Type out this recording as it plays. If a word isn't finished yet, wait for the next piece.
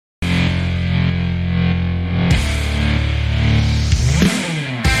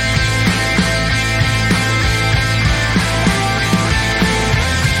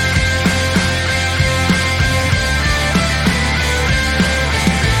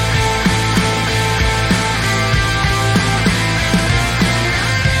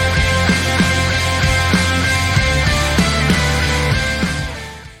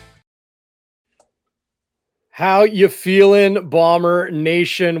How you feeling, Bomber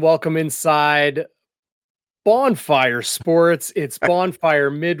Nation? Welcome inside Bonfire Sports. It's Bonfire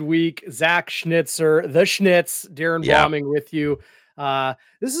midweek. Zach Schnitzer, the Schnitz, Darren Yeah. Bombing with you.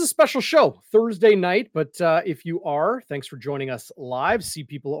 This is a special show, Thursday night, but if you are, thanks for joining us live. See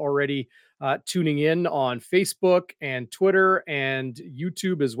people already tuning in on Facebook and Twitter and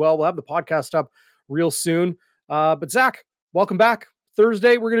YouTube as well. We'll have the podcast up real soon. But Zach, welcome back.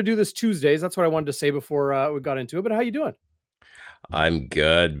 Thursday, we're going to do this Tuesdays. That's what I wanted to say before we got into it. But how you doing? I'm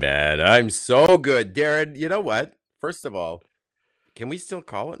good, man. I'm so good. Darren, you know what? First of all, can we still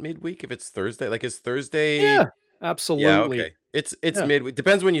call it midweek if it's Thursday? Like it's Thursday? Yeah, Yeah, absolutely. okay. It's Yeah, midweek.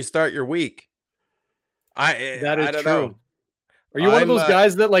 Depends when you start your week. that I is don't know. true. Are you one of I'm those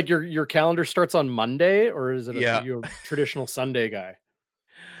guys that like your calendar starts on Monday, or is it are yeah. you a traditional Sunday guy?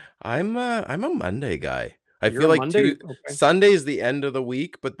 I'm a Monday guy. I You're feel a like Monday? Okay. Sunday is the end of the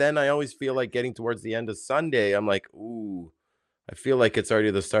week, but then I always feel like getting towards the end of Sunday, I'm like, ooh, I feel like it's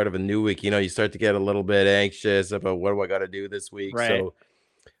already the start of a new week. You start to get a little bit anxious about what do I got to do this week. Right.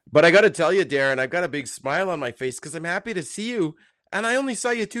 But I got to tell you, Darren, I've got a big smile on my face because I'm happy to see you. And I only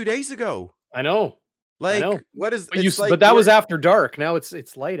saw you 2 days ago. I know. I Like, know. what is But it's like but that was after dark. Now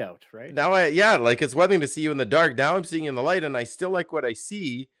it's light out, right? now like it's one thing to see you in the dark. Now I'm seeing you in the light and I still like what I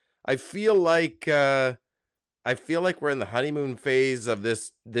see. I feel like we're in the honeymoon phase of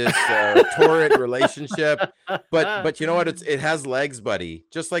this torrid relationship. But you know what? It has legs, buddy.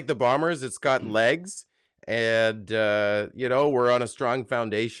 Just like the Bombers, it's got legs. And we're on a strong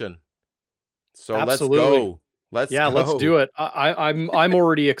foundation. So let's Absolutely. go. Let's Yeah, let's go. do it. I'm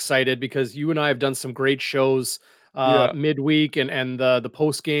already excited because you and I have done some great shows Yeah. midweek and the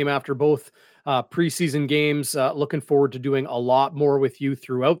post game after both preseason games. Looking forward to doing a lot more with you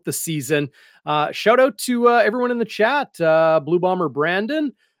throughout the season. Shout out to everyone in the chat: Blue Bomber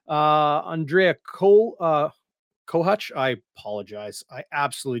Brandon, Andrea Cole. Kohutch, I apologize. I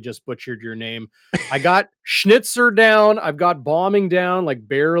absolutely just butchered your name. I got Schnitzer down. I've got Bombing down, like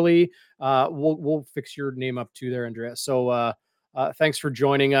barely. We'll fix your name up too there, Andrea. So thanks for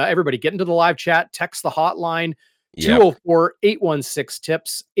joining. Everybody, get into the live chat. Text the hotline Yep.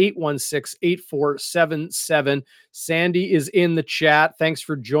 204-816-TIPS, 816-8477. Sandy is in the chat. Thanks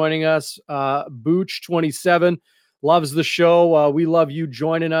for joining us. Booch27 loves the show. We love you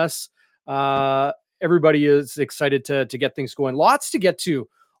joining us. Everybody is excited to get things going. Lots to get to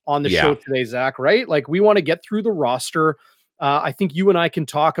on the show today, Zach, right? Like we want to get through the roster. I think you and I can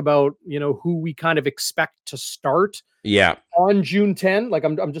talk about, who we kind of expect to start on June 10. Like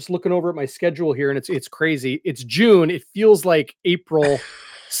I'm just looking over at my schedule here and it's crazy. It's June. It feels like April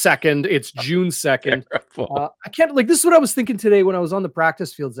 2nd. It's June 2nd. I can't this is what I was thinking today when I was on the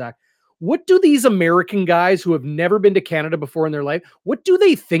practice field, Zach. What do these American guys who have never been to Canada before in their life, what do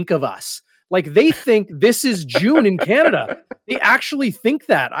they think of us? Like they think this is June in Canada. They actually think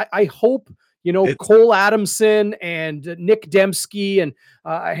that. I hope, Cole Adamson and Nick Dembski and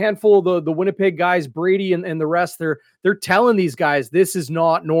a handful of the Winnipeg guys, Brady and the rest, they're telling these guys this is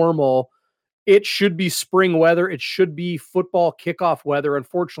not normal. It should be spring weather. It should be football kickoff weather.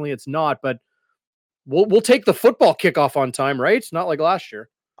 Unfortunately, it's not, but we'll take the football kickoff on time, right? It's not like last year.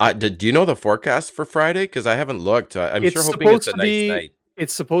 Do you know the forecast for Friday? Because I haven't looked. I'm sure hoping it's a nice night.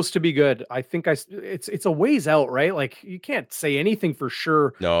 It's supposed to be good. I think it's a ways out, right? Like you can't say anything for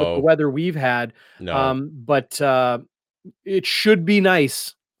sure with the weather we've had. No. But it should be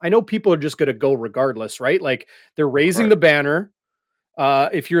nice. I know people are just going to go regardless, right? Like they're raising the banner.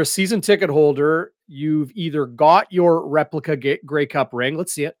 If you're a season ticket holder, you've either got your replica Grey Cup ring.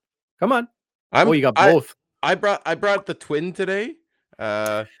 Let's see it. Come on. You got both. I brought the twin today.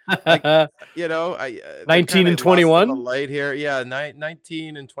 19 and 21 light here. Yeah,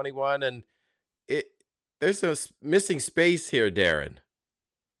 19 and 21, and there's a missing space here, Darren.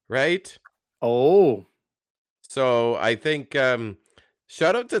 Right? Oh, so I think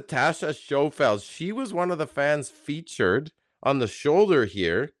shout out to Tasha Schofeld. She was one of the fans featured on the shoulder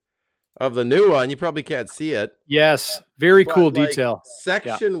here of the new one. You probably can't see it. Yes, very cool detail.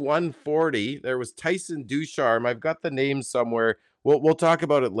 Section 140. There was Tyson Ducharme. I've got the name somewhere. We'll talk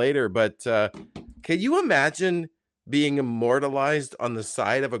about it later, but can you imagine being immortalized on the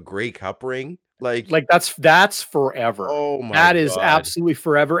side of a Grey Cup ring? Like that's forever. Oh my God. Is absolutely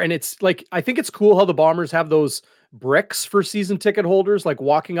forever. And it's like I think it's cool how the Bombers have those bricks for season ticket holders, like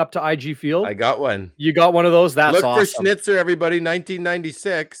walking up to IG Field. I got one. You got one of those? That's Look awesome. for Schnitzer, everybody.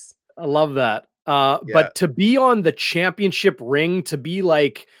 1996. I love that. But to be on the championship ring, to be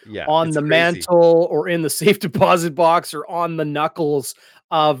like on the mantle or in the safe deposit box or on the knuckles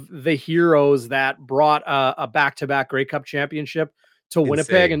of the heroes that brought a back-to-back Grey Cup championship to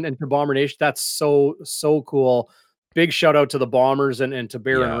Winnipeg and to Bomber Nation. That's so cool. Big shout out to the Bombers and to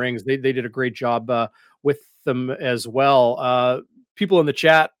Baron Rings. They did a great job with them as well. People in the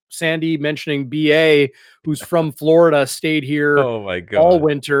chat, Sandy mentioning BA, who's from Florida, stayed here all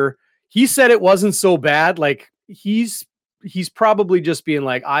winter. He said it wasn't so bad. Like he's probably just being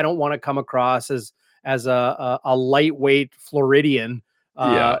like, I don't want to come across as a lightweight Floridian.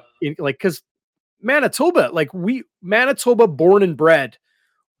 Because Manitoba, Manitoba born and bred,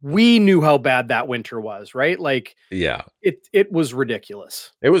 we knew how bad that winter was, right? Like, it was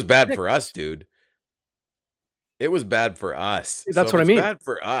ridiculous. It was bad for us, dude. It was bad for us. That's what I mean. Bad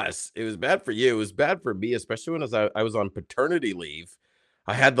for us. It was bad for you. It was bad for me, especially when I was on paternity leave.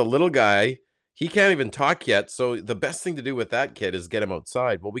 I had the little guy. He can't even talk yet. So the best thing to do with that kid is get him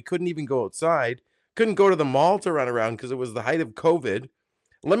outside. Well, we couldn't even go outside. Couldn't go to the mall to run around because it was the height of COVID.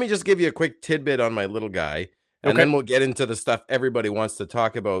 Let me just give you a quick tidbit on my little guy. And then we'll get into the stuff everybody wants to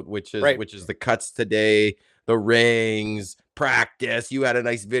talk about, which is the cuts today, the rings, practice. You had a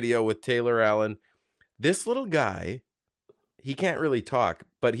nice video with Taylor Allen. This little guy, he can't really talk,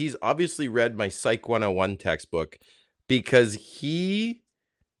 but he's obviously read my Psych 101 textbook because he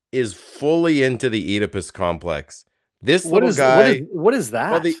is fully into the Oedipus complex. This little guy. What is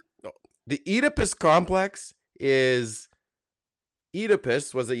that? Well, the Oedipus complex is...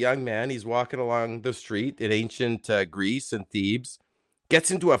 Oedipus was a young man. He's walking along the street in ancient Greece and Thebes,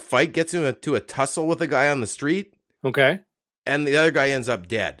 gets into a fight, gets into a tussle with a guy on the street. Okay. And the other guy ends up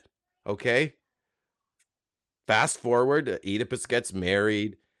dead. Okay. Fast forward, Oedipus gets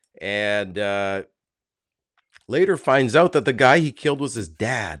married and later finds out that the guy he killed was his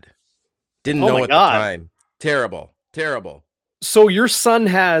dad. Didn't know at the time. Terrible. So your son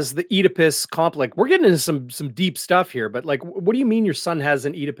has the Oedipus complex. We're getting into some deep stuff here, but like, what do you mean your son has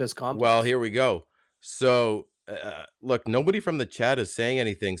an Oedipus complex? Well, here we go. So, look, nobody from the chat is saying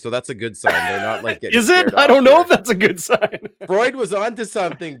anything, so that's a good sign. They're not like getting is it? I don't know if that's a good sign. Freud was onto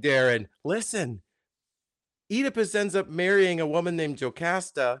something, Darren. Listen, Oedipus ends up marrying a woman named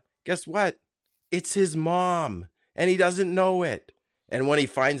Jocasta. Guess what? It's his mom, and he doesn't know it. And when he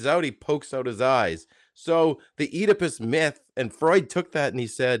finds out, he pokes out his eyes. So the Oedipus myth, and Freud took that and he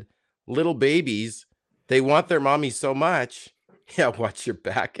said, little babies, they want their mommy so much. Yeah, watch your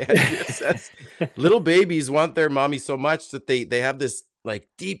back. Says, little babies want their mommy so much that they have this like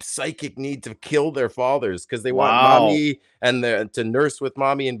deep psychic need to kill their fathers because they want mommy and to nurse with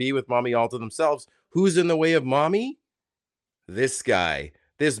mommy and be with mommy all to themselves. Who's in the way of mommy? This guy,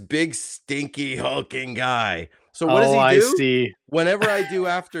 this big, stinky, hulking guy. So what does he do? I see. Whenever I do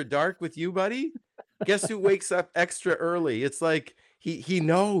After Dark with you, buddy, guess who wakes up extra early? It's like he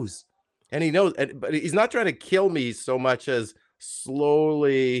knows, and he knows, but he's not trying to kill me so much as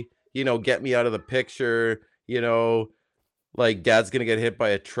slowly, get me out of the picture. Like dad's gonna get hit by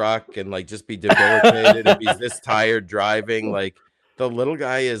a truck and like just be debilitated if he's this tired driving. Like the little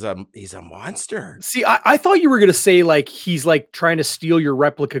guy he's a monster. See, I thought you were gonna say like he's like trying to steal your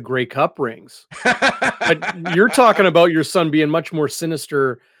replica Grey Cup rings. But you're talking about your son being much more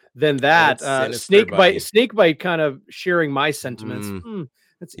sinister than that. Snakebite kind of sharing my sentiments.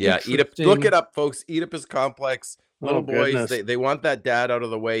 That's Oedipus. Look it up, folks. Oedipus complex. Little boys, they want that dad out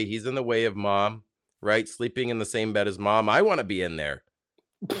of the way. He's in the way of mom, right? Sleeping in the same bed as mom. I want to be in there.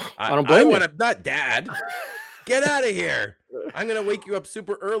 I don't blame you. Not dad. Get out of here. I'm gonna wake you up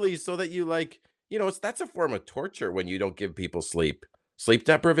super early so that you that's a form of torture when you don't give people sleep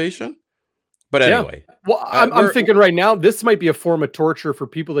deprivation. But anyway, well, I'm thinking right now this might be a form of torture for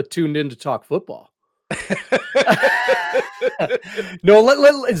people that tuned in to talk football.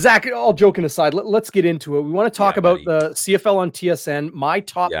 No, Zach, all joking aside, let's get into it. We want to talk about the CFL on TSN, my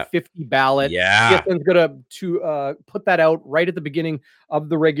top 50 ballot. TSN's going to put that out right at the beginning of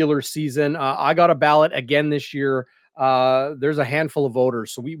the regular season. I got a ballot again this year. There's a handful of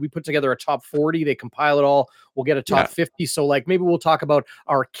voters. So we put together a top 40. They compile it all. We'll get a top 50. So like maybe we'll talk about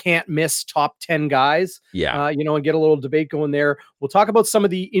our can't miss top 10 guys, and get a little debate going there. We'll talk about some of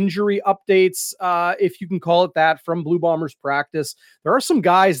the injury updates, if you can call it that, from Blue Bombers practice. There are some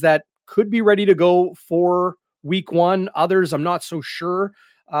guys that could be ready to go for week one. Others, I'm not so sure.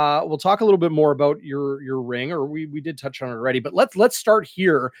 We'll talk a little bit more about your ring, or we did touch on it already, but let's start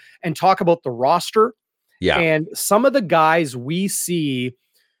here and talk about the roster. Yeah. And some of the guys we see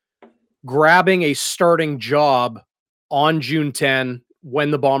grabbing a starting job on June 10 when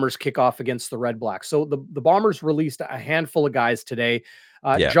the Bombers kick off against the Red Blacks. So the Bombers released a handful of guys today.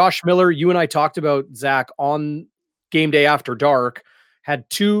 Josh Miller, you and I talked about, Zach, on Game Day After Dark. had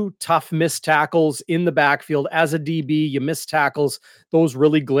 2 tough missed tackles in the backfield. As a DB, you miss tackles. Those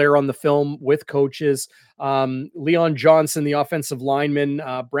really glare on the film with coaches. Leon Johnson, the offensive lineman,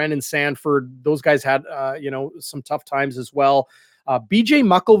 Brandon Sanford, those guys had, some tough times as well. BJ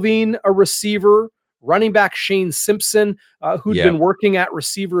Muckelveen, a receiver, running back Shane Simpson, who'd been working at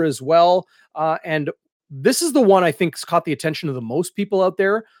receiver as well. And this is the one I think caught the attention of the most people out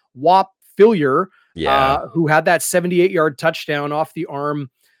there. Whop Philyor, who had that 78-yard touchdown off the arm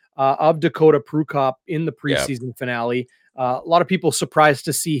of Dakota Prukop in the preseason finale. A lot of people surprised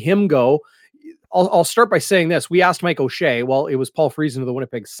to see him go. I'll start by saying this. We asked Mike O'Shea. Well, it was Paul Friesen of the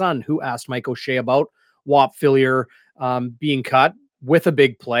Winnipeg Sun who asked Mike O'Shea about Whop Philyor being cut with a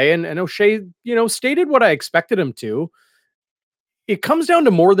big play. And O'Shea, stated what I expected him to. It comes down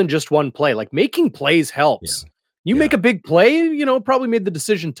to more than just one play. Like, making plays helps. You make a big play, probably made the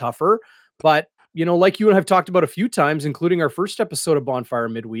decision tougher. But, like you and I have talked about a few times, including our first episode of Bonfire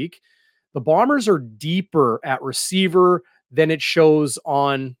Midweek, the Bombers are deeper at receiver than it shows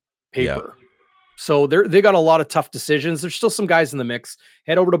on paper. So they got a lot of tough decisions. There's still some guys in the mix.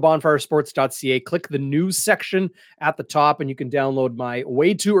 Head over to bonfiresports.ca, click the news section at the top, and you can download my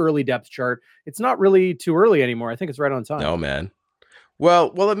way too early depth chart. It's not really too early anymore. I think it's right on time. No, man.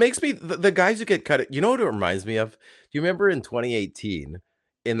 Well, it makes me the guys who get cut. You know what it reminds me of? Do you remember in 2018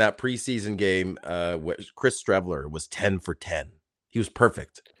 in that preseason game, Chris Streveler was 10 for 10. He was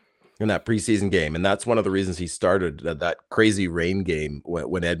perfect in that preseason game, and that's one of the reasons he started that crazy rain game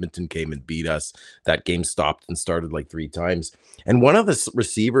when Edmonton came and beat us. That game stopped and started like 3 times. And one of the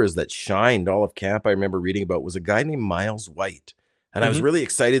receivers that shined all of camp, I remember reading about, was a guy named Miles White, and I was really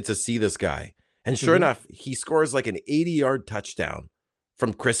excited to see this guy. And sure enough, he scores like an 80-yard touchdown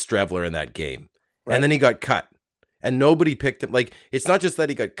from Chris Streveler in that game. Right. And then he got cut and nobody picked him. Like, it's not just that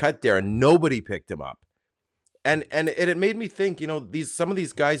he got cut there and nobody picked him up. And it made me think, some of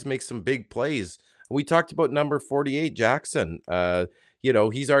these guys make some big plays. We talked about number 48, Jackson.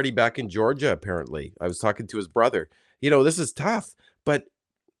 He's already back in Georgia, apparently. I was talking to his brother. This is tough, but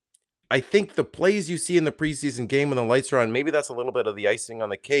I think the plays you see in the preseason game when the lights are on, maybe that's a little bit of the icing on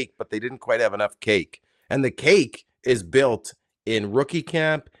the cake, but they didn't quite have enough cake. And the cake is built in rookie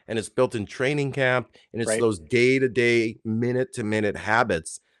camp, and it's built in training camp, and it's those day-to-day, minute-to-minute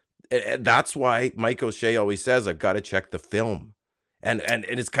habits. And that's why Mike O'Shea always says, I've got to check the film. And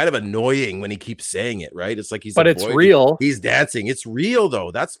it's kind of annoying when he keeps saying it, right? It's like he's it's real. He's dancing. It's real,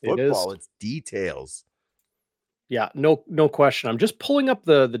 though. That's football. It's details. Yeah, no question. I'm just pulling up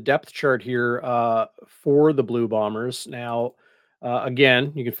the depth chart here for the Blue Bombers. Now,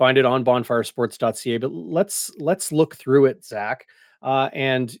 again, you can find it on bonfiresports.ca, but let's look through it, Zach.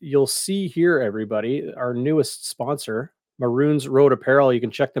 And you'll see here, everybody, our newest sponsor, Maroons Road Apparel. You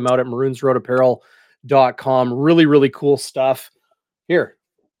can check them out at maroonsroadapparel.com. Really, really cool stuff. Here.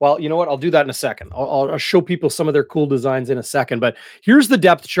 Well, you know what? I'll do that in a second. I'll show people some of their cool designs in a second. But here's the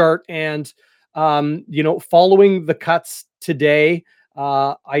depth chart. And, following the cuts today,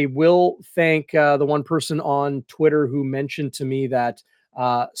 I will thank the one person on Twitter who mentioned to me that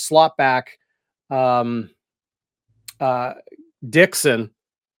slot back Dixon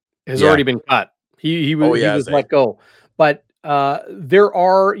has already been cut. He was let go. But there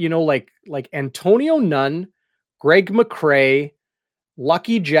are, like Antonio Nunn, Greg McCrae,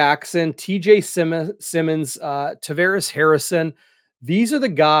 Lucky Jackson, TJ Simmons, Tavares Harrison. These are the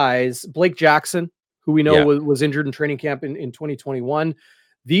guys, Blake Jackson, who we know was injured in training camp in 2021.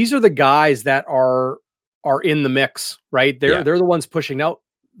 These are the guys that are in the mix, right? They're the ones pushing. Now,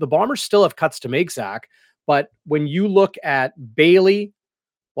 the Bombers still have cuts to make, Zach, but when you look at Bailey,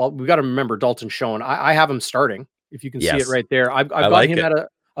 well, we've got to remember Dalton Schoen. I have him starting, if you can see it right there. I've got him at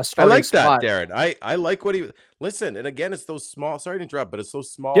a starting I like spot. that, Darren. I like what he listen, and again, it's those small, sorry to interrupt, but it's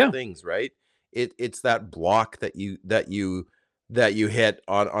those small things, right? It's that block that you hit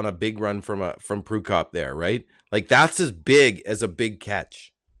on a big run from Prukop there, right? Like, that's as big as a big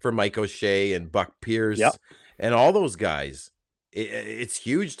catch for Mike O'Shea and Buck Pierce and all those guys. It's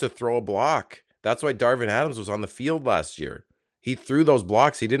huge to throw a block. That's why Darvin Adams was on the field last year. He threw those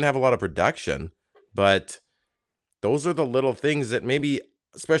blocks. He didn't have a lot of production, but those are the little things that maybe,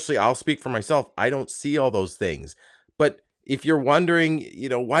 especially I'll speak for myself, I don't see all those things. But if you're wondering,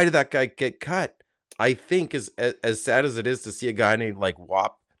 why did that guy get cut? I think as sad as it is to see a guy named like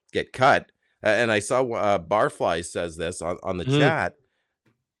Whop get cut, and I saw Barfly says this on the chat,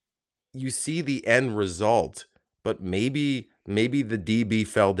 you see the end result, but maybe the DB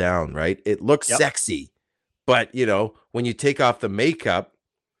fell down, right? It looks sexy, but when you take off the makeup,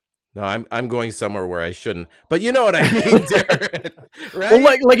 No, I'm going somewhere where I shouldn't. But you know what I mean, Darren, Well,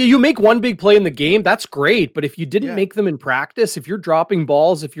 right? like you make one big play in the game, that's great. But if you didn't Yeah. make them in practice, if you're dropping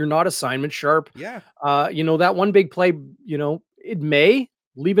balls, if you're not assignment sharp, Yeah. that one big play, it may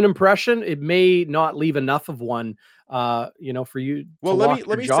leave an impression. It may not leave enough of one, for you to Well, let lock me your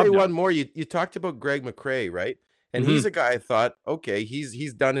let me say job down. one more. You talked about Greg McCrae, right? And Hmm. he's a guy I thought, okay,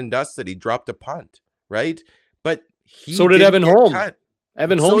 he's done and dusted. He dropped a punt, right? But he So did didn't Evan get Holm. cut.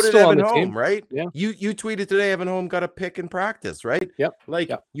 Evan So Holm's did still on Evan the team. Holm, right? Yeah. You tweeted today Evan Holm got a pick in practice, right? Yep. Like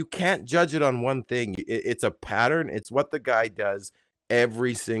Yep. you can't judge it on one thing. It's a pattern. It's what the guy does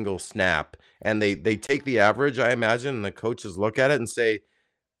every single snap. And they take the average, I imagine, and the coaches look at it and say,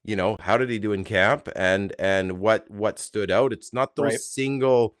 how did he do in camp and what stood out? It's not Right. those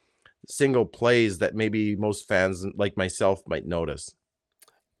single plays that maybe most fans like myself might notice.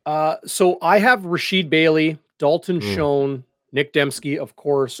 So I have Rashid Bailey, Dalton Mm. Schoen, Nick Dembski, of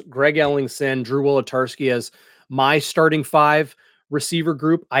course, Greg Ellingson, Drew Wolotarski as my starting 5 receiver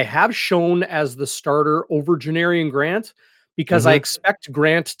group. I have Schoen as the starter over Janarian Grant because I Mhm. expect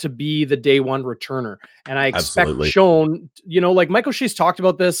Grant to be the day one returner. And I expect Absolutely. Schoen, like Mike O'Shea's talked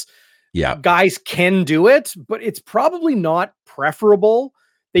about this, Yeah. guys can do it, but it's probably not preferable.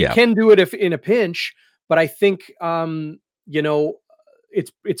 They Yeah. can do it if in a pinch, but I think,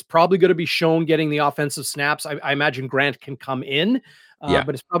 it's probably going to be Schoen getting the offensive snaps. I imagine Grant can come in, Yeah.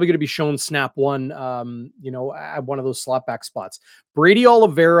 but it's probably going to be Schoen snap one, at one of those slot back spots. Brady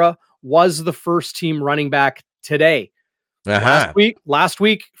Oliveira was the first team running back today. Uh-huh. Last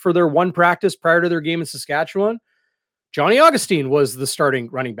week for their one practice prior to their game in Saskatchewan, Johnny Augustine was the starting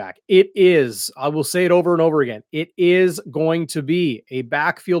running back. I will say it over and over again, it is going to be a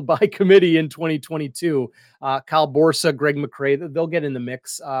backfield by committee in 2022. Kyle Borsa, Greg McCrae, they'll get in the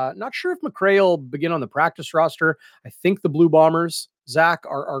mix. Not sure if McCrae will begin on the practice roster. I think the Blue Bombers, Zach,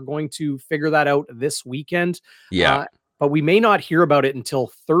 are going to figure that out this weekend. Yeah. But we may not hear about it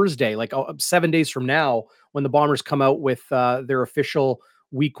until Thursday, like 7 days from now, when the Bombers come out with their official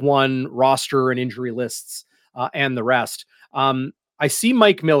week 1 roster and injury lists. And the rest. I see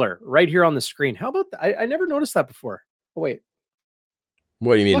Mike Miller right here on the screen. How about that? I never noticed that before. Oh, wait.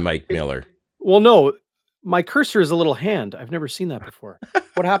 What do you mean, Look. Mike Miller? Well, no, my cursor is a little hand. I've never seen that before.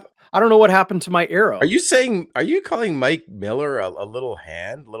 What happened? I don't know what happened to my arrow. Are you calling Mike Miller a little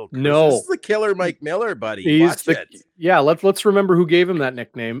hand, little cursor? No. This is the killer Mike Miller, buddy. Watch it. Yeah, let's remember who gave him that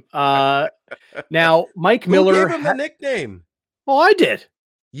nickname. Now Mike Miller. Who gave him the nickname? Oh, I did.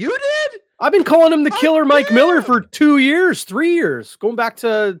 You did? I've been calling him the killer Mike Miller for 2 years, 3 years, going back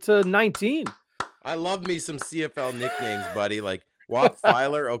to 19. I love me some CFL nicknames, buddy. Like Walt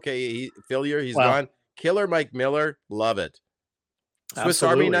Filer, okay, Fillier, he's gone. Killer Mike Miller, love it. Swiss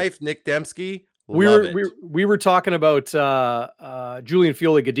Army Knife, Nick Dembski, love it. We were talking about Julian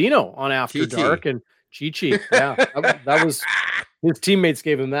Fioli-Gadino on After Dark and Chi-Chi. Yeah, that was his teammates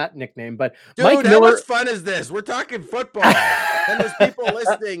gave him that nickname. But dude, Mike how Miller, much fun is this? We're talking football, and there's people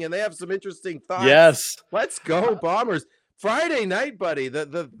listening, and they have some interesting thoughts. Yes, let's go Bombers! Friday night, buddy.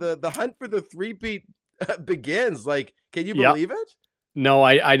 The hunt for the three-peat begins. Like, can you believe it? No,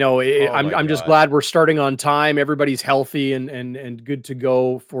 I know. I'm just glad we're starting on time. Everybody's healthy and good to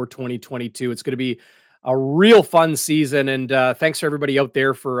go for 2022. It's going to be a real fun season. And thanks for everybody out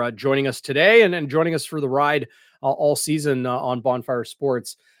there for joining us today and joining us for the ride all season on Bonfire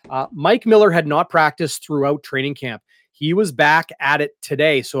Sports. Mike Miller had not practiced throughout training camp. He was back at it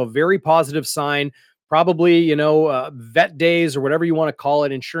today. So a very positive sign. Probably, vet days or whatever you want to call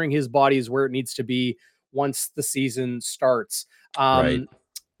it, ensuring his body is where it needs to be once the season starts. Right.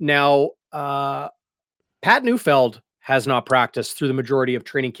 Now, Pat Neufeld has not practiced through the majority of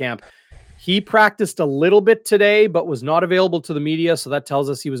training camp. He practiced a little bit today, but was not available to the media. So that tells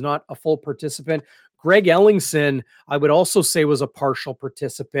us he was not a full participant. Greg Ellingson, I would also say, was a partial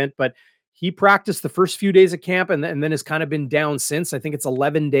participant, but he practiced the first few days of camp and then has kind of been down since. I think it's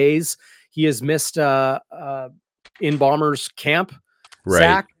 11 days. He has missed in Bombers camp. Right.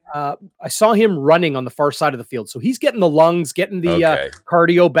 Zach, I saw him running on the far side of the field. So he's getting the lungs, getting the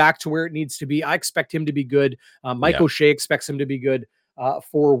cardio back to where it needs to be. I expect him to be good. Mike O'Shea expects him to be good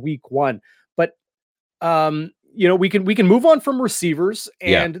for week 1. But, we can move on from receivers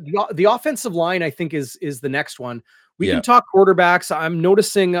and the offensive line, I think is the next one. We can talk quarterbacks. I'm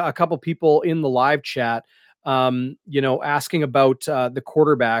noticing a couple people in the live chat, asking about the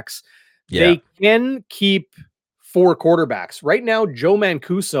quarterbacks. They can keep 4 quarterbacks right now. Joe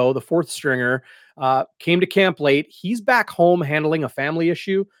Mancuso, the 4th stringer, came to camp late. He's back home handling a family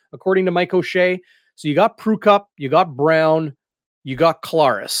issue, according to Mike O'Shea. So you got Prukup, you got Brown, you got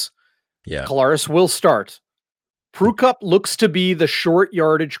Kolaris. Yeah. Kolaris will start. Prukop looks to be the short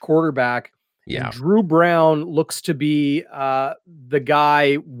yardage quarterback, and Yeah. Drew Brown looks to be the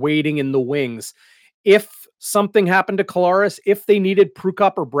guy waiting in the wings. If something happened to Collaros, if they needed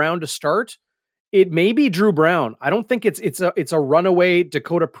Prukop or Brown to start, it may be Drew Brown. I don't think it's a runaway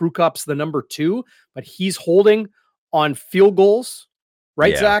Dakota Prukop's the number 2, but he's holding on field goals,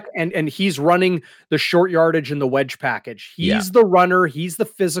 right, Yeah. Zach? And he's running the short yardage and the wedge package. He's the runner, he's the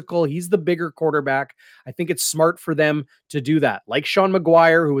physical, he's the bigger quarterback. I think it's smart for them to do that. Like Sean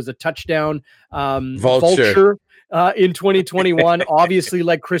McGuire, who was a touchdown vulture in 2021. Obviously,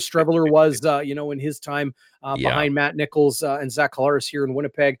 like Chris Streveler was, in his time behind Matt Nichols and Zach Collaros here in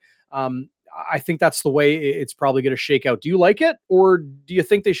Winnipeg. I think that's the way it's probably going to shake out. Do you like it, or do you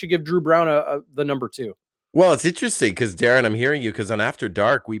think they should give Drew Brown the number 2? Well, it's interesting because Darren, I'm hearing you because on After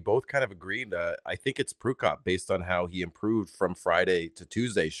Dark, we both kind of agreed. I think it's Prukop based on how he improved from Friday to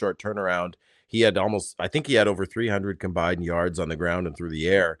Tuesday, short turnaround. He had I think he had over 300 combined yards on the ground and through the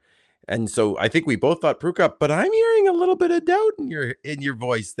air. And so I think we both thought Prukop, but I'm hearing a little bit of doubt in your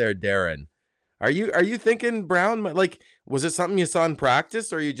voice there, Darren. Are you thinking Brown? Like, was it something you saw in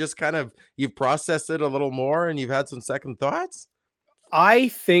practice, or you just kind of you've processed it a little more and you've had some second thoughts? I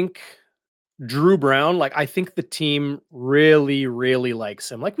think Drew Brown, I think the team really, really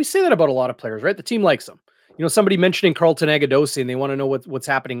likes him. Like, we say that about a lot of players, right? The team likes him. Somebody mentioning Carlton Agudosi, and they want to know what's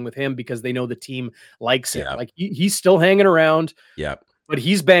happening with him because they know the team likes him. Yeah. Like, he's still hanging around. Yeah. But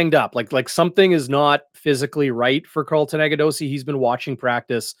he's banged up. Like something is not physically right for Carlton Agudosi. He's been watching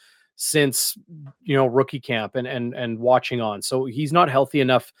practice since rookie camp and watching on. So he's not healthy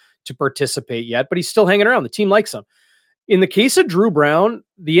enough to participate yet, but he's still hanging around. The team likes him. In the case of Drew Brown,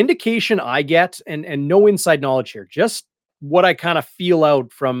 the indication I get, and no inside knowledge here, just what I kind of feel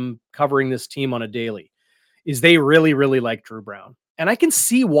out from covering this team on a daily, is they really, really like Drew Brown. And I can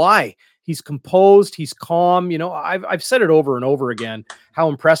see why. He's composed, he's calm. I've said it over and over again, how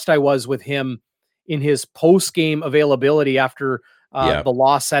impressed I was with him in his post-game availability after the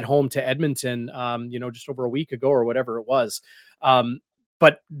loss at home to Edmonton, just over a week ago or whatever it was.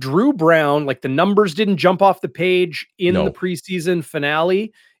 But Drew Brown, the numbers didn't jump off the page in the preseason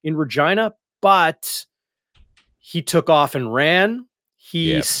finale in Regina, but he took off and ran.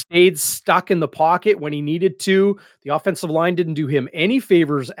 He stayed stuck in the pocket when he needed to. The offensive line didn't do him any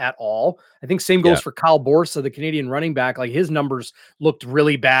favors at all. I think same goes for Kyle Borsa, the Canadian running back. His numbers looked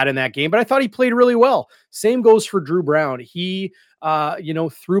really bad in that game, but I thought he played really well. Same goes for Drew Brown. He,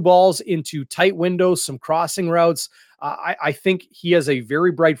 threw balls into tight windows, some crossing routes. I think he has a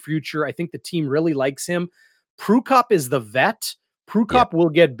very bright future. I think the team really likes him. Prukop is the vet. Prukop will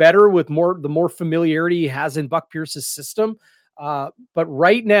get better with the more familiarity he has in Buck Pierce's system. But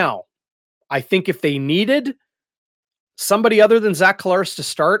right now, I think if they needed somebody other than Zach Collaros to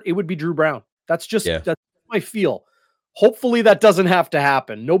start, it would be Drew Brown. That's just that's my feel. Hopefully that doesn't have to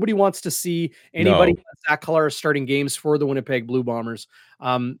happen. Nobody wants to see anybody but Zach Collaros starting games for the Winnipeg Blue Bombers.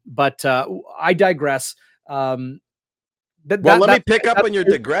 But I digress. Let me pick up on your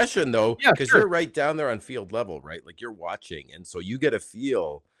digression though, because you're right down there on field level, right? Like you're watching, and so you get a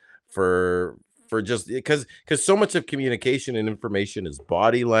feel for just because so much of communication and information is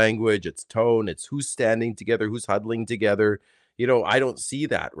body language, it's tone, it's who's standing together, who's huddling together. I don't see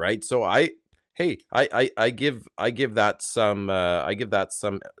that, right? So I give that some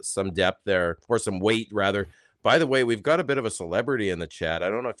depth there, or some weight rather. By the way, we've got a bit of a celebrity in the chat. I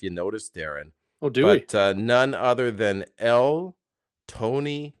don't know if you noticed, Darren. Oh, do we? None other than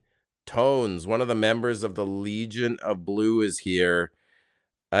Tony Tones, one of the members of the Legion of Blue, is here.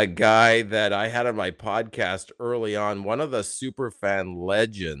 A guy that I had on my podcast early on, one of the super fan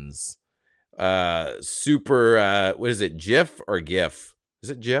legends. What is it, GIF or GIF? Is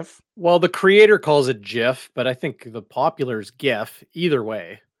it GIF? Well, the creator calls it GIF, but I think the popular is GIF. Either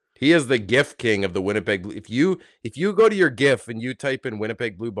way. He is the GIF king of the Winnipeg Blue. If you go to your GIF and you type in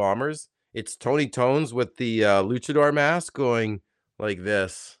Winnipeg Blue Bombers, it's Tony Tones with the luchador mask going like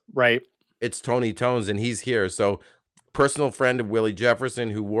this. Right. It's Tony Tones, and he's here. So personal friend of Willie Jefferson,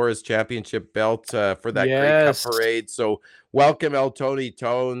 who wore his championship belt for that Grey Cup parade. So welcome, Tony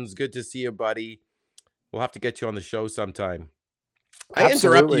Tones. Good to see you, buddy. We'll have to get you on the show sometime. I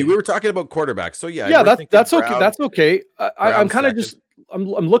interrupted you. We were talking about quarterbacks. So that's okay. That's okay. I'm kind of just I'm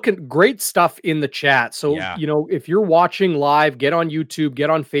looking great stuff in the chat. So if you're watching live, get on YouTube, get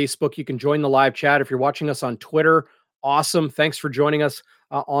on Facebook. You can join the live chat. If you're watching us on Twitter, awesome. Thanks for joining us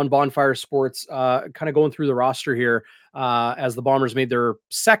on Bonfire Sports. Kind of going through the roster here as the Bombers made their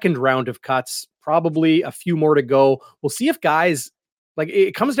second round of cuts. Probably a few more to go. We'll see if guys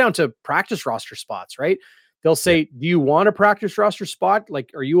it comes down to practice roster spots, right? They'll say, do you want a practice roster spot?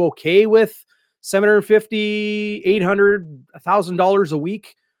 Are you okay with $750, $800, $1,000 a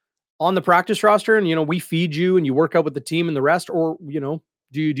week on the practice roster, and, you know, we feed you and you work out with the team and the rest, or, you know,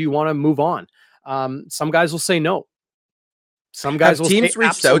 do you want to move on? Some guys will say no. Some guys Have will teams say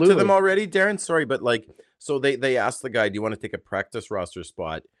reached out to absolutely. them already, Darren? Sorry, but like, so they asked the guy, "Do you want to take a practice roster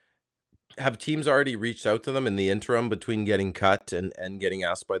spot?" Have teams already reached out to them in the interim between getting cut and getting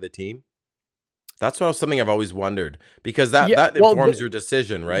asked by the team? That's what something I've always wondered, because Yeah, that well, informs your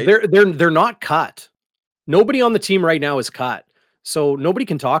decision, right? they're not cut. Nobody on the team right now is cut, so nobody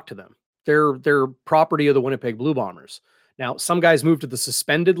can talk to them. They're property of the Winnipeg Blue Bombers. Now, some guys move to the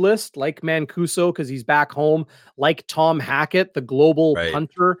suspended list, like Mancuso, because he's back home, like Tom Hackett, the global Right.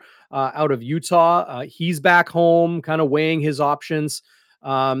 punter out of Utah. He's back home, kind of weighing his options.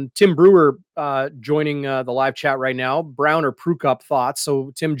 Tim Brewer joining the live chat right now. Brown or Prukup thoughts.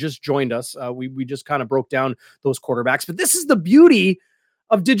 So Tim just joined us. We just kind of broke down those quarterbacks, but this is the beauty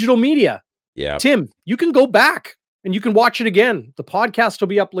of digital media. Yeah. Tim, you can go back and you can watch it again. The podcast will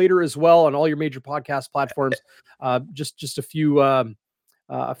be up later as well on all your major podcast platforms. Just a few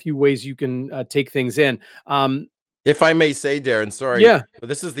ways you can take things in. If I may say, Darren, sorry. Yeah.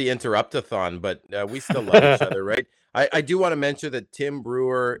 This is the interrupt-a-thon, but we still love each other, right? I do want to mention that Tim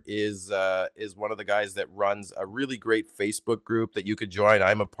Brewer is one of the guys that runs a really great Facebook group that you could join.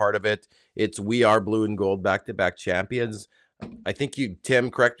 I'm a part of it. It's We Are Blue and Gold Back-to-Back Champions. I think you, Tim,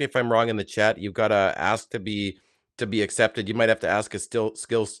 correct me if I'm wrong in the chat. You've got to ask to be accepted. You might have to ask a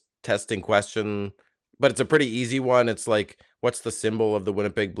skills testing question, but it's a pretty easy one. It's like, what's the symbol of the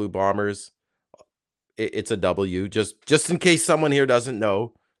Winnipeg Blue Bombers? It's a W, just in case someone here doesn't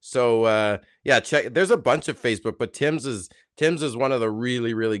know. So yeah, check. There's a bunch of Facebook, but Tim's is one of the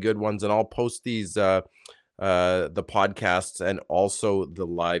really, really good ones, and I'll post these the podcasts and also the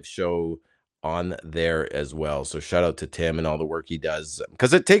live show on there as well. So shout out to Tim and all the work he does,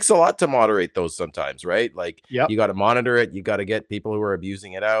 because it takes a lot to moderate those sometimes, right? Like, Yep. you got to monitor it, you got to get people who are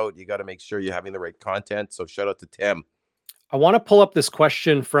abusing it out, you got to make sure you're having the right content. So shout out to Tim. I want to pull up this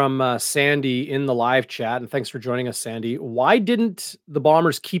question from Sandy in the live chat, and thanks for joining us, Sandy. Why didn't the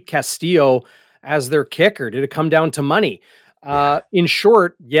Bombers keep Castillo as their kicker? Did it come down to money? In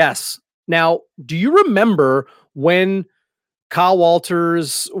short, yes. Now, do you remember when Kyle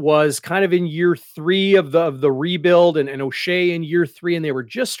Walters was kind of in year 3 of the rebuild, and O'Shea in year 3, and they were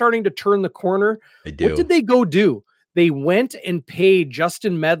just starting to turn the corner? I do. What did they go do? They went and paid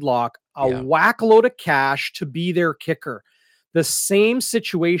Justin Medlock a whack load of cash to be their kicker. The same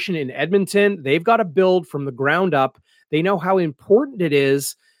situation in Edmonton. They've got to build from the ground up. They know how important it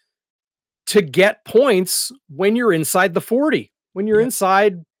is to get points when you're inside the 40, when you're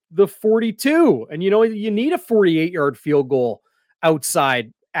inside the 42. And, you know, you need a 48-yard field goal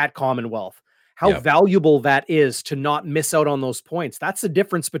outside at Commonwealth. How valuable that is to not miss out on those points. That's the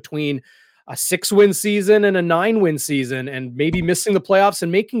difference between a 6-win season and a 9-win season, and maybe missing the playoffs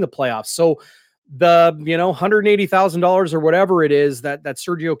and making the playoffs. So the, you know, $180,000 or whatever it is that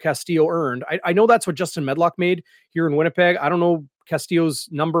Sergio Castillo earned. I know that's what Justin Medlock made here in Winnipeg. I don't know Castillo's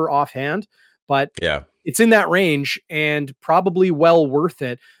number offhand, but it's in that range and probably well worth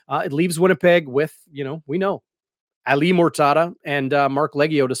it. It leaves Winnipeg with, you know, we know Ali Mortada and Mark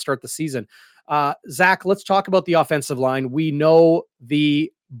Leggio to start the season. Zach, let's talk about the offensive line. We know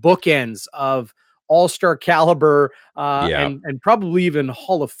the bookends of all-star caliber and probably even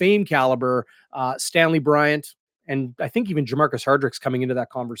Hall of Fame caliber, Stanley Bryant, and I think even Jamarcus Hardrick's coming into that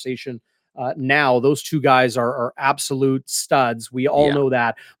conversation now. Those two guys are absolute studs. We all know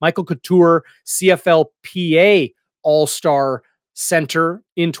that. Michael Couture, CFLPA all-star center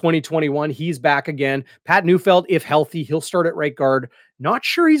in 2021. He's back again. Pat Neufeld, if healthy, he'll start at right guard. Not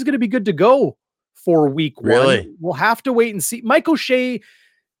sure he's going to be good to go for week 1. We'll have to wait and see. Mike O'Shea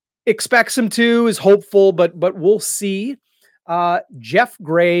expects him to, is hopeful, but we'll see. Jeff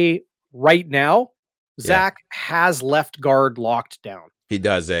Gray right now, Zach, has left guard locked down. He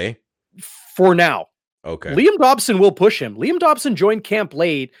does, eh? For now. Okay. Liam Dobson will push him. Liam Dobson joined camp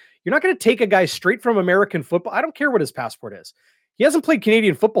late. You're not going to take a guy straight from American football. I don't care what his passport is. He hasn't played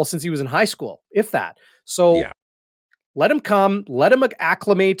Canadian football since he was in high school, if that. So let him come. Let him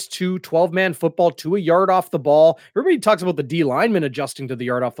acclimate to 12-man football, to a yard off the ball. Everybody talks about the D lineman adjusting to the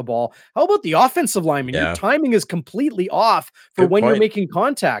yard off the ball. How about the offensive lineman? Your timing is completely off for when you're making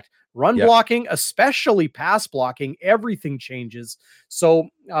contact. Run blocking, especially pass blocking, everything changes. So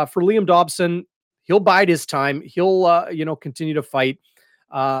for Liam Dobson, he'll bide his time. He'll continue to fight.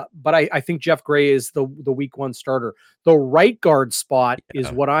 But I think Jeff Gray is the week 1 starter. The right guard spot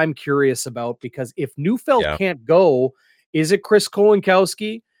is what I'm curious about, because if Neufeld can't go, is it Chris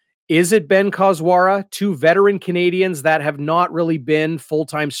Kolinkowski? Is it Ben Koswara, two veteran Canadians that have not really been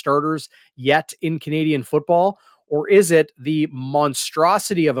full-time starters yet in Canadian football? Or is it the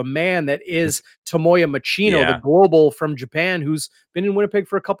monstrosity of a man that is Tomoya Machino, the Yeah. global from Japan, who's been in Winnipeg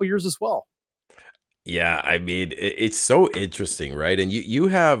for a couple years as well? Yeah, I mean, it's so interesting, right? And you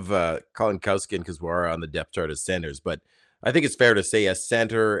have Colin Kowski and Kazwara on the depth chart as centers, but I think it's fair to say a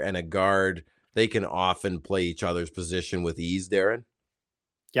center and a guard, they can often play each other's position with ease, Darren.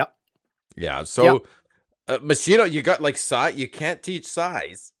 Yep. Yeah. Yep. So Machino, you got like size, you can't teach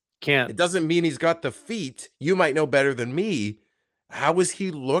size. Can't. It doesn't mean he's got the feet. You might know better than me. How is he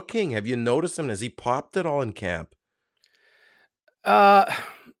looking? Have you noticed him? Has he popped at all in camp?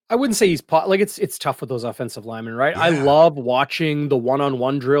 I wouldn't say he's like it's tough with those offensive linemen, right? I Yeah. love watching the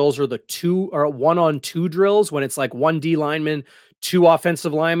one-on-one drills or the two or one-on-two drills when it's like one D lineman, two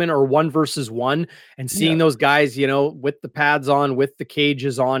offensive linemen, or one versus one, and seeing Yeah. those guys, with the pads on, with the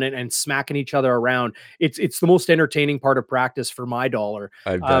cages on, and smacking each other around. It's the most entertaining part of practice for my dollar.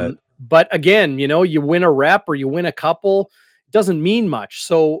 I bet. But again, you win a rep or you win a couple, it doesn't mean much.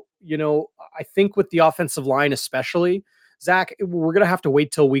 So, I think with the offensive line, especially, Zach, we're going to have to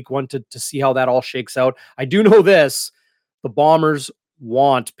wait till week 1 to see how that all shakes out. I do know this. The Bombers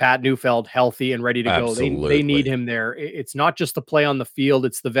want Pat Neufeld healthy and ready to go. They need him there. It's not just the play on the field.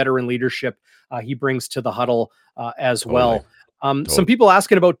 It's the veteran leadership he brings to the huddle as well. Some people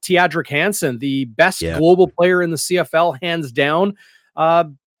asking about Teadric Hansen, the best global player in the CFL, hands down.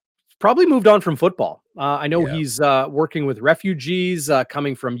 Probably moved on from football. I know he's working with refugees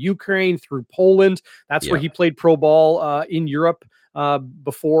coming from Ukraine through Poland. That's where he played pro ball in Europe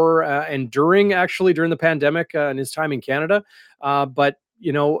before and during the pandemic and his time in Canada. But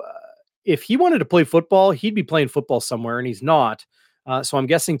if he wanted to play football, he'd be playing football somewhere, and he's not. So I'm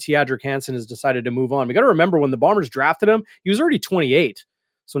guessing Teadric Hansen has decided to move on. We got to remember when the Bombers drafted him, he was already 28.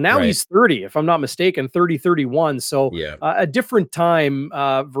 So now he's 30, if I'm not mistaken, 30, 31. So a different time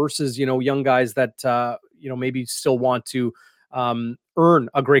versus, young guys that, maybe still want to earn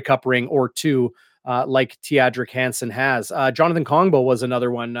a Grey Cup ring or two like Teadric Hansen has. Jonathan Kongbo was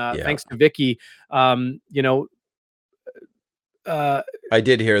another one. Thanks to Vicky. I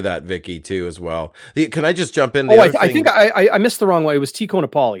did hear that, Vicky, too, as well. Can I just jump in? I think I missed the wrong way. It was T.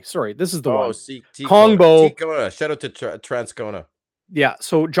 Konapali. Sorry, this is the one. Kongbo. T-Kona. Shout out to Transcona. Yeah,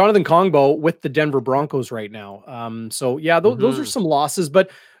 so Jonathan Kongbo with the Denver Broncos right now. Those are some losses, but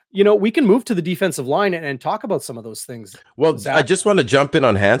we can move to the defensive line and talk about some of those things. Well, Zach, I just want to jump in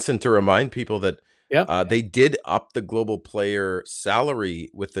on Hansen to remind people that they did up the global player salary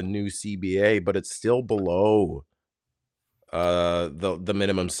with the new CBA, but it's still below the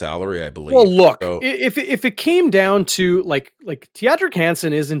minimum salary, I believe. Well, look, if it came down to like Teadric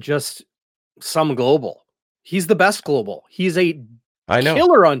Hansen isn't just some global. He's the best global. He's a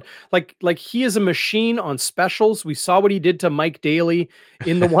killer on like he is a machine on specials. We saw what he did to Mike Daly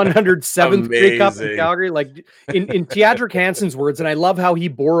in the 107th Grey Cup in Calgary. Like in Teadric Hansen's words, and I love how he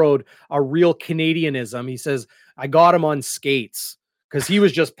borrowed a real Canadianism. He says, "I got him on skates," because he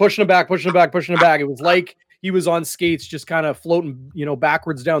was just pushing him back. It was like he was on skates, just kind of floating,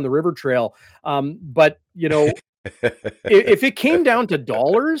 backwards down the river trail. But if it came down to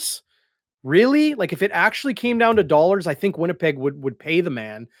dollars. Really? Like if it actually came down to dollars, I think Winnipeg would pay the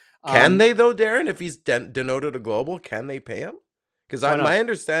man. Can they though, Darren? If he's denoted a global, can they pay him? Because my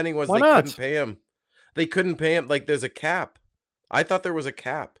understanding was couldn't pay him. They couldn't pay him. Like there's a cap. I thought there was a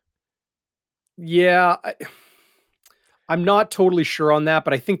cap. Yeah, I'm not totally sure on that,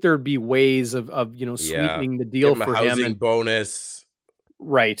 but I think there'd be ways of sweetening the deal for him. Housing bonus.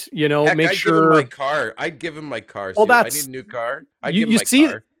 Right. Heck, make sure. I'd give him my car. Well, I need a new car. I'd give him my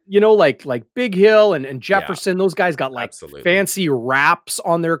car. Like Big Hill and Jefferson, those guys got like fancy wraps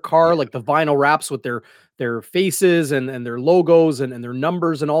on their car, like the vinyl wraps with their faces and their logos and their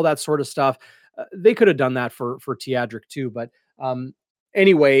numbers and all that sort of stuff. They could have done that for Teadric too. But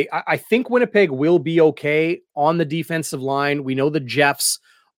anyway, I think Winnipeg will be okay on the defensive line. We know the Jeffs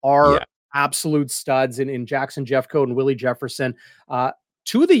are absolute studs in Jackson Jeffcoat and Willie Jefferson.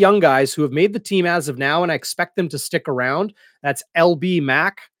 Two of the young guys who have made the team as of now, and I expect them to stick around, that's LB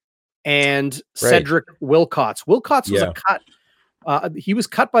Mack and Cedric Wilcots. Wilcots was a cut. He was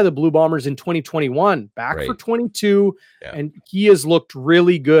cut by the Blue Bombers in 2021, back for 22, and he has looked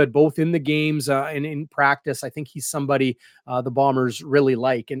really good, both in the games and in practice. I think he's somebody the Bombers really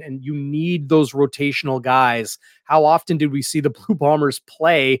like, and you need those rotational guys. How often did we see the Blue Bombers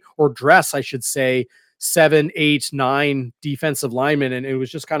play, or dress, I should say, 7, 8, 9 defensive linemen, and it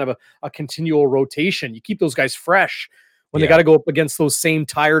was just kind of a continual rotation. You keep those guys fresh. when they got to go up against those same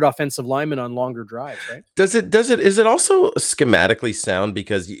tired offensive linemen on longer drives, right? Is it also schematically sound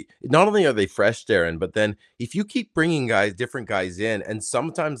because not only are they fresh, Darren, but then if you keep bringing different guys in, and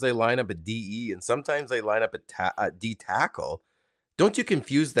sometimes they line up at DE and sometimes they line up at D tackle, don't you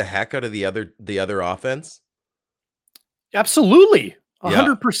confuse the heck out of the other offense? Absolutely.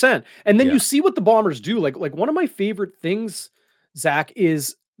 100%. And then you see what the Bombers do. Like one of my favorite things, Zach,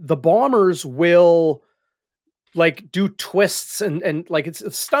 is the Bombers will like do twists and like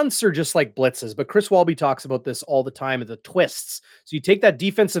it's stunts are just like blitzes, but Chris Walby talks about this all the time, the twists. So you take that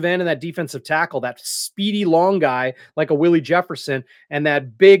defensive end and that defensive tackle, that speedy long guy like a Willie Jefferson, and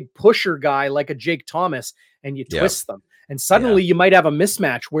that big pusher guy like a Jake Thomas, and you twist them. And suddenly you might have a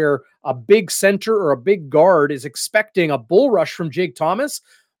mismatch where a big center or a big guard is expecting a bull rush from Jake Thomas.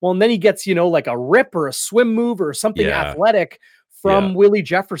 Well, and then he gets, like a rip or a swim move or something athletic from Willie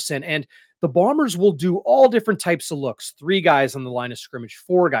Jefferson. And the Bombers will do all different types of looks. 3 guys on the line of scrimmage,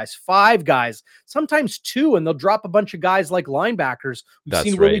 4 guys, 5 guys, sometimes 2, and they'll drop a bunch of guys like linebackers. We've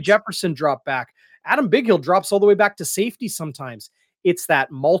seen Willie Jefferson drop back. Adam Bighill drops all the way back to safety sometimes. It's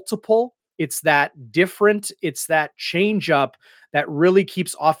that multiple, it's that different, it's that change up that really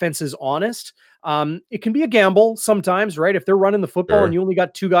keeps offenses honest. It can be a gamble sometimes, right? If they're running the football and you only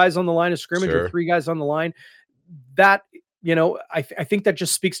got 2 guys on the line of scrimmage or 3 guys on the line, that I think that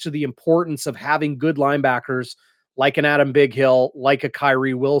just speaks to the importance of having good linebackers like an Adam Bighill, like a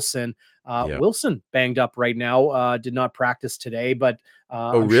Kyrie Wilson. Wilson banged up right now, did not practice today, but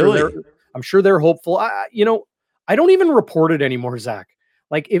I'm sure they're hopeful. I don't even report it anymore, Zach.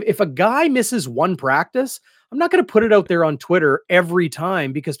 Like if a guy misses one practice, I'm not going to put it out there on Twitter every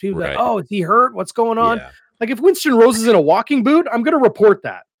time because people are like, oh, is he hurt? What's going on? Yeah. Like if Winston Rose is in a walking boot, I'm going to report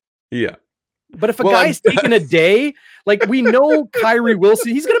that. Yeah. But if a guy's taking a day, like we know Kyrie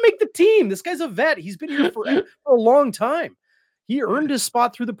Wilson, he's going to make the team. This guy's a vet. He's been here for a long time. He earned his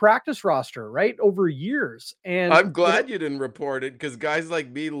spot through the practice roster, right? Over years. And I'm glad you didn't report it because guys like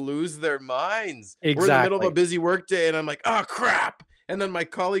me lose their minds. Exactly. We're in the middle of a busy work day and I'm like, oh, crap. And then my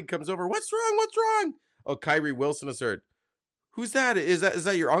colleague comes over. What's wrong? What's wrong? Oh, Kyrie Wilson is hurt. Who's that? Is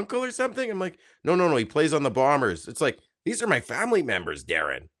that your uncle or something? I'm like, no. He plays on the Bombers. It's like, these are my family members,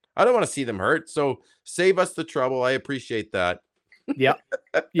 Darren. I don't want to see them hurt. So save us the trouble. I appreciate that. Yeah.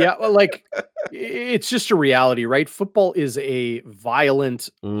 Well, like it's just a reality, right? Football is a violent,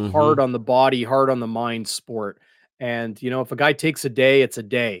 hard on the body, hard on the mind sport. And, if a guy takes a day, it's a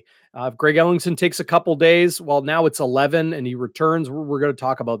day. If Greg Ellingson takes a couple days, well, now it's 11 and he returns. We're going to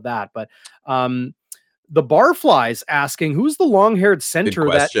talk about that. But the Barflies asking, who's the long-haired center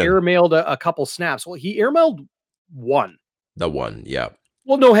that airmailed a couple snaps? Well, he airmailed one. The one, yeah.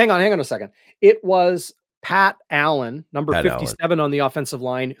 Well, no, hang on a second. It was Pat Allen, number 57 on the offensive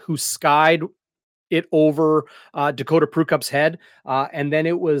line, who skied it over Dakota Prukop's head. And then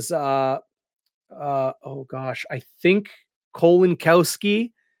it was, I think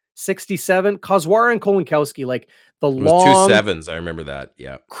Kolinkowski, 67. Kozwara and Kolinkowski, like the long 2 sevens. I remember that.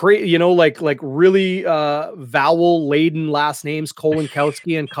 Yeah. Like really vowel laden last names,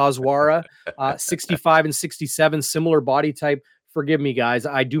 Kolinkowski and Kozwara, 65 and 67, similar body type. Forgive me, guys.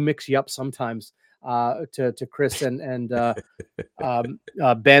 I do mix you up sometimes to Chris and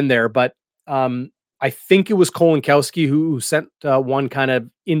Ben there. But I think it was Kolinkowski who sent one kind of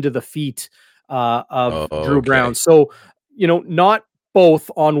into the feet of Drew Brown. So, not both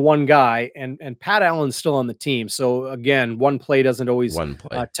on one guy. And Pat Allen's still on the team. So, again, one play doesn't always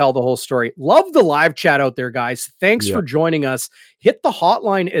tell the whole story. Love the live chat out there, guys. Thanks for joining us. Hit the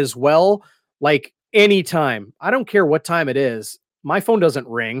hotline as well. Like, anytime. I don't care what time it is. My phone doesn't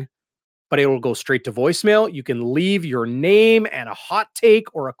ring, but it will go straight to voicemail. You can leave your name and a hot take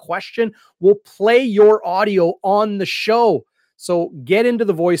or a question. We'll play your audio on the show. So get into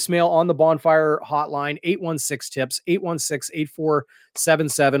the voicemail on the Bonfire hotline, 816-TIPS,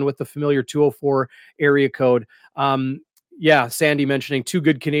 816-8477 with the familiar 204 area code. Sandy mentioning 2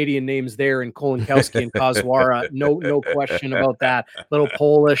 good Canadian names there in Kolinkowski and Kozwara. No question about that. Little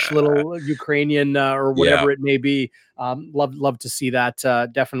Polish, little Ukrainian, or whatever it may be. Love to see that.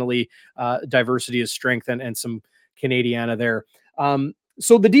 Definitely diversity is strength and some Canadiana there.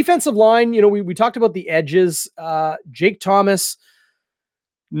 So the defensive line, we talked about the edges. Jake Thomas,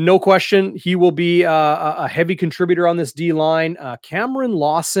 no question, he will be a heavy contributor on this D line. Cameron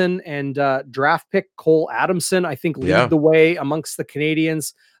Lawson and draft pick Cole Adamson, I think, lead the way amongst the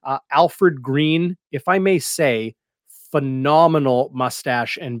Canadians. Alfred Green, if I may say, phenomenal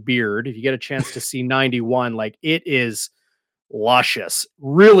mustache and beard. If you get a chance to see 91, like it is luscious.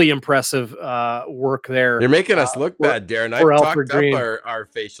 Really impressive work there. You're making us look bad, Darren. I've talked up our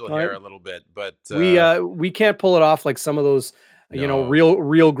facial hair a little bit, but we can't pull it off like some of those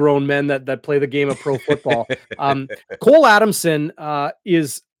real grown men that play the game of pro football. Cole Adamson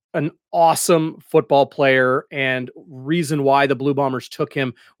is an awesome football player, and reason why the Blue Bombers took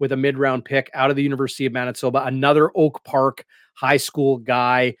him with a mid-round pick out of the University of Manitoba. Another Oak Park high school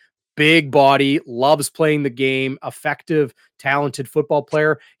guy, big body, loves playing the game, effective, talented football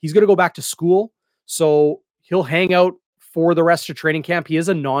player. He's going to go back to school, so he'll hang out for the rest of training camp. He is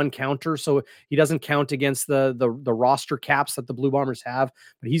a non-counter, so he doesn't count against the roster caps that the Blue Bombers have,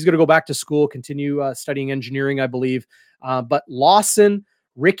 but he's going to go back to school, continue studying engineering, I believe. But Lawson,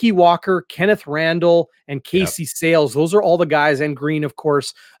 Ricky Walker, Kenneth Randall, and Casey Sales. Those are all the guys, and Green, of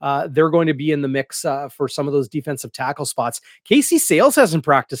course. They're going to be in the mix for some of those defensive tackle spots. Casey Sales hasn't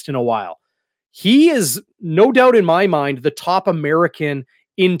practiced in a while. He is, no doubt in my mind, the top American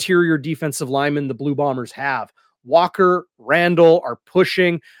interior defensive lineman the Blue Bombers have. Walker, Randall are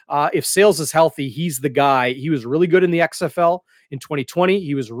pushing. If Sales is healthy, he's the guy. He was really good in the XFL in 2020.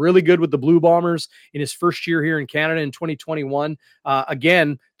 He was really good with the Blue Bombers in his first year here in Canada in 2021.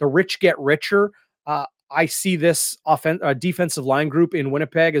 Again, the rich get richer. I see this defensive line group in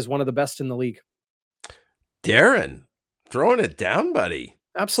Winnipeg as one of the best in the league. Darren, throwing it down, buddy.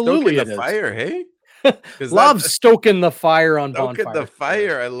 Absolutely. Stoking the fire, hey? Love stoking the fire on Bonfire. Stoking the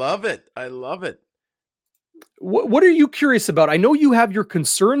fire. I love it. I love it. What are you curious about? I know you have your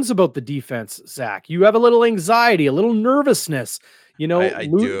concerns about the defense, Zach. You have a little anxiety, a little nervousness. You know, I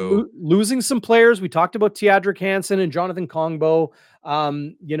do. Losing some players. We talked about Teodric Hansen and Jonathan Kongbo.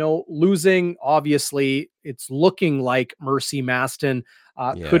 Losing, obviously, it's looking like Mercy Maston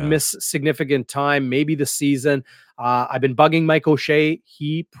could miss significant time, maybe the season. I've been bugging Mike O'Shea.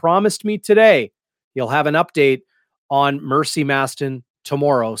 He promised me today he'll have an update on Mercy Maston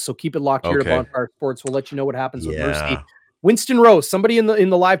tomorrow, so keep it locked here to Bonfire Sports. We'll let you know what happens with Mercy. Winston Rose, somebody in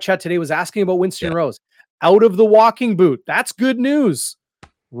the live chat today was asking about Winston Rose. Out of the walking boot. That's good news.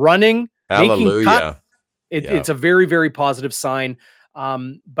 Running, making cut. It's a very, very positive sign.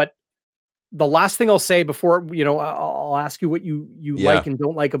 But the last thing I'll say before, I'll ask you what you like and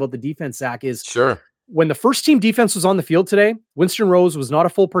don't like about the defense, Zach, is when the first team defense was on the field today, Winston Rose was not a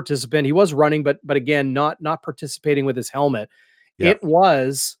full participant. He was running, but again, not participating with his helmet. It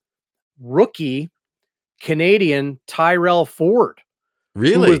was rookie Canadian Tyrell Ford.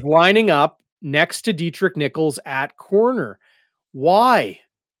 Really? Who was lining up next to Dietrich Nichols at corner. Why?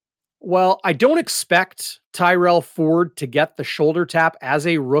 Well, I don't expect Tyrell Ford to get the shoulder tap as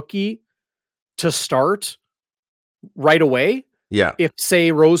a rookie to start right away. Yeah. If,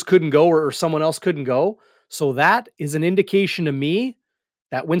 say, Rose couldn't go or someone else couldn't go. So that is an indication to me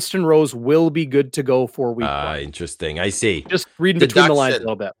that Winston Rose will be good to go for week one. Interesting. I see. Just reading between the lines a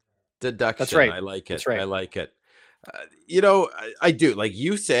little bit. Deduction. That's right. I like it. That's right. I like it. I do. Like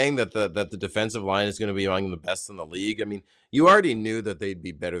you saying that the defensive line is going to be among the best in the league. I mean, you already knew that they'd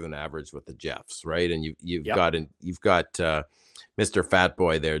be better than average with the Jeffs, right? And you've got Mr. Fat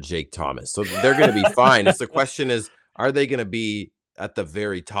Boy there, Jake Thomas. So they're going to be fine. It's the question is, are they going to be at the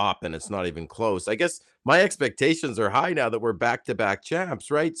very top? And it's not even close. I guess my expectations are high now that we're back-to-back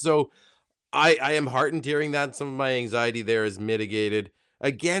champs, right? So I am heartened hearing that. Some of my anxiety there is mitigated.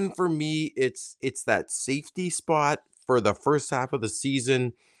 Again, for me, it's that safety spot for the first half of the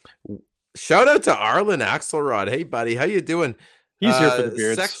season. Shout out to Arlen Axelrod. Hey, buddy, how you doing? He's here for the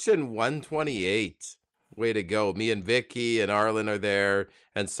Beards. Section 128. Way to go. Me and Vicky and Arlen are there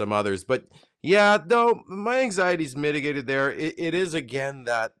and some others. But yeah, no, my anxiety's mitigated there. It is, again,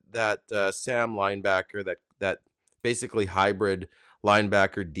 that Sam linebacker, that basically hybrid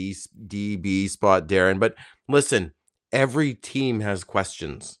linebacker DB spot, Darren. But listen, every team has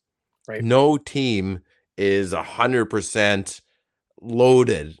questions. Right. No team is 100%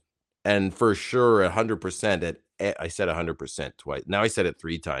 loaded, and for sure 100% at. I said 100% twice. Now I said it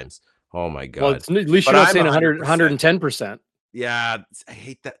 3 times. Oh my God! Well, at least you're not saying 110%. Yeah, I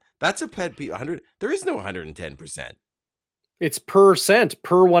hate that. That's a pet peeve. 100. There is no 110%. It's percent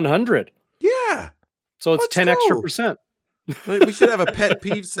per 100. Yeah. So it's 10 extra percent. We should have a pet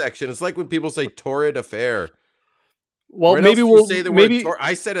peeve section. It's like when people say torrid affair. Well, maybe we'll say the word.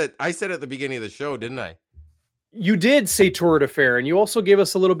 I said it at the beginning of the show, didn't I? You did say torrid affair, and you also gave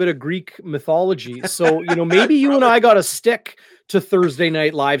us a little bit of Greek mythology. So, maybe you and I got to stick to Thursday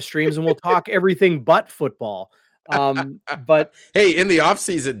night live streams, and we'll talk everything but football. But hey, in the off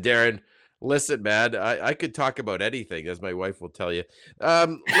season, Darren, listen, man, I could talk about anything, as my wife will tell you.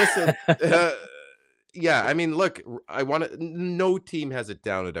 Listen, yeah, I mean, look, no team has it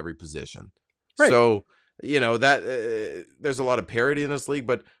down at every position. Right. So that there's a lot of parity in this league,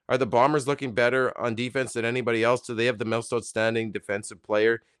 but are the Bombers looking better on defense than anybody else? Do they have the most outstanding defensive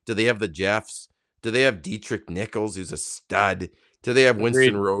player? Do they have the Jeffs? Do they have Dietrich Nichols, who's a stud? Do they have Winston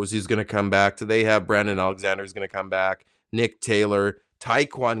Agreed. Rose, who's going to come back? Do they have Brandon Alexander, who's going to come back? Nick Taylor,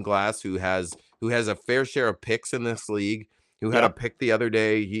 Tyquan Glass, who has a fair share of picks in this league, who had a Yep. pick the other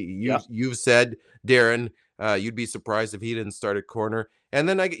day. You've said, Darren, you'd be surprised if he didn't start at corner. And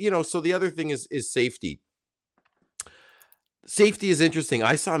then so the other thing is safety. Safety is interesting.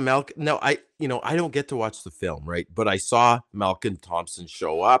 I saw Malcolm. No, I don't get to watch the film, right? But I saw Malcolm Thompson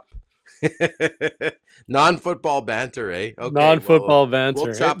show up. Non-football banter, eh? Okay, Non-football banter.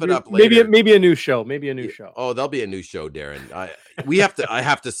 We'll chop it up later. Maybe a new show. Maybe a new show. Oh, there'll be a new show, Darren. I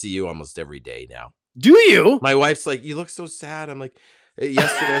have to see you almost every day now. Do you? My wife's like, you look so sad. I'm like,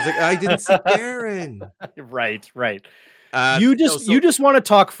 yesterday I was like, I didn't see Darren. Right. You just want to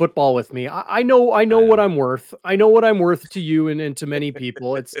talk football with me. I know what I'm worth. I know what I'm worth to you and to many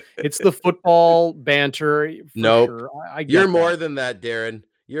people. It's the football banter. No, sure. You're more than that, Darren.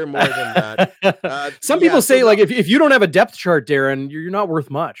 You're more than that. Some people say like if you don't have a depth chart, Darren, you're not worth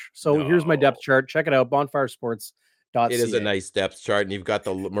much. So here's my depth chart. Check it out, bonfiresports.ca. It is a nice depth chart, and you've got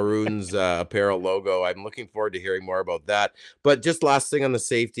the Maroons apparel logo. I'm looking forward to hearing more about that. But just last thing on the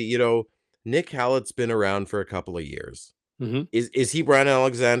safety, Nick Hallett's been around for a couple of years. Mm-hmm. Is he Brandon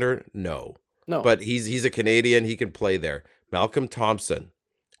Alexander? No. But he's a Canadian. He can play there. Malcolm Thompson,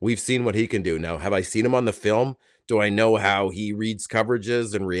 we've seen what he can do. Now, have I seen him on the film? Do I know how he reads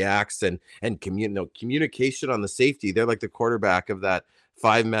coverages and reacts and communication on the safety? They're like the quarterback of that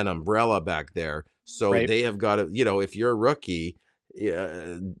 5-man umbrella back there. So they have got to, if you're a rookie,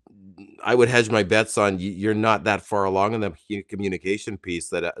 I would hedge my bets on you're not that far along in the communication piece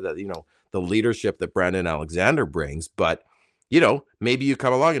that the leadership that Brandon Alexander brings. But, maybe you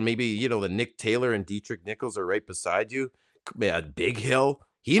come along and maybe, the Nick Taylor and Dietrich Nichols are right beside you. Big Hill.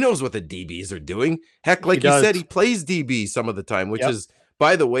 He knows what the DBs are doing. Heck, like you said, he plays DB some of the time, which is,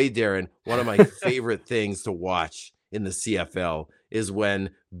 by the way, Darren, one of my favorite things to watch in the CFL is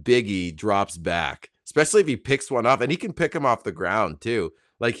when Biggie drops back, especially if he picks one off, and he can pick him off the ground too.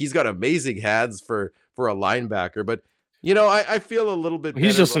 Like he's got amazing hands for a linebacker, but I feel a little bit.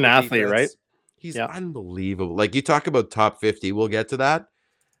 He's just an athlete, right? He's unbelievable. Like you talk about top 50, we'll get to that.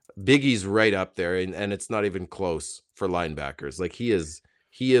 Biggie's right up there, and it's not even close for linebackers. Like he is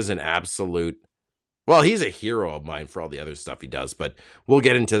an absolute. Well, he's a hero of mine for all the other stuff he does, but we'll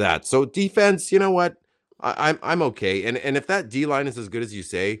get into that. So defense, you know what? I'm okay, and if that D line is as good as you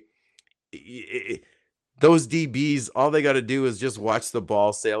say, those DBs, all they got to do is just watch the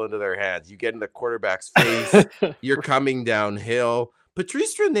ball sail into their hands. You get in the quarterback's face, you're coming downhill.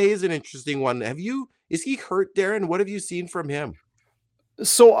 Patrice Rene is an interesting one. Is he hurt, Darren? What have you seen from him?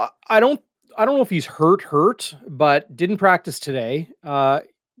 So I don't know if he's hurt, but didn't practice today.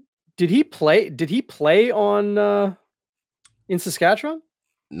 Did he play on in Saskatchewan?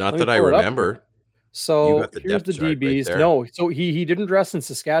 Not that I remember. So here's the DBs. Right, no, so he didn't dress in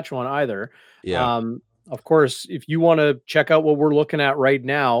Saskatchewan either. Yeah. Of course, if you want to check out what we're looking at right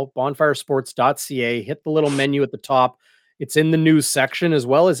now, bonfiresports.ca, hit the little menu at the top. It's in the news section, as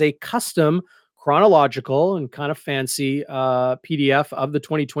well as a custom chronological and kind of fancy PDF of the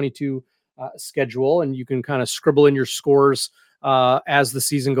 2022 schedule. And you can kind of scribble in your scores as the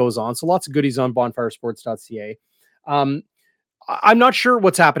season goes on. So lots of goodies on bonfiresports.ca. I'm not sure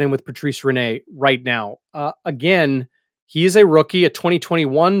what's happening with Patrice Rene right now. Again, he is a rookie, a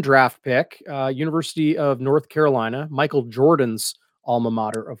 2021 draft pick, University of North Carolina, Michael Jordan's alma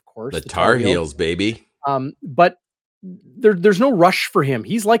mater, of course. The Tar Heels, baby. But there's no rush for him.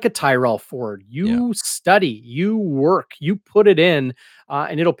 He's like a Tyrell Ford. You study, you work, you put it in,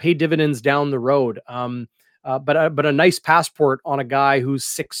 and it'll pay dividends down the road. But a nice passport on a guy who's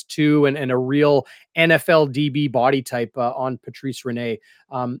 6'2" and a real NFL DB body type on Patrice Rene.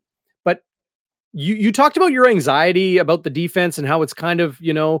 But you talked about your anxiety about the defense and how it's kind of,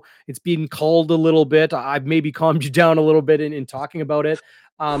 it's being called a little bit. I've maybe calmed you down a little bit in talking about it.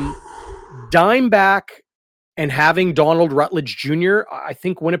 Dime back and having Donald Rutledge Jr., I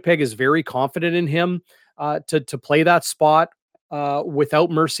think Winnipeg is very confident in him to play that spot. Without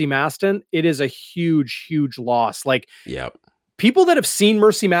Mercy Maston, it is a huge, huge loss. Like, people that have seen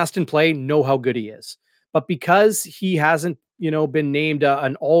Mercy Maston play know how good he is, but because he hasn't, been named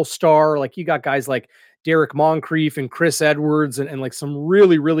an all-star, like you got guys like Derek Moncrief and Chris Edwards and like some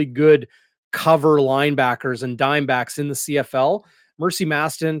really, really good cover linebackers and dime backs in the CFL. Mercy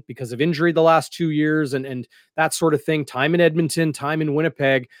Maston, because of injury the last 2 years and that sort of thing, time in Edmonton, time in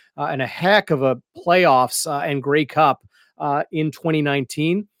Winnipeg, and a heck of a playoffs and Grey Cup in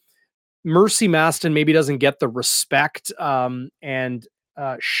 2019. Mercy Maston maybe doesn't get the respect and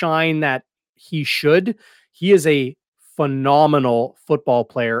shine that he should. He is a phenomenal football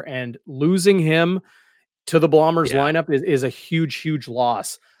player, and losing him to the Bombers Yeah. lineup is a huge, huge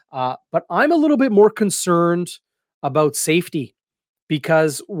loss. But I'm a little bit more concerned about safety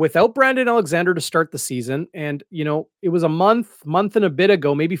because without Brandon Alexander to start the season, and it was a month and a bit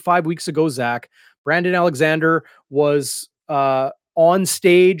ago, maybe 5 weeks ago, Zach, Brandon Alexander was on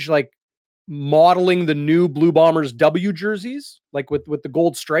stage, like modeling the new Blue Bombers W jerseys, like with the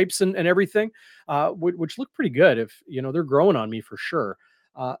gold stripes and everything, which look pretty good. If they're growing on me for sure.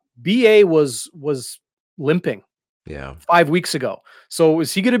 BA was limping Yeah. 5 weeks ago. So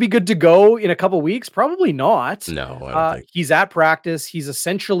is he going to be good to go in a couple weeks? Probably not. No, I don't think. He's at practice. He's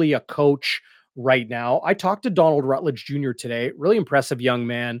essentially a coach right now. I talked to Donald Rutledge Jr. today. Really impressive young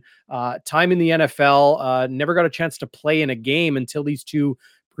man. Time in the NFL. Never got a chance to play in a game until these 2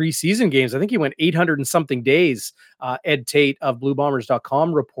 preseason games. I think he went 800 and something days. Ed Tate of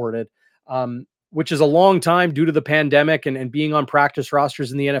BlueBombers.com reported. Which is a long time due to the pandemic and being on practice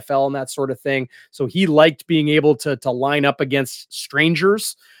rosters in the NFL and that sort of thing. So he liked being able to line up against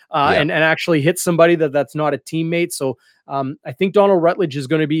strangers and actually hit somebody that's not a teammate. So I think Donald Rutledge is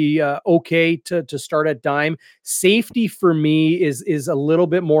going to be okay to start at dime. Safety for me is a little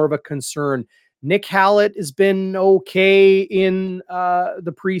bit more of a concern. Nick Hallett has been okay in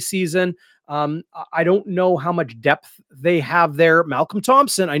the preseason. I don't know how much depth they have there. Malcolm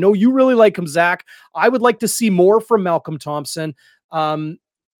Thompson, I know you really like him, Zach. I would like to see more from Malcolm Thompson.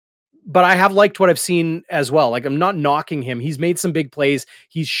 But I have liked what I've seen as well. Like, I'm not knocking him. He's made some big plays.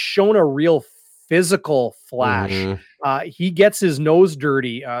 He's shown a real physical flash. Mm-hmm. He gets his nose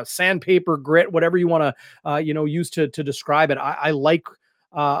dirty, sandpaper, grit, whatever you want to, use to describe it. I like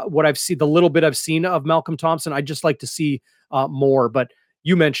what I've seen, the little bit I've seen of Malcolm Thompson. I just like to see more, but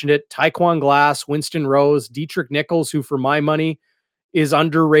you mentioned it, Tyquan Glass, Winston Rose, Dietrich Nichols, who for my money is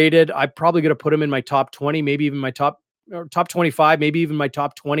underrated. I'm probably going to put him in my top 20, maybe even my top 25, maybe even my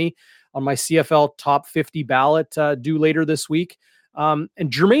top 20 on my CFL top 50 ballot due later this week. And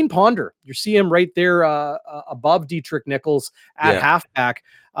Jermaine Ponder, you see him right there above Dietrich Nichols at halfback.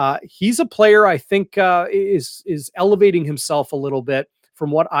 He's a player I think is elevating himself a little bit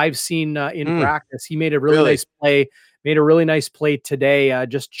from what I've seen in practice. He made a really nice play. Made a really nice play today,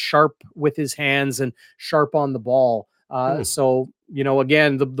 just sharp with his hands and sharp on the ball. So,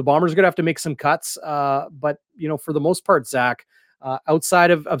 again, the Bombers are going to have to make some cuts. But, for the most part, Zach, outside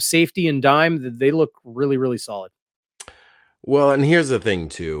of safety and dime, they look really, really solid. Well, and here's the thing,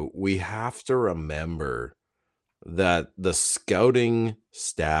 too. We have to remember that the scouting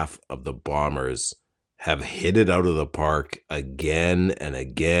staff of the Bombers have hit it out of the park again and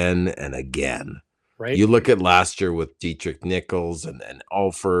again and again. Right. You look at last year with Dietrich Nichols and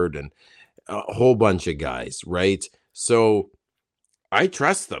Alford and a whole bunch of guys, right? So I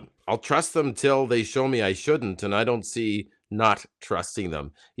trust them. I'll trust them till they show me I shouldn't, and I don't see not trusting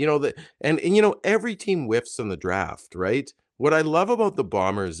them. Every team whiffs in the draft, right? What I love about the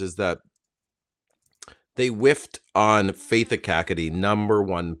Bombers is that they whiffed on Faith Akakady, number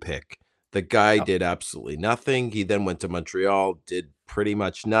 1 pick. The guy did absolutely nothing. He then went to Montreal, did pretty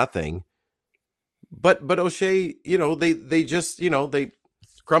much nothing. But O'Shea, they just, they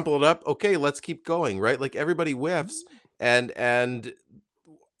crumple it up. Okay, let's keep going, right? Like everybody whiffs. And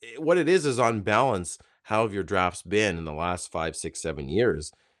what it is on balance, how have your drafts been in the last 5, 6, 7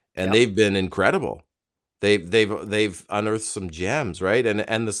 years? And they've been incredible. They've unearthed some gems, right?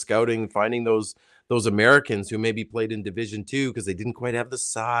 And the scouting, finding those Americans who maybe played in Division II because they didn't quite have the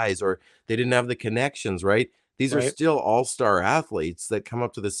size or they didn't have the connections, right? These are still all-star athletes that come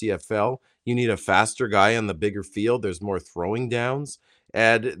up to the CFL. You need a faster guy on the bigger field. There's more throwing downs.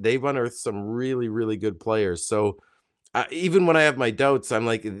 And they've unearthed some really, really good players. So even when I have my doubts, I'm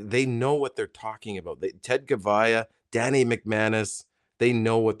like, they know what they're talking about. Ted Gavaya, Danny McManus, they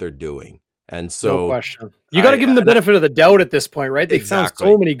know what they're doing. And so, no question. You got to give them the benefit of the doubt at this point, right? They've found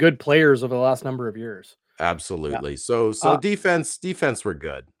so many good players over the last number of years. Absolutely. Yeah. So defense were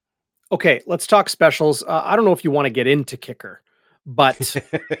good. Okay, let's talk specials. I don't know if you want to get into kicker, but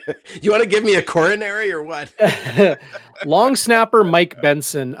you want to give me a coronary or what? Long snapper Mike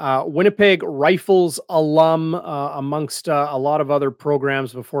Benson, Winnipeg Rifles alum, amongst a lot of other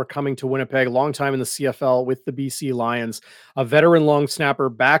programs before coming to Winnipeg. Long time in the CFL with the BC Lions. A veteran long snapper,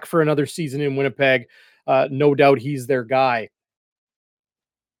 back for another season in Winnipeg. No doubt he's their guy.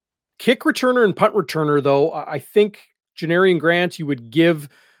 Kick returner and punt returner, though, I think Janarian Grant you would give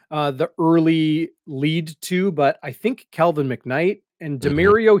the early lead to, but I think Calvin McKnight and Mhm.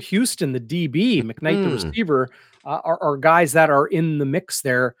 Demario Houston, the DB, McKnight, the Mm. receiver, are guys that are in the mix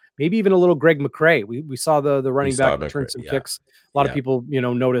there. Maybe even a little Greg McCrae. We saw the We running saw back return McRae. some Yeah. kicks. A lot of Yeah. people,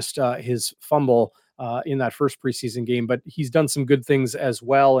 noticed his fumble in that first preseason game, but he's done some good things as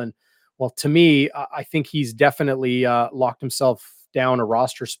well. And well, to me, I think he's definitely locked himself down a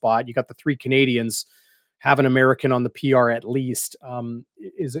roster spot. You got the three Canadians, have an American on the PR at least,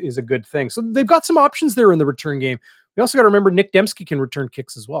 is a good thing. So they've got some options there in the return game. We also got to remember Nick Dembski can return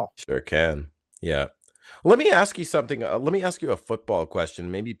kicks as well. Sure can. Yeah. Let me ask you something. Let me ask you a football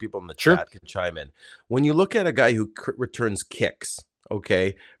question. Maybe people in the Sure. chat can chime in. When you look at a guy who returns kicks,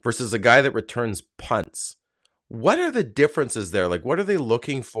 okay, versus a guy that returns punts, what are the differences there? Like, what are they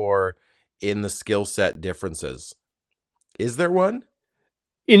looking for in the skill set differences? Is there one?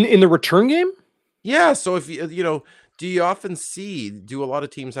 In the return game? Yeah. So if do you often do a lot of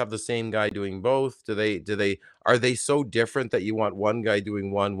teams have the same guy doing both? Are they so different that you want one guy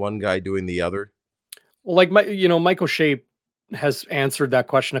doing one guy doing the other? Well, like Mike O'Shea has answered that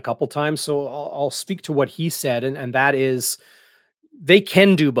question a couple times, so I'll speak to what he said, and that is they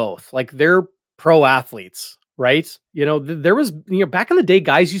can do both. Like they're pro athletes, right? There was back in the day,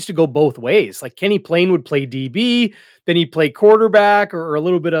 guys used to go both ways. Like Kenny Payne would play DB, then he'd play quarterback or a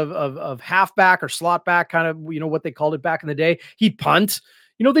little bit of halfback or slot back, kind of what they called it back in the day. He'd punt.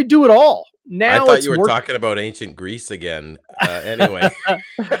 They do it all. I Now thought it's you were more. talking about ancient Greece again. Anyway.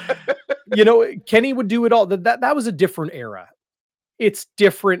 Kenny would do it all. That was a different era. It's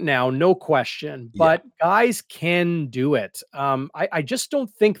different now, no question, Yeah. but guys can do it. I just don't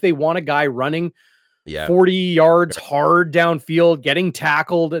think they want a guy running 40 yards hard downfield, getting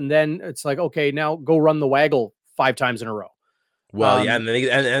tackled, and then it's like, okay, now go run the waggle 5 times in a row. Well, yeah, and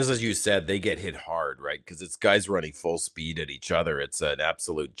as you said, they get hit hard, right? Because it's guys running full speed at each other. It's an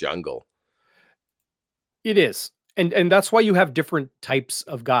absolute jungle. It is. And that's why you have different types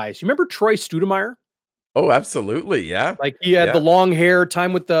of guys. You remember Troy Studemeyer? Oh, absolutely. Yeah. Like he had the long hair,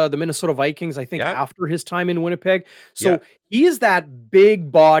 time with the Minnesota Vikings, I think after his time in Winnipeg. So he is that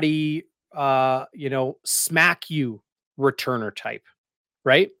big body, smack you returner type,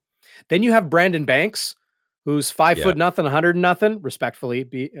 right? Then you have Brandon Banks, who's 5 foot nothing, 100 nothing, respectfully,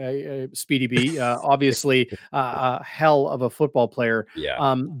 Speedy B, obviously a hell of a football player.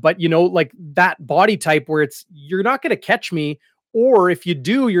 Yeah. But like that body type where you're not going to catch me, or if you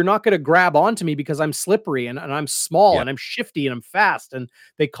do, you're not going to grab onto me because I'm slippery and I'm small and I'm shifty and I'm fast. And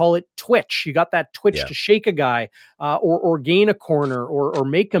they call it twitch. You got that twitch to shake a guy or gain a corner or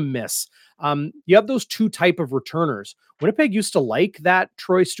make him miss. You have those two type of returners. Winnipeg used to like that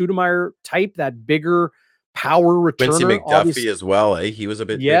Troy Studemeyer type, that bigger power returner. Quincy McDuffie as well, eh? He was a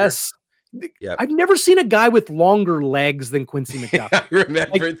bit bigger. Yeah. I've never seen a guy with longer legs than Quincy McDuffie. I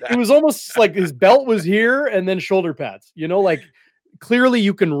remember that. It was almost like his belt was here and then shoulder pads. Like clearly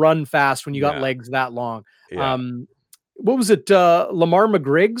you can run fast when you got legs that long. Yeah. What was it? Lamar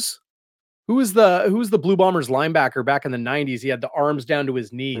McGriggs? Who was the Blue Bombers linebacker back in the 90s? He had the arms down to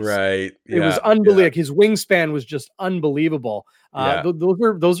his knees. Right. It was unbelievable. His wingspan was just unbelievable.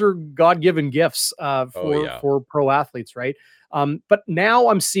 Those are God-given gifts for pro athletes, right? But now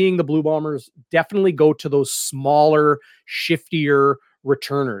I'm seeing the Blue Bombers definitely go to those smaller, shiftier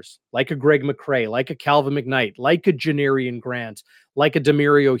returners, like a Greg McCrae, like a Calvin McKnight, like a Janarian Grant, like a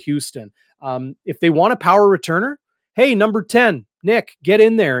Demario Houston. If they want a power returner, hey, number 10, Nick, get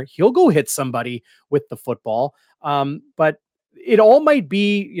in there. He'll go hit somebody with the football. But it all might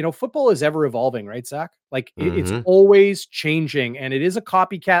be, football is ever evolving, right, Zach? Like it's always changing, and it is a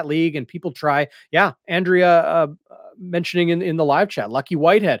copycat league, and people try. Yeah, Andrea mentioning in the live chat, Lucky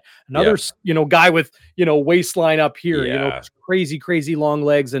Whitehead, another guy with waistline up here, crazy long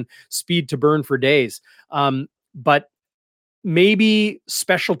legs and speed to burn for days. But maybe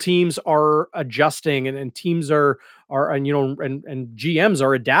special teams are adjusting and teams are and GMs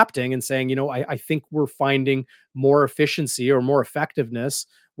are adapting and saying, I think we're finding more efficiency or more effectiveness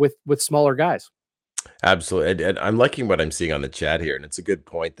with smaller guys. Absolutely. And I'm liking what I'm seeing on the chat here. And it's a good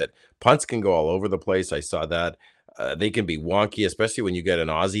point that punts can go all over the place. I saw that. They can be wonky, especially when you get an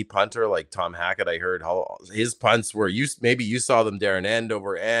Aussie punter like Tom Hackett. I heard how his punts were you saw them, Darren, end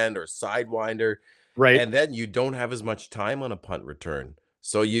over end or sidewinder. Right. And then you don't have as much time on a punt return.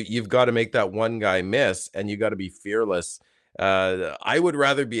 So you've got to make that one guy miss, and you got to be fearless. I would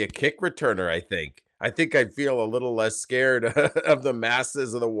rather be a kick returner, I think. I'd feel a little less scared of the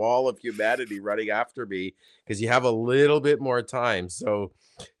masses of the wall of humanity running after me because you have a little bit more time. So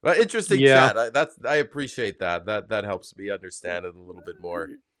interesting chat. I appreciate that. That helps me understand it a little bit more.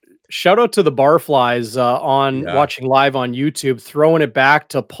 Shout out to the Barflies on watching live on YouTube, throwing it back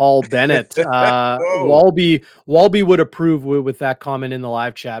to Paul Bennett. Walby would approve with that comment in the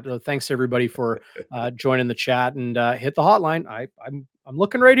live chat. Thanks everybody for joining the chat, and hit the hotline. I'm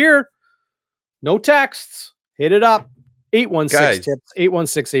looking right here. No texts. Hit it up. 816 tips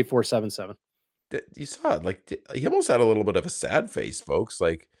 816-8477. You saw it. Like, he almost had a little bit of a sad face, folks.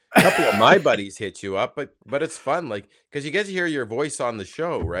 Like, a couple of my buddies hit you up, but it's fun, like, because you get to hear your voice on the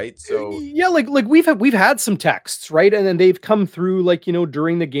show, right? So yeah, like we've had some texts, right? And then they've come through, like,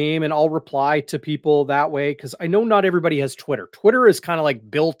 during the game, and I'll reply to people that way, because I know not everybody has Twitter. Twitter is kind of like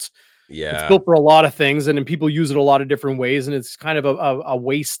built. It's built for a lot of things, and then people use it a lot of different ways, and it's kind of a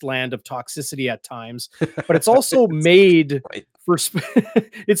wasteland of toxicity at times. But it's also made for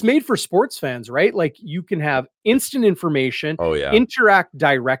it's made for sports fans, right? Like, you can have instant information, interact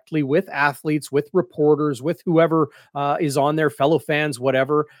directly with athletes, with reporters, with whoever is on there, fellow fans,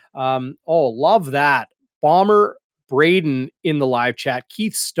 whatever. Love that. Bomber Braden in the live chat.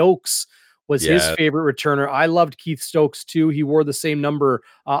 Keith Stokes was his favorite returner. I loved Keith Stokes too. He wore the same number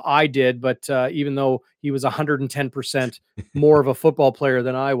I did, but even though he was 110% more of a football player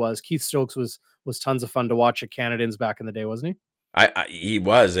than I was, Keith Stokes was tons of fun to watch at Canadians back in the day, wasn't he? He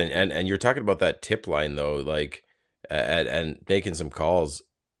was, and you're talking about that tip line though, like, and making some calls.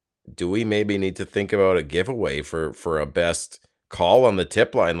 Do we maybe need to think about a giveaway for a best call on the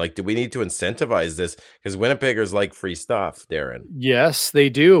tip line? Like, do we need to incentivize this? Because Winnipeggers like free stuff, Darren. Yes, they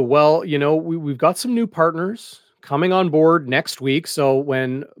do. Well, we've got some new partners coming on board next week. So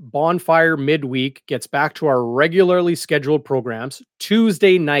when Bonfire midweek gets back to our regularly scheduled programs,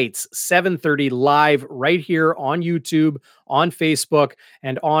 Tuesday nights, 7:30 live right here on YouTube, on Facebook,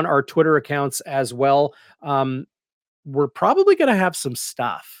 and on our Twitter accounts as well. We're probably going to have some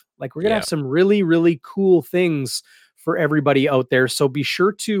stuff. Like, we're going to have some really, really cool things for everybody out there. So be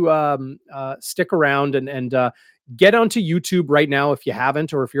sure to stick around and get onto YouTube right now if you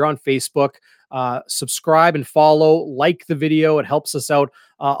haven't, or if you're on Facebook, subscribe and follow, like the video. It helps us out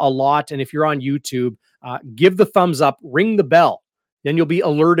a lot. And if you're on YouTube, give the thumbs up, ring the bell. Then you'll be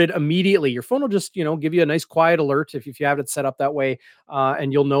alerted immediately. Your phone will just, give you a nice quiet alert if you have it set up that way.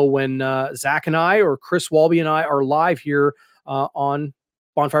 And you'll know when Zach and I, or Chris Walby and I, are live here on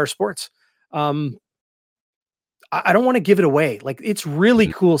Bonfire Sports. I don't want to give it away. Like, it's really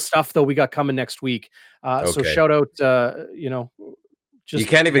cool stuff though we got coming next week. So shout out, just you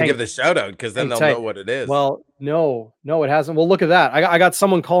can't even give the shout out, because then they'll know what it is. Well, no, it hasn't. Well, look at that. I got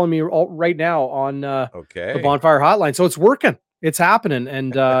someone calling me right now on the Bonfire hotline. So it's working. It's happening.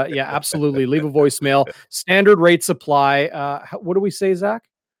 And yeah, absolutely. Leave a voicemail. Standard rate supply. What do we say, Zach?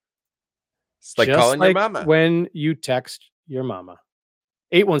 It's like calling your mama when you text your mama.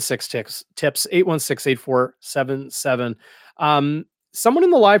 816 tips 816-8477. Someone in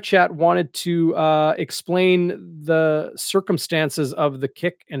the live chat wanted to explain the circumstances of the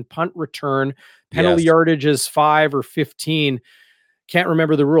kick and punt return. Penalty yardage is 5 or 15. Can't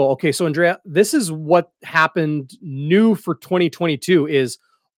remember the rule. Okay, so Andrea, this is what happened new for 2022 is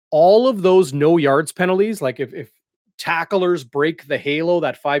all of those no yards penalties. Like, if tacklers break the halo,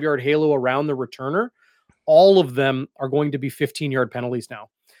 that 5-yard halo around the returner, all of them are going to be 15-yard penalties now.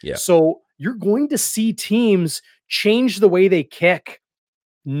 Yeah. So you're going to see teams change the way they kick.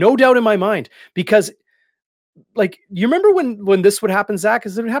 No doubt in my mind, because, like, you remember when this would happen, Zach,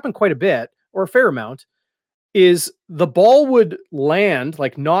 because it would happen quite a bit, or a fair amount, is the ball would land,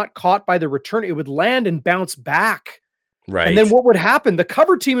 like, not caught by the return. It would land and bounce back. Right. And then what would happen? The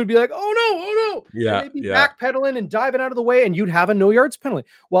cover team would be like, oh no. Yeah. And they'd be backpedaling and diving out of the way, and you'd have a no yards penalty.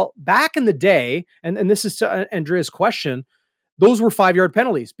 Well, back in the day, and this is to Andrea's question, those were 5-yard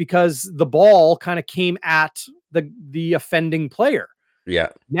penalties because the ball kind of came at the offending player. Yeah.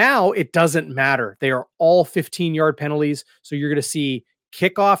 Now it doesn't matter. They are all 15-yard penalties. So you're going to see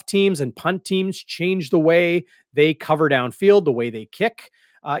kickoff teams and punt teams change the way they cover downfield, the way they kick.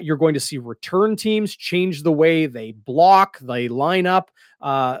 You're going to see return teams change the way they block, they line up,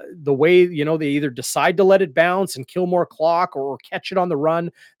 the way, they either decide to let it bounce and kill more clock or catch it on the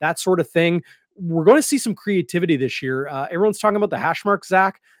run, that sort of thing. We're going to see some creativity this year. Everyone's talking about the hash mark,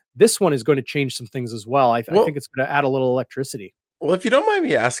 Zach. This one is going to change some things as well. I think it's going to add a little electricity. Well, if you don't mind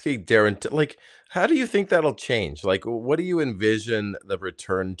me asking, Darren, like, how do you think that'll change? Like, what do you envision the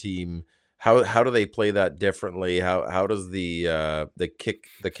return team? How do they play that differently? How does the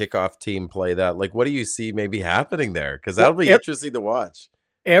kickoff team play that? Like, what do you see maybe happening there? Because that'll be interesting to watch.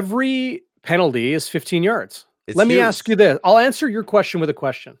 Every penalty is 15 yards. Let me ask you this. I'll answer your question with a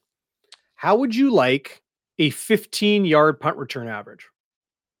question. How would you like a 15-yard punt return average?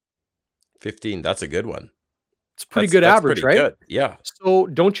 15. That's a good one. It's pretty good That's average, pretty right? good. Yeah, So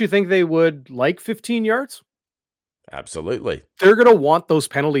don't you think they would like 15 yards? absolutely. They're going to want those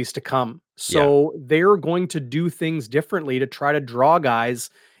penalties to come. Yeah, So they're going to do things differently to try to draw guys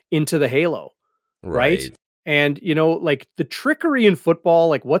into the halo, right? right. And like the trickery in football,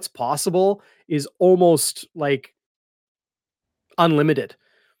 like what's possible is almost like unlimited.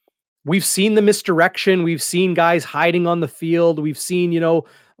 We've seen the misdirection. We've seen guys hiding on the field. We've seen, who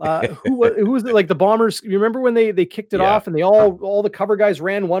was it? Like the Bombers. You remember when they kicked it Yeah. off and they all the cover guys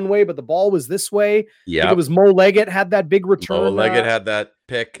ran one way, but the ball was this way. I think it Yep. was Mo Leggett had that big Mo return. Leggett had that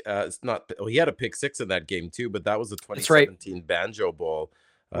pick. It's not. Well, he had a pick six in that game too, but that was the That's right. 2017 Banjo Bowl.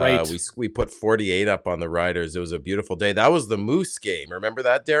 Right. We put 48 up on the Riders. It was a beautiful day. That was the Moose game. Remember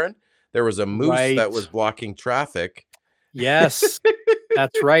that, Darren? There was a moose that Right. was blocking traffic. Yes.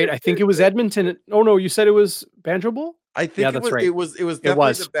 That's right. I think it was Edmonton. Oh no, you said it was Banjo Bowl? I Yeah, think that's right. it was It definitely the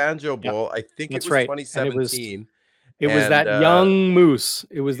was. Banjo Yep. Bowl. I think it That's was right. And 2017. it was And that young moose.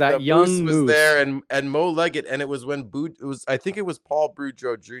 It was the that Moose young was moose. there, and Mo Leggett, and it was when I think it was Paul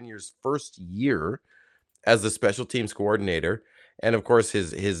Boudreau Jr.'s first year as the special teams coordinator. And of course,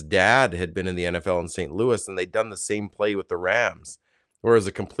 his dad had been in the NFL in St. Louis, and they'd done the same play with the Rams, where it was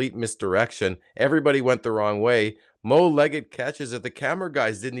a complete misdirection. Everybody went the wrong way. Mo Leggett catches it. The camera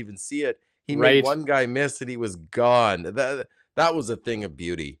guys didn't even see it. He made Right. one guy miss, and he was gone. That was a thing of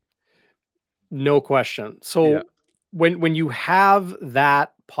beauty. No question. So Yeah. when you have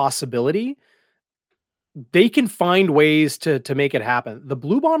that possibility, they can find ways to make it happen. The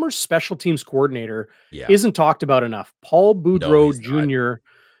Blue Bombers special teams coordinator Yeah. isn't talked about enough. Paul Boudreau he's not. Jr.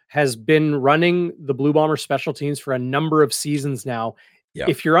 has been running the Blue Bombers special teams for a number of seasons now. Yeah.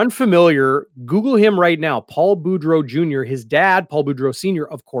 If you're unfamiliar, Google him right now. Paul Boudreau Jr., his dad, Paul Boudreau Sr.,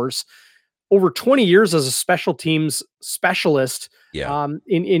 of course, over 20 years as a special teams specialist, Yeah.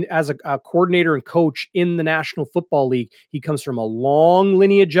 in as a coordinator and coach in the National Football League. He comes from a long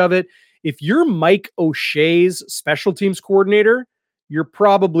lineage of it. If you're Mike O'Shea's special teams coordinator, you're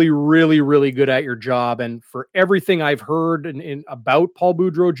probably really, really good at your job. And for everything I've heard about Paul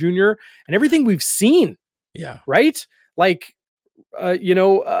Boudreau Jr. and everything we've seen, Yeah. right? Like,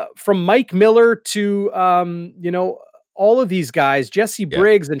 from Mike Miller to, all of these guys, Jesse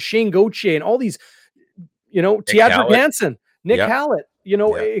Briggs and Shane Gauthier and all these, Teodric Hansen, Nick Hallett,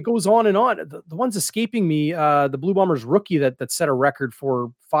 it goes on and on. The ones escaping me, the Blue Bombers rookie that set a record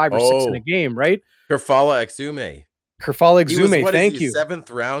for 5 or 6 in a game, right? Kerfala Exume. Thank you. 7th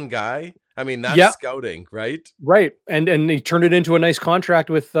round guy. I mean, that's scouting, right? Right. And he turned it into a nice contract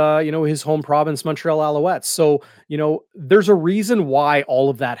with, his home province, Montreal Alouettes. So, there's a reason why all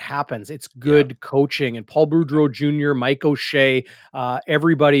of that happens. It's good coaching, and Paul Boudreau Jr., Mike O'Shea,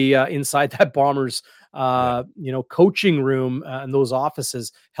 everybody inside that Bombers, coaching room and those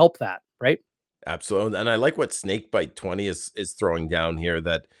offices help that, right? Absolutely. And I like what Snakebite 20 is throwing down here,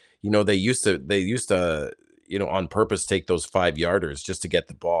 that, they used to, on purpose take those 5-yarders just to get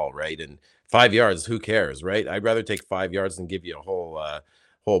the ball, right? And 5 yards, who cares, right? I'd rather take 5 yards than give you a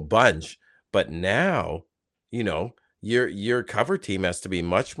whole bunch. But now, your cover team has to be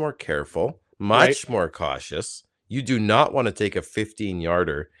much more careful, much more cautious. You do not want to take a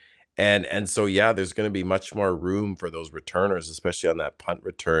 15-yarder. And so, there's going to be much more room for those returners, especially on that punt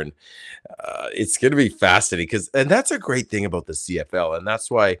return. It's going to be fascinating and that's a great thing about the CFL. And that's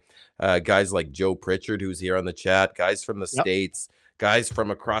why guys like Joe Pritchard, who's here on the chat, guys from the States, guys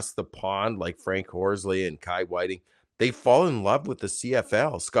from across the pond, like Frank Horsley and Kai Whiting, they fall in love with the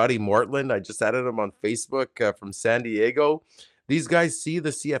CFL. Scotty Mortland, I just added him on Facebook from San Diego. These guys see the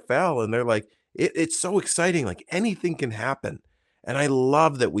CFL and they're like, it's so exciting. Like anything can happen. And I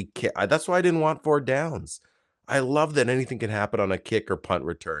love that we can. That's why I didn't want 4 downs. I love that anything can happen on a kick or punt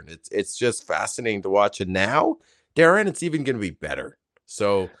return. It's just fascinating to watch. And now, Darren, it's even going to be better.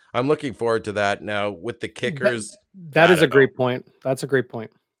 So I'm looking forward to that. Now with the kickers, that is a great point. That's a great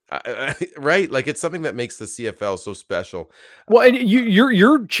point. Right? Like it's something that makes the CFL so special. Well, and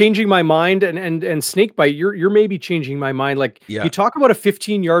you're changing my mind, and Snakebite, you're maybe changing my mind. Like you talk about a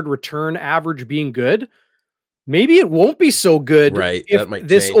 15-yard return average being good. Maybe it won't be so good, right? If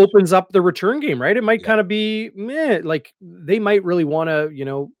this opens up the return game, right? It might kind of be like they might really want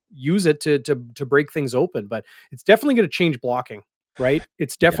to, use it to break things open, but it's definitely going to change blocking, right?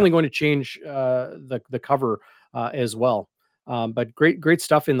 It's definitely going to change the cover as well. But great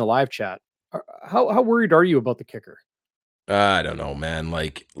stuff in the live chat. How worried are you about the kicker? I don't know, man.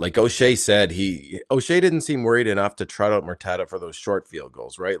 Like O'Shea said, O'Shea didn't seem worried enough to trot out Murtada for those short field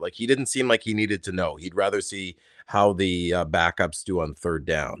goals, right? Like he didn't seem like he needed to know. He'd rather see how the backups do on 3rd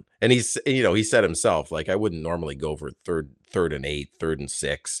down. And he said himself, like I wouldn't normally go for 3rd and 8, 3rd and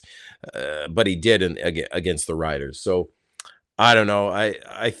 6, but he did against the Riders. So I don't know.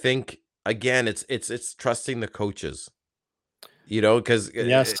 I think again, it's trusting the coaches, because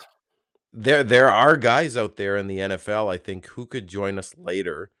Yes. there are guys out there in the NFL, I think, who could join us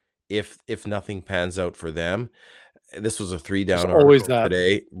later if nothing pans out for them. This was a 3 There's down always article that.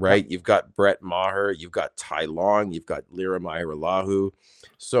 today, Yep. right? You've got Brett Maher, you've got Ty Long, you've got Liram Iralahu.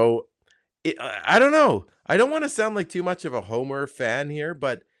 So I don't know. I don't want to sound like too much of a homer fan here,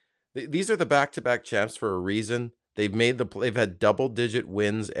 but these are the back-to-back champs for a reason. They've had double-digit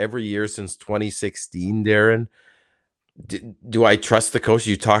wins every year since 2016, Darren. Do I trust the coach?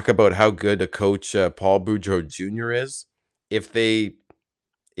 You talk about how good a coach Paul Boudreau Jr. is. If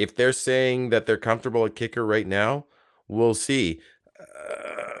they're saying that they're comfortable at kicker right now, we'll see.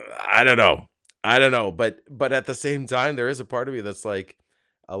 I don't know. But at the same time, there is a part of me that's like,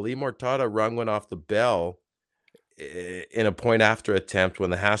 Ali Mortada rung one off the bell in a point after attempt when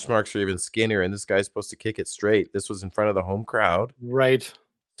the hash marks are even skinnier, and this guy's supposed to kick it straight. This was in front of the home crowd. Right.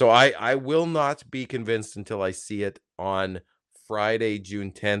 So I will not be convinced until I see it on Friday,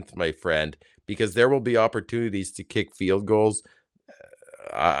 June 10th, my friend, because there will be opportunities to kick field goals.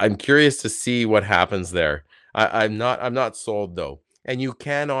 I'm curious to see what happens there. I'm not sold though. And you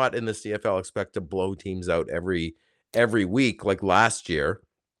cannot in the CFL expect to blow teams out every week like last year.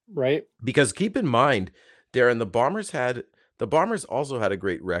 Right. Because keep in mind, Darren, the Bombers also had a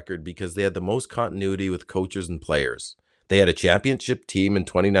great record because they had the most continuity with coaches and players. They had a championship team in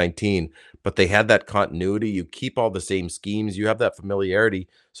 2019, but they had that continuity. You keep all the same schemes, you have that familiarity,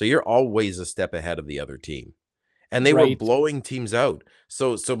 so you're always a step ahead of the other team. And they were Right. blowing teams out.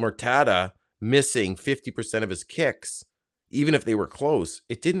 So Murtada missing 50% of his kicks, even if they were close,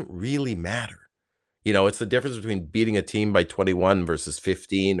 it didn't really matter. It's the difference between beating a team by 21 versus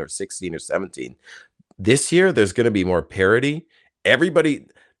 15 or 16 or 17. This year, there's going to be more parity. Everybody,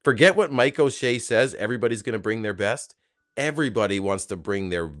 forget what Mike O'Shea says, everybody's going to bring their best. Everybody wants to bring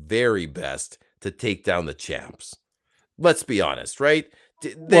their very best to take down the champs. Let's be honest, right?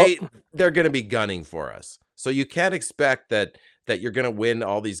 They're going to be gunning for us. So you can't expect that you're going to win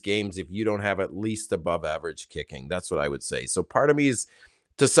all these games if you don't have at least above average kicking. That's what I would say. So part of me is,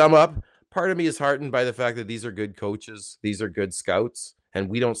 to sum up, part of me is heartened by the fact that these are good coaches. These are good scouts. And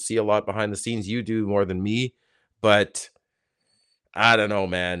we don't see a lot behind the scenes. You do more than me. But I don't know,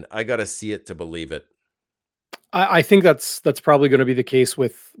 man. I got to see it to believe it. I think that's probably going to be the case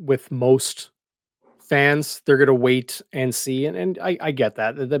with most fans. They're going to wait and see. And I get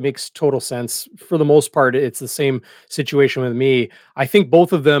that. That makes total sense. For the most part, it's the same situation with me. I think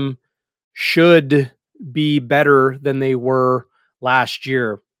both of them should be better than they were last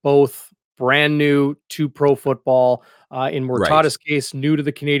year. Both brand new to pro football. In Mortada's case, new to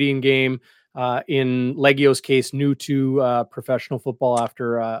the Canadian game. In Legio's case, new to professional football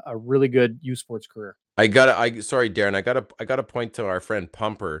after a really good U Sports career. Sorry, Darren. I got to point to our friend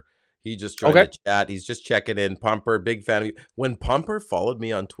Pumper. He just joined the chat. He's just checking in. Pumper, big fan of you. When Pumper followed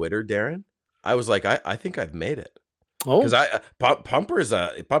me on Twitter, Darren, I was like, I think I've made it. Because Pumper's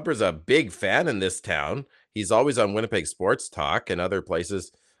a big fan in this town. He's always on Winnipeg Sports Talk and other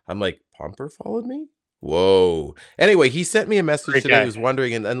places. I'm like, Pumper followed me? Whoa. Anyway, he sent me a message today. He was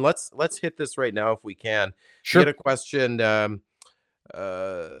wondering, and let's hit this right now if we can. Sure. He had a question.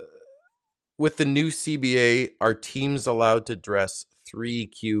 With the new CBA, are teams allowed to dress 3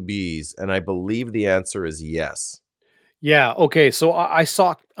 QBs? And I believe the answer is yes. Yeah. Okay. So I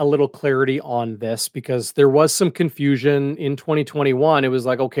saw a little clarity on this because there was some confusion in 2021. It was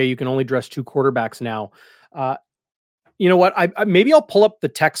like, okay, you can only dress 2 quarterbacks now. You know what? I maybe I'll pull up the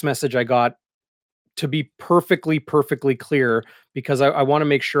text message I got to be perfectly clear because I want to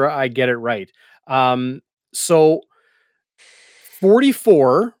make sure I get it right. So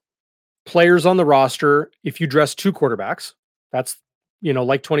 44 players on the roster if you dress 2 quarterbacks. That's,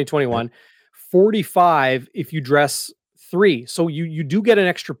 like 2021. 45 if you dress 3. So you do get an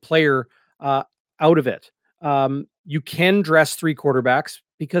extra player out of it. You can dress 3 quarterbacks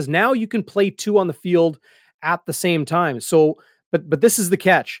because now you can play 2 on the field at the same time. So, but this is the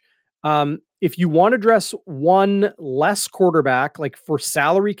catch. If you want to dress 1 less quarterback, like for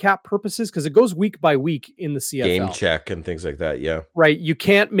salary cap purposes, because it goes week by week in the CFL. Game check and things like that, yeah. Right. You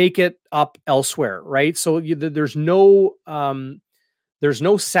can't make it up elsewhere, right? So there's no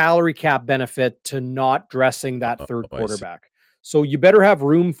salary cap benefit to not dressing that 3rd quarterback. So you better have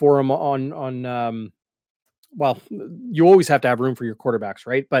room for him on well, you always have to have room for your quarterbacks,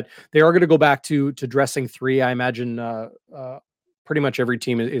 right? But they are going to go back to dressing 3. I imagine pretty much every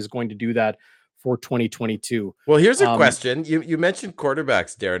team is going to do that for 2022. Well, here's a question. You mentioned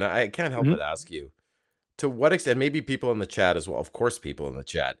quarterbacks, Darren. I can't help but ask you. to what extent, maybe people in the chat as well, of course, people in the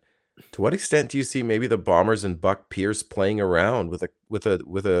chat, to what extent do you see maybe the Bombers and Buck Pierce playing around with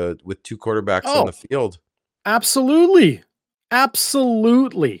two quarterbacks on Oh, the field? absolutely.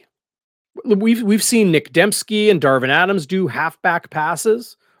 Absolutely. We've seen Nick Dembski and Darvin Adams do halfback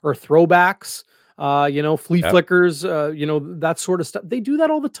passes or throwbacks, flea flickers, that sort of stuff. They do that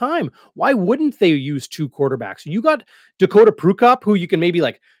all the time. Why wouldn't they use two quarterbacks? You got Dakota Prukop, who you can maybe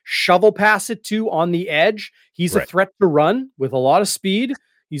like shovel pass it to on the edge. He's a threat to run with a lot of speed.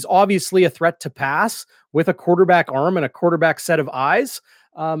 He's obviously a threat to pass with a quarterback arm and a quarterback set of eyes.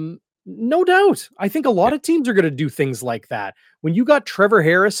 No doubt. I think a lot of teams are going to do things like that. When you got Trevor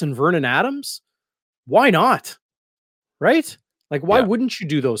Harris and Vernon Adams, why not? Right? Like, why wouldn't you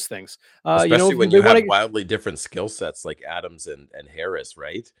do those things? Especially when you have wildly different skill sets like Adams and Harris,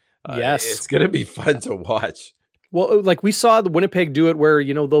 right? Yes. It's going to be fun to watch. Well, like we saw the Winnipeg do it where,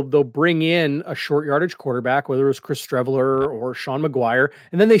 they'll bring in a short yardage quarterback, whether it was Chris Streveler or Sean McGuire,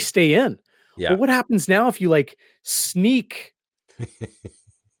 and then they stay in. Yeah. But what happens now if you like sneak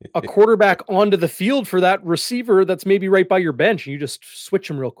a quarterback onto the field for that receiver that's maybe right by your bench and you just switch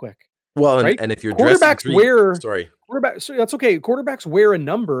them real quick? Well, right? And if you're quarterbacks that's okay. Quarterbacks wear a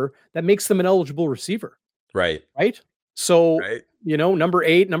number that makes them an eligible receiver. Right. So, number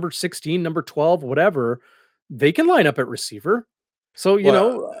 8, number 16, number 12, whatever, they can line up at receiver. So,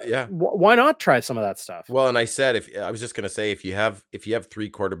 why not try some of that stuff? Well, and I said, I was just going to say, if you have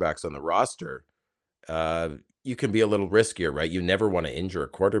 3 quarterbacks on the roster, you can be a little riskier, right? You never want to injure a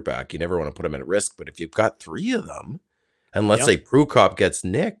quarterback. You never want to put him at risk. But if you've got 3 of them, and let's say Prukop gets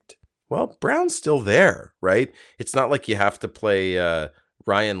nicked, well, Brown's still there, right? It's not like you have to play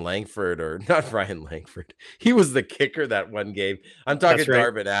Ryan Langford or not Ryan Langford. He was the kicker that one game. I'm talking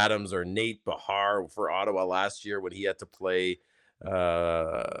Darvin Adams or Nate Bahar for Ottawa last year when he had to play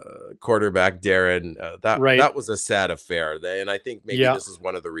quarterback Darren. That was a sad affair. And I think maybe this is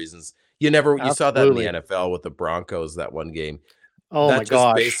one of the reasons you saw that in the NFL with the Broncos that one game. Oh my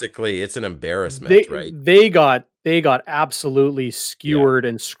gosh. Basically, it's an embarrassment, right? They got absolutely skewered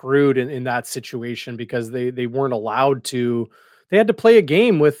and screwed in that situation because they weren't allowed to. They had to play a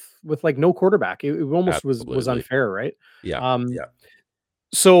game with like no quarterback. It almost was unfair, right? Yeah.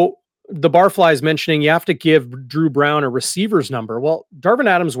 So the Barfly is mentioning you have to give Drew Brown a receiver's number. Well, Darvin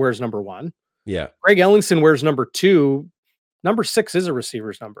Adams wears number 1. Yeah. Greg Ellingson wears number 2. Number 6 is a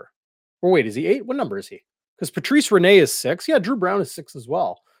receiver's number. Or wait, is he 8? What number is he? Because Patrice Rene is 6. Yeah, Drew Brown is 6 as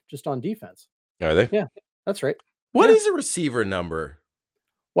well, just on defense. Are they? Yeah, that's right. What is a receiver number?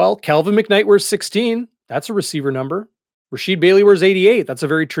 Well, Calvin McKnight wears 16. That's a receiver number. Rasheed Bailey wears 88. That's a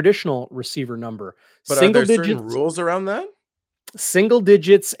very traditional receiver number. But are there certain rules around that? Single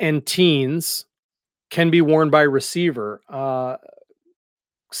digits and teens can be worn by receiver.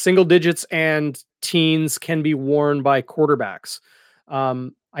 Single digits and teens can be worn by quarterbacks.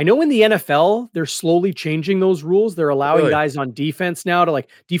 I know in the NFL, they're slowly changing those rules. They're allowing guys on defense now to, like,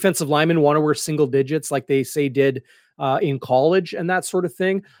 defensive linemen want to wear single digits like they say did in college and that sort of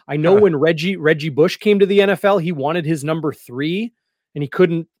thing. I know when Reggie Bush came to the NFL, he wanted his number 3 and he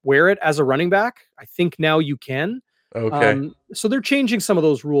couldn't wear it as a running back. I think now you can. Okay. So they're changing some of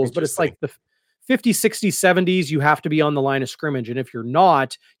those rules, but it's like the 50s, 60s, 70s, you have to be on the line of scrimmage. And if you're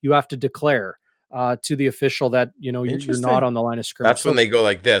not, you have to declare to the official that, you're not on the line of scrimmage. That's when they go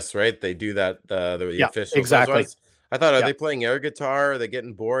like this, right? They do that. The officials. Exactly. I thought, are they playing air guitar? Are they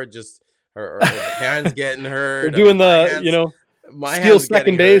getting bored? Just or hands getting hurt? They're doing my steel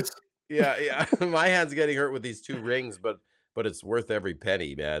second base. Yeah. My hand's getting hurt with these 2 rings, but it's worth every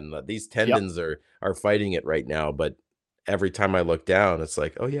penny, man. These tendons are fighting it right now. But every time I look down, it's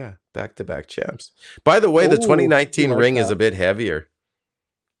like, oh yeah, back-to-back champs. By the way, the 2019 ring is a bit heavier.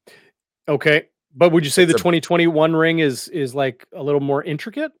 Okay. But would you say the 2021 ring is like a little more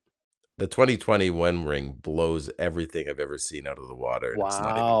intricate? The 2021 ring blows everything I've ever seen out of the water. Wow. It's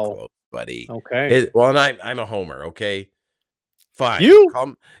not even close, buddy. Okay. And I'm a homer, okay? Fine.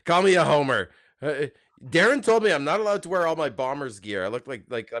 Call me a homer. Darren told me I'm not allowed to wear all my Bombers gear. I look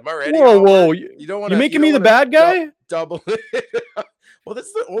like I'm already. Whoa! You don't want. You making me the bad guy? Double it. Well,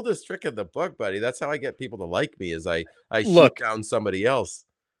 that's the oldest trick in the book, buddy. That's how I get people to like me. Is I shoot down somebody else.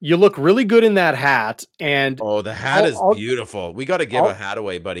 You look really good in that hat, and the hat is beautiful. We got to give a hat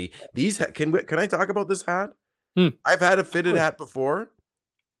away, buddy. These can I talk about this hat? I've had a fitted hat before.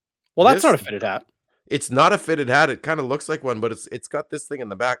 Well, that's not a fitted hat. It's not a fitted hat. It kind of looks like one, but it's got this thing in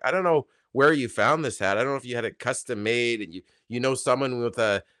the back. I don't know where you found this hat. I don't know if you had it custom made, and you know someone with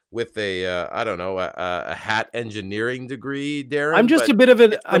a I don't know, a hat engineering degree, Darren. I'm just a bit of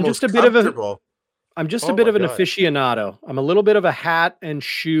an aficionado. I'm a little bit of a hat and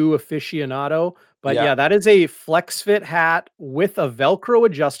shoe aficionado, But yeah, that is a flex fit hat with a Velcro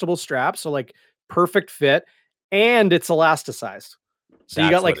adjustable strap. So like perfect fit, and it's elasticized. So you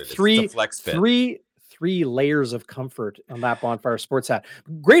got like three layers of comfort on that Bonfire Sports hat.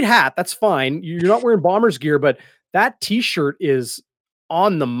 Great hat. That's fine. You're not wearing Bombers gear, but that t-shirt is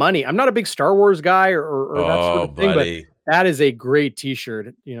on the money. I'm not a big Star Wars guy or that sort of thing, but that is a great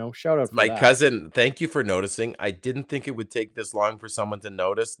t-shirt. Shout out for my that. cousin. Thank you for noticing. I didn't think it would take this long for someone to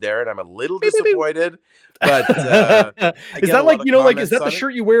notice, Darren. I'm a little disappointed, but is that like, is that the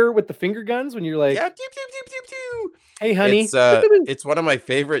shirt you wear with the finger guns when you're like, yeah, pew, pew, pew, pew, pew. Hey, honey. It's one of my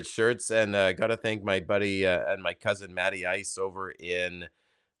favorite shirts, and got to thank my buddy and my cousin Matty Ice over in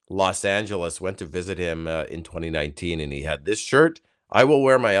Los Angeles. Went to visit him in 2019, and he had this shirt. I will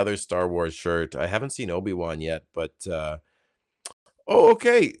wear my other Star Wars shirt. I haven't seen Obi-Wan yet, but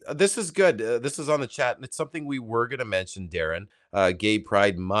okay. This is good. This is on the chat, and it's something we were going to mention, Darren. Gay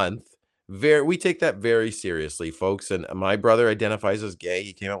Pride Month. We take that very seriously, folks. And my brother identifies as gay.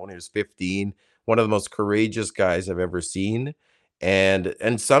 He came out when he was 15. One of the most courageous guys I've ever seen. And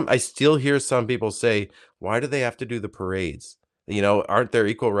I still hear some people say, why do they have to do the parades? Aren't there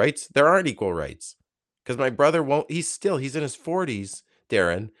equal rights? There aren't equal rights. Because my brother won't, he's in his 40s,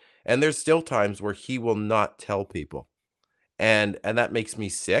 Darren, and there's still times where he will not tell people. And that makes me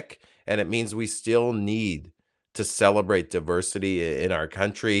sick. And it means we still need to celebrate diversity in our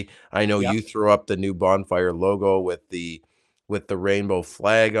country. I know you threw up the new Bonfire logo with the rainbow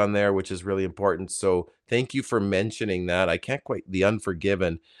flag on there, which is really important. So thank you for mentioning that. I can't quite, the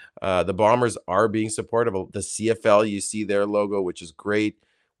Unforgiven. The Bombers are being supportive of the CFL. You see their logo, which is great.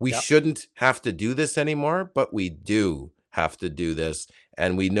 We shouldn't have to do this anymore, but we do have to do this.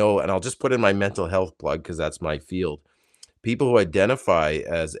 And we know, and I'll just put in my mental health plug because that's my field. People who identify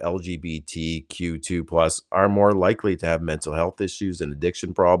as LGBTQ2 plus are more likely to have mental health issues and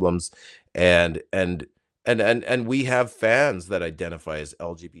addiction problems. And we have fans that identify as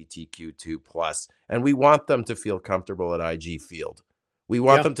LGBTQ2 plus, and we want them to feel comfortable at IG Field. We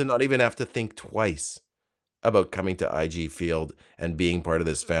want them to not even have to think twice about coming to IG Field and being part of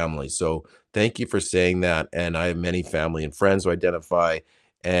this family. So thank you for saying that. And I have many family and friends who identify,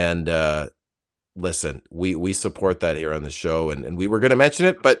 and listen, we support that here on the show, and we were going to mention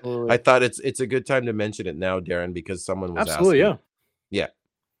it, but I thought it's a good time to mention it now, Darren, because someone was asking. Yeah.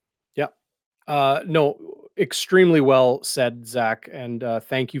 No, extremely well said, Zach, and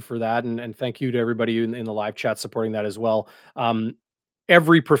thank you for that, and thank you to everybody in the live chat supporting that as well.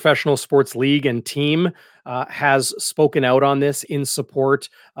 Every professional sports league and team has spoken out on this in support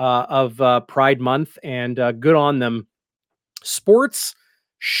of Pride Month, and good on them. Sports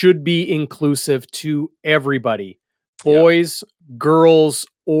should be inclusive to everybody, boys, girls,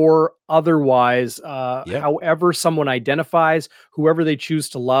 or otherwise, however someone identifies, whoever they choose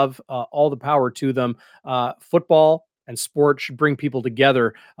to love, all the power to them. Football and sport should bring people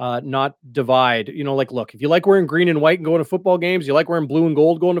together, not divide. Look, if you like wearing green and white and going to football games, you like wearing blue and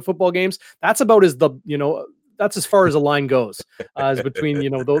gold going to football games, that's about that's as far as the line goes, as between,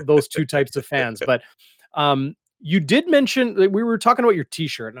 those two types of fans. But, you did mention that we were talking about your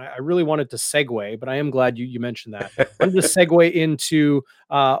t-shirt, and I really wanted to segue, but I am glad you mentioned that. I wanted to segue into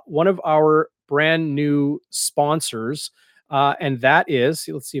one of our brand new sponsors, and that is,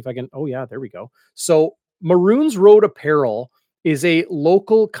 let's see if I can, oh yeah, there we go. So Maroons Road Apparel is a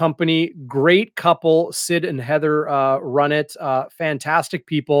local company, great couple, Sid and Heather run it, fantastic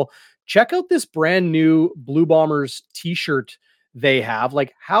people. Check out this brand new Blue Bombers t-shirt they have.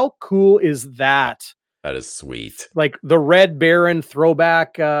 Like, how cool is that? That is sweet. Like the Red Baron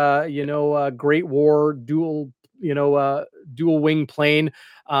throwback, Great War dual wing plane.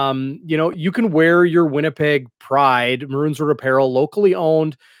 You can wear your Winnipeg pride, Maroons Road Apparel, locally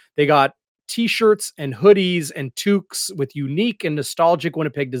owned. They got t-shirts and hoodies and toques with unique and nostalgic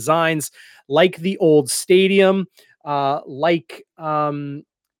Winnipeg designs, like the old stadium, like the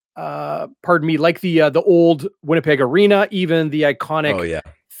old Winnipeg Arena, even the iconic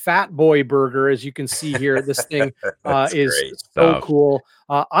Fat Boy Burger, as you can see here. This thing is so cool.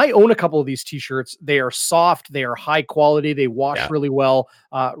 I own a couple of these t-shirts. They are soft. They are high quality. They wash really well.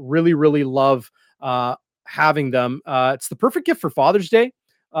 Really, really love having them. It's the perfect gift for Father's Day,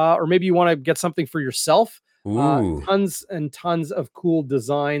 or maybe you want to get something for yourself. Tons and tons of cool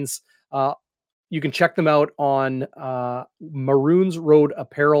designs. You can check them out on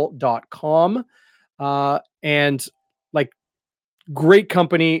maroonsroadapparel.com. And great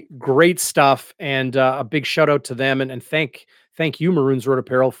company, great stuff, and a big shout out to them. And thank you, Maroons Road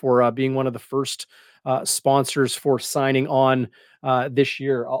Apparel, for being one of the first sponsors for signing on this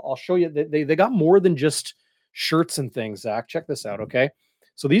year. I'll show you that they got more than just shirts and things, Zach. Check this out, okay?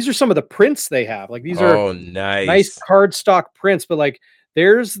 So these are some of the prints they have. Like these are Oh, nice nice. cardstock prints, but like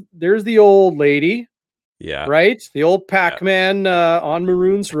there's the old lady, Yeah. right? The old Yeah. Pac-Man on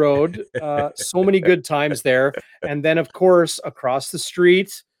Maroons Road. So many good times there. And then of course across the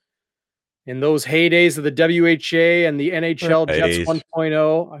street in those heydays of the WHA and the NHL Jets Right.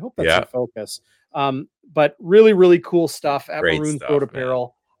 1.0. I hope that's in Yeah. focus. But really, really cool stuff at Great Maroons Road stuff, man.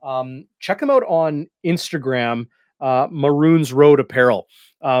 Apparel. Check them out on Instagram, Maroons Road Apparel.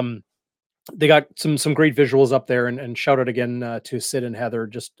 They got some great visuals up there, and shout out again to Sid and Heather,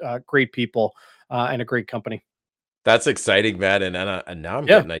 just great people and a great company. That's exciting, man, and now I'm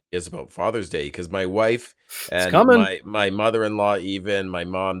Yeah, getting ideas about Father's Day because my wife it's and coming. my mother-in-law, even my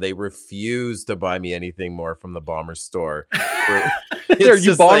mom, they refuse to buy me anything more from the Bomber store. For Are it's you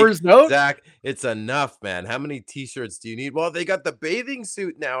just like, bombers note? Zach, it's enough, man. How many t-shirts do you need? Well, they got the bathing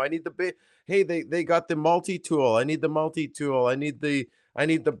suit now. I need the hey, they got the multi-tool. I need the multi-tool. I need the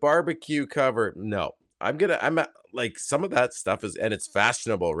barbecue cover. No, like some of that stuff is and it's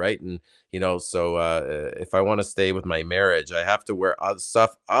fashionable, right? And so if I want to stay with my marriage, I have to wear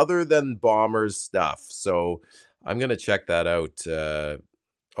stuff other than Bombers stuff. So I'm gonna check that out.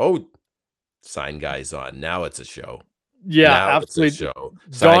 Oh, sign guys on. Now it's a show. Yeah, Now it's a absolutely. show.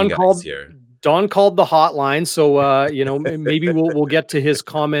 Sign Don guys called here. Don called the hotline, so maybe we'll get to his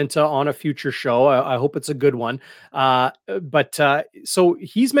comment on a future show. I hope it's a good one. But so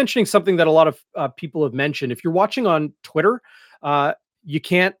he's mentioning something that a lot of people have mentioned. If you're watching on Twitter, you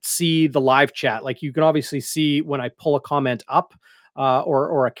can't see the live chat. Like you can obviously see when I pull a comment up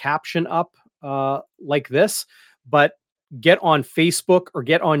or a caption up like this, but get on Facebook or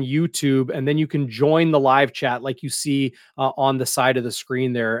get on YouTube, and then you can join the live chat like you see on the side of the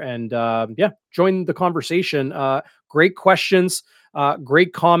screen there. And join the conversation. Great questions,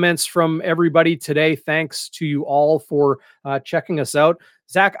 great comments from everybody today. Thanks to you all for checking us out.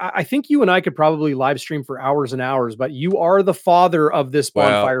 Zach, I think you and I could probably live stream for hours and hours, but you are the father of this Well,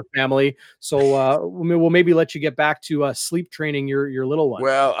 bonfire family. So we'll maybe let you get back to sleep training your little one.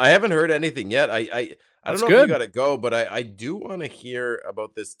 well, I haven't heard anything yet. I don't That's know if you good. got to go, but I do want to hear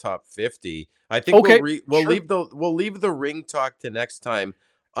about this top 50. I think Okay, we'll sure. leave the ring talk to next time.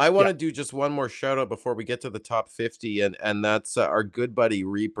 I want Yeah. to do just one more shout out before we get to the top 50, and that's our good buddy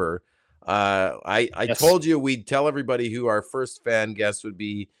Reaper. I Yes. told you we'd tell everybody who our first fan guest would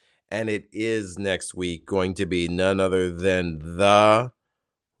be, and it is next week going to be none other than the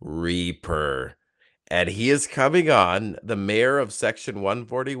Reaper. And he is coming on, the mayor of Section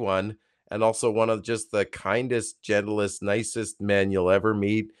 141, and also one of just the kindest, gentlest, nicest men you'll ever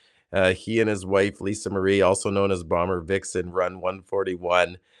meet. He and his wife, Lisa Marie, also known as Bomber Vixen, run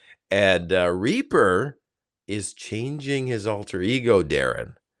 141. And Reaper is changing his alter ego,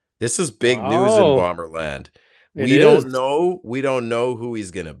 Darren. This is big news in Wow. Bomberland. It is. We don't know who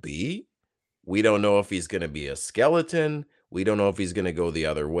he's going to be. We don't know if he's going to be a skeleton. We don't know if he's going to go the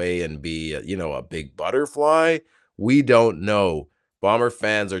other way and be, a big butterfly. We don't know. Bomber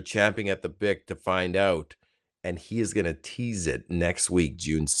fans are champing at the bit to find out. And he is going to tease it next week,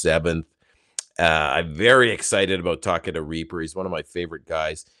 June 7th. I'm very excited about talking to Reaper. He's one of my favorite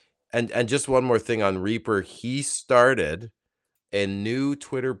guys. And just one more thing on Reaper. He started a new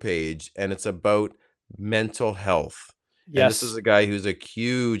Twitter page, and it's about mental health. And this is Yes. a guy who's a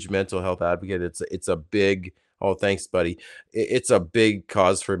huge mental health advocate. It's a big oh, thanks, buddy. It's a big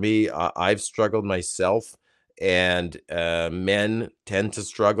cause for me. I've struggled myself, and men tend to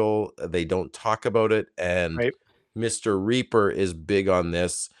struggle. They don't talk about it, and Right. Mr. Reaper is big on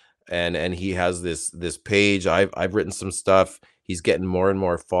this, and he has this page. I've written some stuff. He's getting more and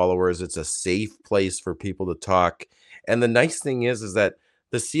more followers. It's a safe place for people to talk. And the nice thing is that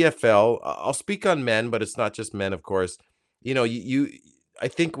the CFL, I'll speak on men, but it's not just men, of course. You I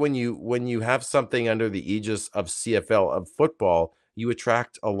think when you have something under the aegis of CFL of football, you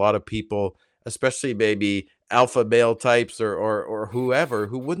attract a lot of people, especially maybe alpha male types or whoever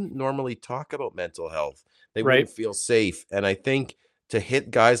who wouldn't normally talk about mental health. They Right. wouldn't feel safe. And I think to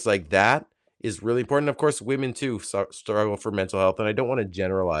hit guys like that is really important. Of course, women too struggle for mental health, and I don't want to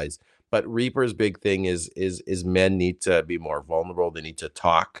generalize, but Reaper's big thing is men need to be more vulnerable. They need to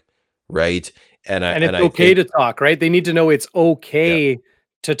talk, right? And And it's I okay think to talk, right? They need to know it's yeah, okay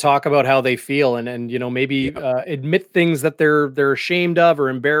to talk about how they feel and maybe yeah, admit things that they're ashamed of or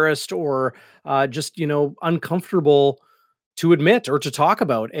embarrassed or just uncomfortable to admit or to talk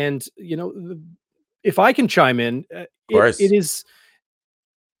about. And if I can chime in, of it course. is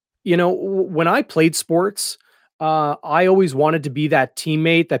when I played sports, I always wanted to be that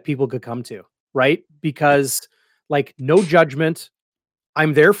teammate that people could come to, right? Because like no judgment,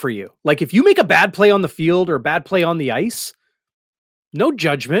 I'm there for you. Like if you make a bad play on the field or a bad play on the ice, No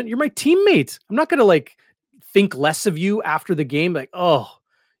judgment. You're my teammate. I'm not gonna like think less of you after the game. Like, oh,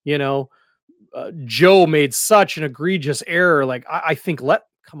 you know, Joe made such an egregious error. Like, I think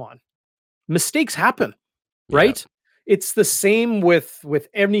come on, mistakes happen, Yeah. right? It's the same with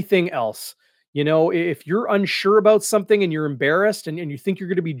anything else. You know, if you're unsure about something and you're embarrassed and you think you're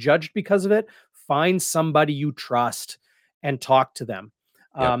going to be judged because of it, find somebody you trust and talk to them.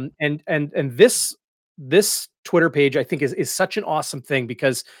 Yep. And this Twitter page I think is such an awesome thing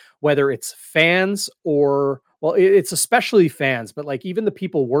because whether it's fans or well, it's especially fans, but like even the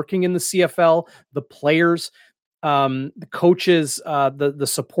people working in the CFL, the players, the coaches, the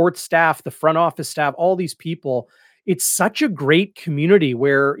support staff, the front office staff, all these people. It's such a great community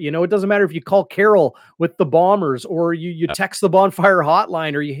where, you know, it doesn't matter if you call Carol with the Bombers or you Yeah. text the Bonfire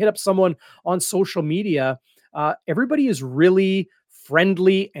hotline or you hit up someone on social media. Everybody is really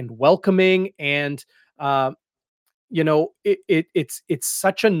friendly and welcoming and you know, it's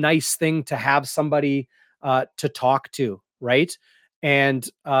such a nice thing to have somebody to talk to, right? And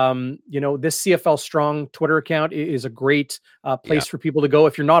you know, this CFL Strong Twitter account is a great Yeah. place for people to go.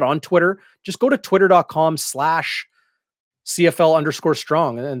 If you're not on Twitter, just go to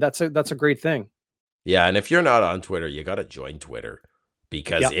twitter.com/CFL_strong, and that's a great thing. Yeah, and if you're not on Twitter, you gotta join Twitter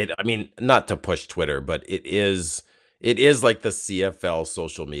because Yeah, I mean, not to push Twitter, but it is like the CFL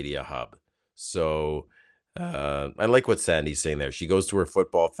social media hub. So, I like what Sandy's saying there. She goes to her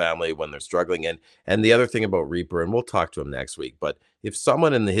football family when they're struggling, and the other thing about Reaper, and we'll talk to him next week, but if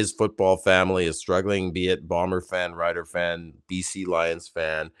someone in his football family is struggling, be it Bomber fan, Rider fan, BC Lions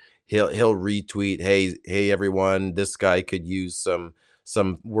fan, he'll retweet, "Hey, everyone, this guy could use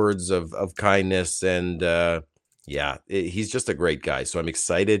some words of kindness," and yeah, he's just a great guy. So I'm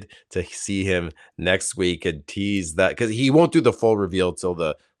excited to see him next week and tease that because he won't do the full reveal till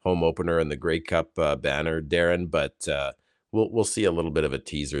the home opener and the Grey Cup banner, Darren. But we'll see a little bit of a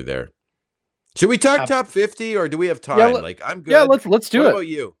teaser there. Should we talk ab- top 50 or do we have yeah, time? Like I'm yeah. good. Let's do What it. about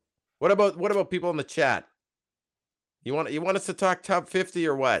you? What about people in the chat? You want us to talk top 50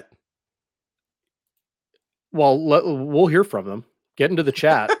 or what? Well, we'll hear from them. Get into the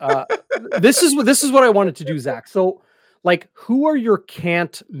chat. This is what I wanted to do, Zach. So, like, who are your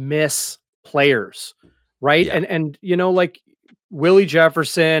can't miss players, right? Yeah, And you know, like Willie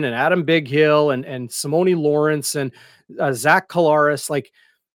Jefferson and Adam Big Hill and Simone Lawrence and Zach Kalaris, like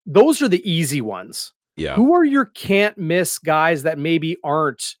those are the easy ones. yeah, Who are your can't miss guys that maybe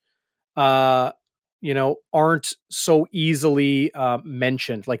aren't uh aren't so easily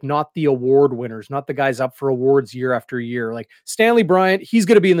mentioned, like not the award winners, not the guys up for awards year after year. Like Stanley Bryant, he's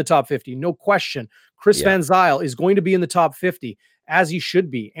going to be in the top 50, no question. Chris yeah. Van Zyl is going to be in the top 50 as he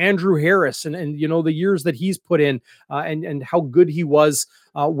should be. Andrew Harris and you know the years that he's put in and how good he was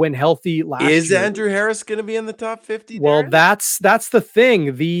when healthy last Is year. Andrew Harris going to be in the top 50, Well, Darren? that's the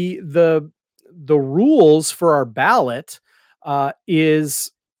thing. The rules for our ballot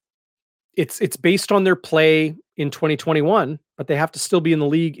is it's based on their play in 2021, but they have to still be in the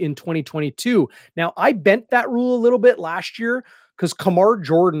league in 2022. Now, I bent that rule a little bit last year because Kamar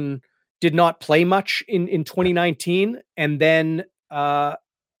Jordan did not play much in 2019, and then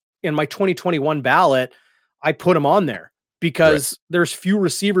in my 2021 ballot, I put him on there Right. because there's few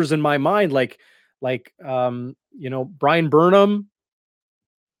receivers in my mind, you know, Brian Burnham,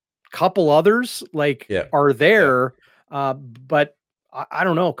 couple others like Yeah. are Yeah. there, but I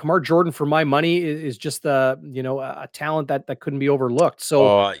don't know. Kamar Jordan, for my money, is just you know a talent that couldn't be overlooked. So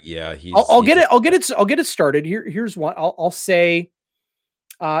Oh, yeah, I'll he's get a it. I'll get it started. Here's one. I'll say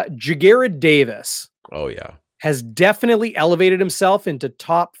Jagarid Davis oh, yeah. has definitely elevated himself into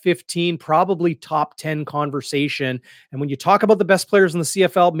top 15, probably top 10 conversation. And when you talk about the best players in the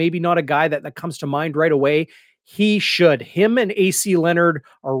CFL, maybe not a guy that comes to mind right away. He should. Him and AC Leonard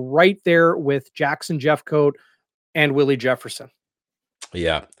are right there with Jackson Jeffcoat and Willie Jefferson.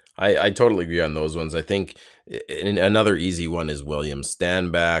 Yeah, I totally agree on those ones. I think another easy one is William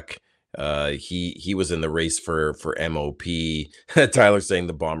Stanback. He was in the race for MOP. Tyler saying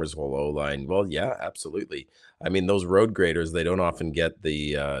the Bombers' whole O line. Well, yeah, absolutely. I mean, those road graders, they don't often get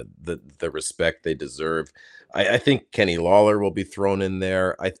the respect they deserve. I think Kenny Lawler will be thrown in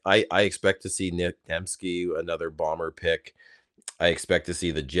there. I expect to see Nick Dembski, another Bomber pick. I expect to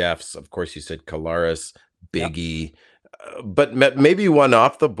see the Jeffs. Of course, you said Kalaris, Yeah. Biggie, but maybe one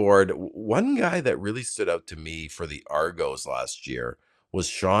off the board. One guy that really stood out to me for the Argos last year was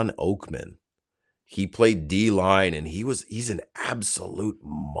Sean Oakman. He played D line and he's an absolute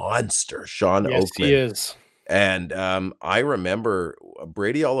monster, Sean Yes, he Oakman. is. And I remember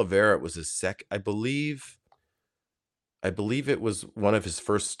Brady Oliveira was his I believe it was one of his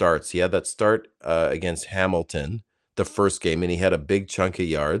first starts. He had that start against Hamilton the first game, and he had a big chunk of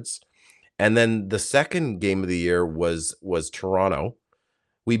yards. And then the second game of the year was Toronto.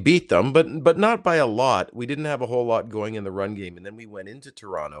 We beat them, but not by a lot. We didn't have a whole lot going in the run game, and then we went into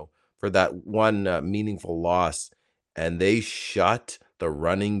Toronto for that one meaningful loss, and they shut the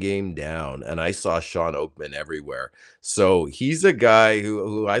running game down. And I saw Sean Oakman everywhere, so he's a guy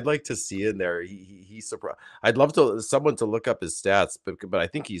who I'd like to see in there. He's surprised. I'd love to someone to look up his stats, but I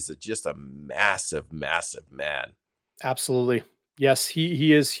think he's just a massive, massive man. Absolutely. Yes,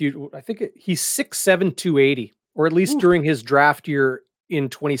 he is huge. I think he's 6'7", 280, or at least Ooh. during his draft year in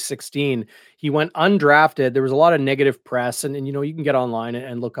 2016, he went undrafted. There was a lot of negative press, and you know, you can get online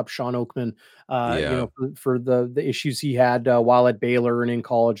and look up Sean Oakman, you Yeah, know, for the issues he had while at Baylor and in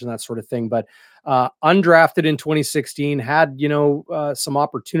college and that sort of thing. But undrafted in 2016, had, you know, some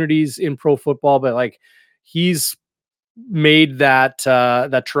opportunities in pro football, but like he's made that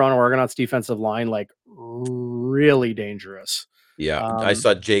Toronto Argonauts defensive line like really dangerous. yeah. I Um,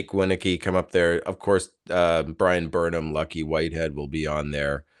 saw Jake Winicki come up there. Of course, Brian Burnham, Lucky Whitehead will be on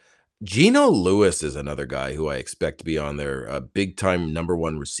there. Geno Lewis is another guy who I expect to be on there, a big time number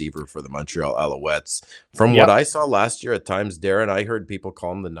one receiver for the Montreal Alouettes. From what yep. I saw last year at times, Darren, I heard people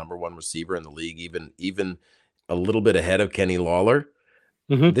call him the number one receiver in the league, even a little bit ahead of Kenny Lawler.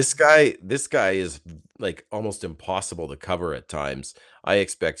 Hmm. This guy is like almost impossible to cover at times. I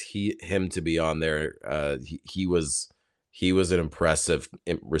expect him to be on there. He was an impressive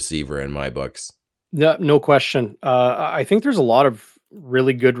receiver in my books. Yeah, no question. I think there's a lot of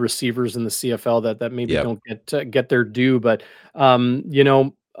really good receivers in the CFL that maybe Yep. don't get their due, but you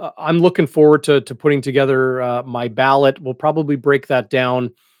know, I'm looking forward to putting together my ballot. We'll probably break that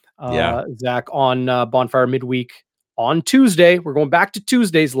down, Yeah. Zach, on Bonfire Midweek on Tuesday. We're going back to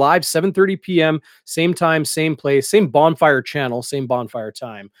Tuesdays live, 7:30 p.m., same time, same place, same Bonfire channel, same Bonfire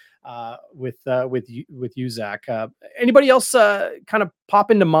time. With you, Zach. Anybody else kind of pop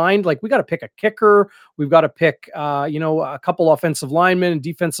into mind? Like we got to pick a kicker. We've got to pick, you know, a couple offensive linemen and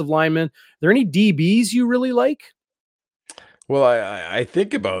defensive linemen. Are there any DBs you really like? Well, I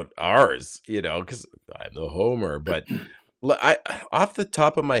think about ours, because I'm the homer, but I off the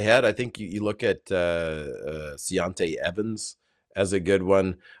top of my head, I think you look at Ciante Evans as a good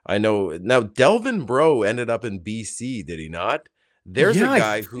one. I know now Delvin Bro ended up in BC, did he not? There's a Yeah, I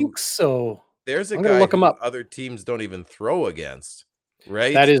guy who think so. there's a I'm gonna guy look him who up. other teams don't even throw against, That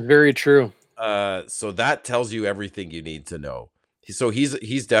right? is very true. So that tells you everything you need to know. So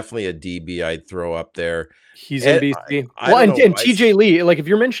he's definitely a DB I'd throw up there. He's in And BC. I Well, don't and, know and why TJ Lee, like if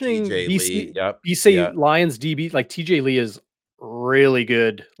you're mentioning TJ Lee. Yep. BC Yeah. Lions DB, like TJ Lee is really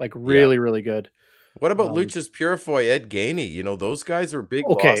good, like Yeah. really, really good. What about Um, Lucius Purifoy, Ed Gainey? Those guys are big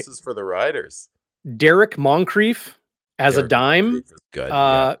okay. losses for the Riders. Derek Moncrief as a Derek dime. Moncrief is good.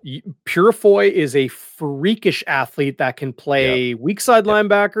 Yeah. Purifoy is a freakish athlete that can Yep. play weak side Yep.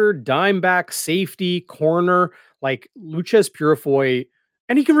 linebacker, dime back, safety, corner, like Luchez Purifoy,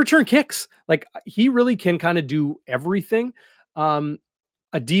 and he can return kicks. Like he really can kind of do everything. Um,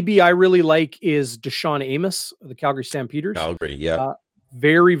 a DB I really like is Deshaun Amos of the Calgary Stampeders. Calgary. Yep. Uh,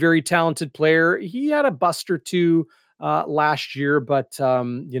 very, very talented player. He had a bust or two last year, but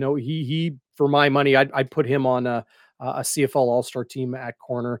you know, he for my money, I'd put him on a CFL All Star team at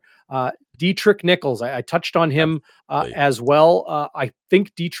corner. Dietrich Nichols, I touched on him Absolutely. as well. I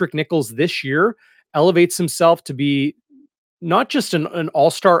think Dietrich Nichols this year elevates himself to be not just an All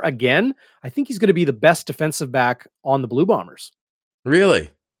Star again. I think he's going to be the best defensive back on the Blue Bombers. Really?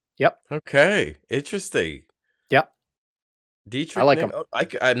 Yep. Okay. Interesting. Yep. I Dietrich like Nick.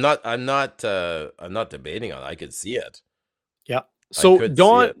 him. I'm not debating on it. I could see it. Yeah. I So could see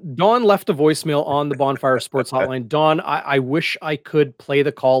it. Dawn left a voicemail on the Bonfire Sports Hotline. Dawn, I wish I could play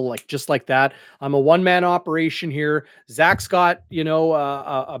the call like just like that. I'm a one man operation here. Zach's got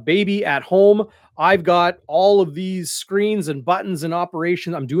a baby at home. I've got all of these screens and buttons and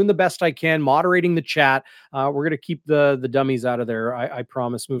operations. I'm doing the best I can, moderating the chat. We're gonna keep the dummies out of there. I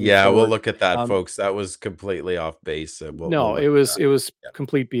promise. Moving Yeah, we'll forward. look at that, Um, folks. That was completely off base. We'll no, look it at was that. it was Yeah.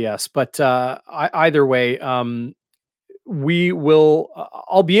 complete BS. But either way, we will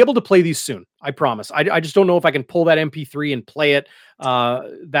I'll be able to play these soon. I promise. I just don't know if I can pull that MP3 and play it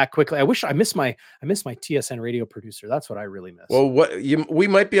that quickly. I miss my TSN radio producer. That's what I really miss. Well, we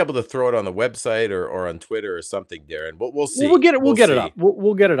might be able to throw it on the website or on Twitter or something, Darren. We'll Well, we'll see. get it. We'll We'll get it see. up.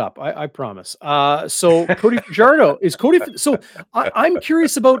 We'll get it up. I promise. So Cody Fajardo is Cody. So I'm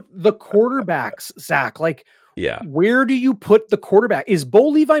curious about the quarterbacks, Zach. Like, Yeah. where do you put the quarterback? Is Bo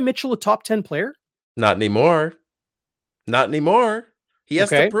Levi Mitchell a top 10 player? Not anymore. Not anymore. He has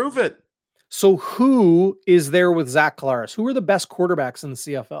to Okay. prove it. So who is there with Zach Collaros? Who are the best quarterbacks in the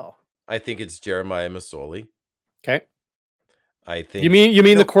CFL? I think it's Jeremiah Masoli. Okay. I You think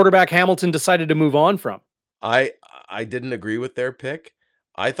mean the quarterback Hamilton decided to move on from? I I didn't agree with their pick.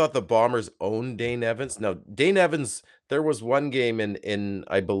 I thought the Bombers owned Dane Evans. Now, Dane Evans, there was one game in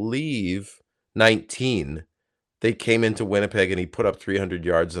I believe 19. They came into Winnipeg and he put up 300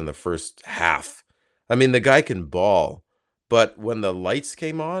 yards in the first half. I mean, the guy can ball, but when the lights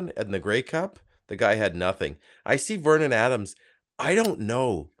came on in the Grey Cup, the guy had nothing. I see Vernon Adams. I don't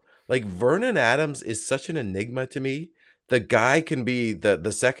know. Like Vernon Adams is such an enigma to me. The guy can be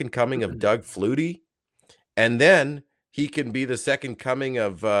the second coming of Doug Flutie, and then he can be the second coming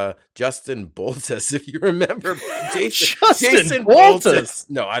of Justin Boltus, if you remember Justin Jason Boltus. Boltus.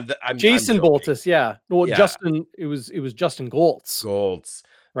 No, I'm Jason joking. Boltus, yeah. Well, Yeah. Justin, it was Justin Goltz, Golds.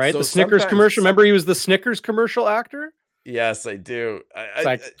 right? So The Snickers sometimes commercial. Remember, he was the Snickers commercial actor. yes, I do. It's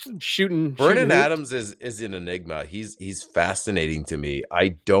like shooting Vernon hoops. Adams is an enigma. He's fascinating to me.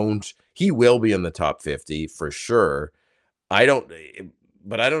 He will be in the top 50 for sure. But I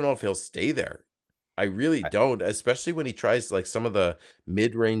don't know if he'll stay there. I really don't, especially when he tries like some of the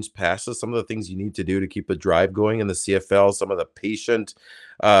mid-range passes, some of the things you need to do to keep a drive going in the CFL, some of the patience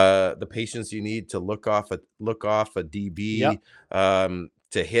you need to look off a DB,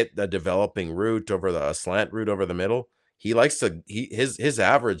 to hit the developing route over a slant route over the middle. He likes to his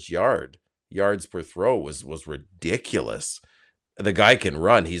average yards per throw was ridiculous. The guy can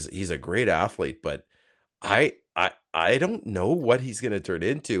run. He's a great athlete, but I don't know what he's going to turn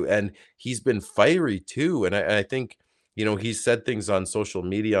into, and he's been fiery too. And I think he's said things on social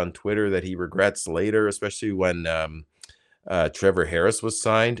media on Twitter that he regrets later, especially when Trevor Harris was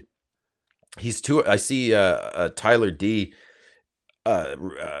signed. He's too. I see Tyler D.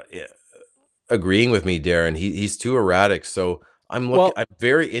 Yeah, agreeing with me, Darren. He's too erratic. So I'm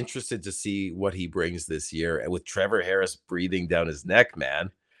very interested to see what he brings this year, and with Trevor Harris breathing down his neck,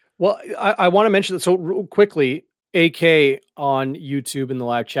 man. Well, I want to mention that so real quickly. AK on YouTube in the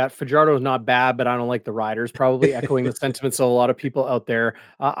live chat. Fajardo is not bad, but I don't like the Riders. Probably echoing the sentiments of a lot of people out there.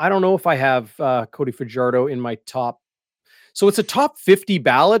 I don't know if I have Cody Fajardo in my top. So it's a top 50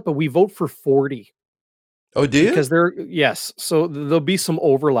 ballot, but we vote for 40. Oh, do you? Because yes. So there'll be some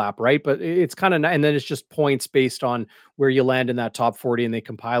overlap, right? But it's kind of, and then it's just points based on where you land in that top 40 and they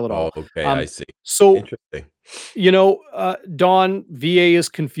compile it all. Oh, okay. I see. So interesting. Don, VA is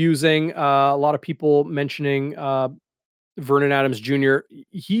confusing. A lot of people mentioning Vernon Adams Jr.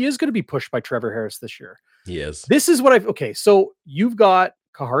 He is going to be pushed by Trevor Harris this year. He is. This is what okay. So you've got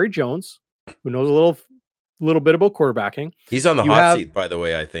Kahari Jones, who knows a little bit about quarterbacking. He's on the hot seat, by the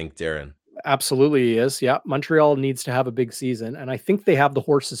way, I think, Darren. Absolutely he is. Yeah. Montreal needs to have a big season, and I think they have the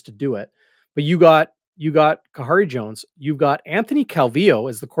horses to do it. But you got Kahari Jones, you've got Anthony Calvillo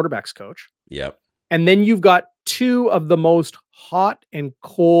as the quarterback's coach. Yep. And then you've got two of the most hot and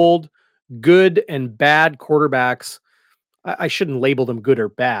cold, good and bad quarterbacks. I shouldn't label them good or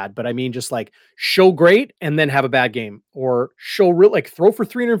bad, but I mean, just like show great and then have a bad game, or show throw for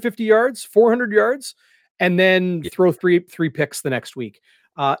 350 yards, 400 yards, and then throw three picks the next week.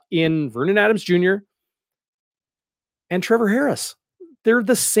 In Vernon Adams Jr. and Trevor Harris. They're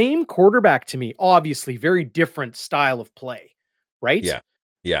the same quarterback to me. Obviously, very different style of play, right? Yeah.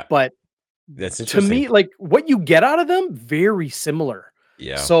 Yeah. But that's to me, like what you get out of them, very similar.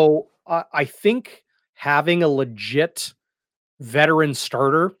 Yeah. So I think having a legit veteran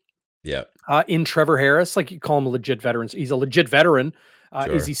starter in Trevor Harris, like you call him a legit veteran. He's a legit veteran.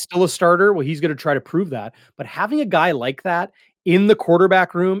 Sure. Is he still a starter? Well, he's going to try to prove that. But having a guy like that in the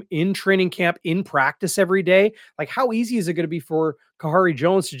quarterback room, in training camp, in practice every day, like how easy is it going to be for Kahari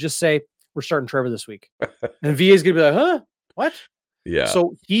Jones to just say, we're starting Trevor this week? And VA is going to be like, huh? What? Yeah.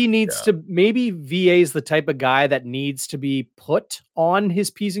 So he needs to, maybe VA is the type of guy that needs to be put on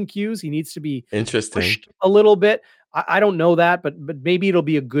his P's and Q's. He needs to be pushed a little bit. I don't know that, but maybe it'll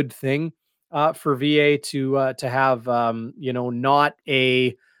be a good thing for VA to have, not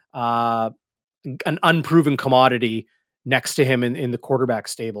an unproven commodity next to him in the quarterback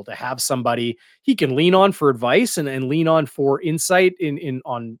stable, to have somebody he can lean on for advice and lean on for insight in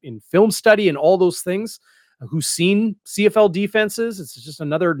film study and all those things, who's seen CFL defenses. It's just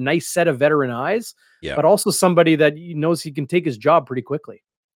another nice set of veteran eyes, but also somebody that knows he can take his job pretty quickly.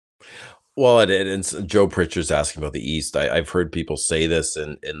 Well, and Joe Pritchard's asking about the East. I've heard people say this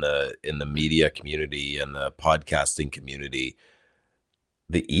in the media community and the podcasting community.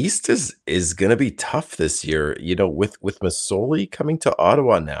 The East is going to be tough this year. With Masoli coming to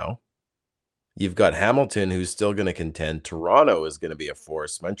Ottawa now, you've got Hamilton, who's still going to contend. Toronto is going to be a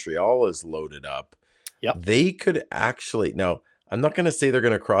force. Montreal is loaded up. Yep. They could actually, now I'm not going to say they're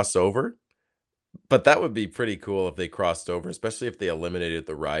going to cross over, but that would be pretty cool if they crossed over, especially if they eliminated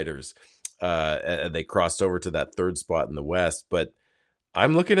the Riders. and they crossed over to that third spot in the West. But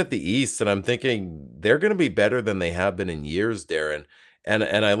I'm looking at the East and I'm thinking they're going to be better than they have been in years, Darren. And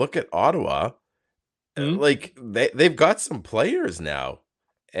I look at Ottawa, Mhm. like they've got some players now,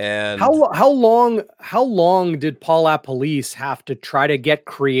 How and lo how long did Paul LaPolice have to try to get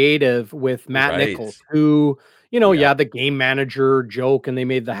creative with Matt right, Nichols, who, yeah, yeah, the game manager joke, and they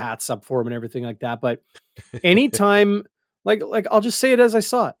made the hats up for him and everything like that, but anytime I'll just say it as I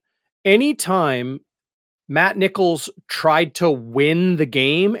saw it. Anytime Matt Nichols tried to win the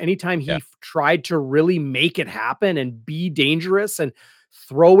game, anytime yeah, he tried to really make it happen and be dangerous and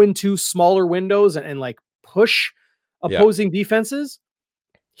throw into smaller windows and like push yeah, opposing defenses,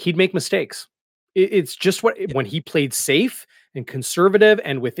 he'd make mistakes. It's just yeah, when he played safe and conservative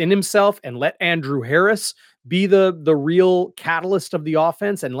and within himself and let Andrew Harris be the real catalyst of the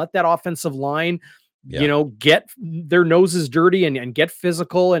offense and let that offensive line, yeah, get their noses dirty and get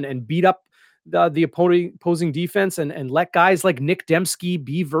physical and beat up the opposing defense and let guys like Nick Dembski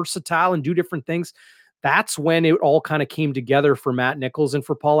be versatile and do different things. That's when it all kind of came together for Matt Nichols and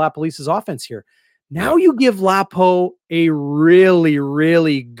for Paul LaPolice's offense here. yeah, Now you give Lapo a really,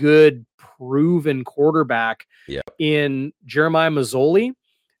 really good, proven quarterback yeah, in Jeremiah Mazzoli,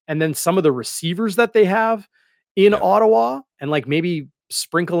 and then some of the receivers that they have in yeah. Ottawa, and like maybe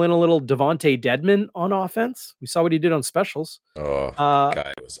sprinkle in a little Devontae Dedman on offense. We saw what he did on specials. Oh, that Uh,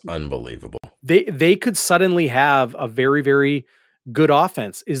 guy was unbelievable. they could suddenly have a very, very good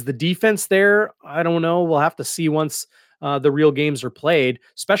offense. Is the defense there? I don't know. We'll have to see once the real games are played.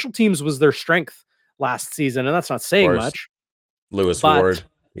 Special teams was their strength last season, and that's not Of saying course, much. Lewis But Ward.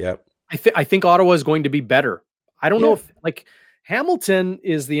 Yep. I think Ottawa is going to be better. I don't know Yeah. if like Hamilton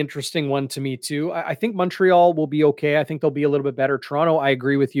is the interesting one to me too. I think Montreal will be okay. I think they'll be a little bit better. Toronto, I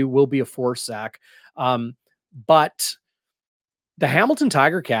agree with you, will be a force, Zach. But the Hamilton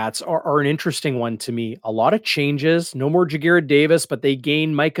Tiger Cats are an interesting one to me. A lot of changes. No more Jagger Davis, but they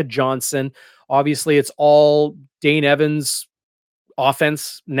gain Micah Johnson. Obviously, it's all Dane Evans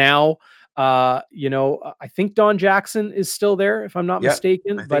offense now. I think Don Jackson is still there, if I'm not Yeah.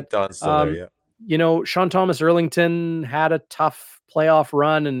 mistaken. I But think Don's still there. um, Yeah. Sean Thomas Erlington had a tough playoff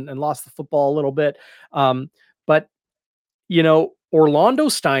run and lost the football a little bit. But Orlando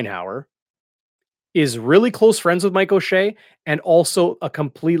Steinhauer is really close friends with Mike O'Shea and also a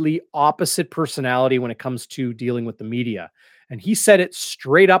completely opposite personality when it comes to dealing with the media. And he said it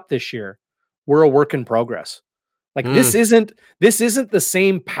straight up this year. We're a work in progress. Like Mm, this isn't the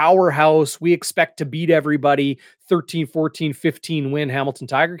same powerhouse we expect to beat everybody 13, 14, 15 win Hamilton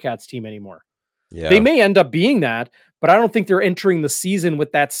Tiger Cats team anymore. They yeah. may end up being that, but I don't think they're entering the season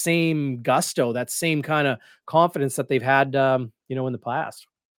with that same gusto, that same kind of confidence that they've had in the past.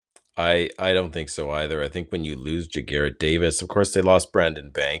 I don't think so either. I think when you lose Jagarrett Davis, of course they lost Brandon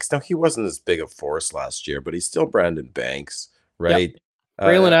Banks. Now he wasn't as big a force last year, but he's still Brandon Banks, Yep. right?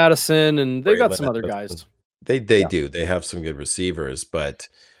 Braylon Uh, Addison, and they've got Braylon some other Addison. guys. They Yeah. do. They have some good receivers, but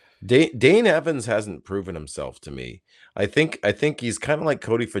Dane Evans hasn't proven himself to me. I think he's kind of like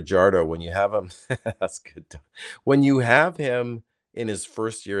Cody Fajardo when you have him. That's good. When you have him in his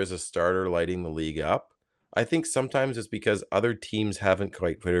first year as a starter, lighting the league up, I think sometimes it's because other teams haven't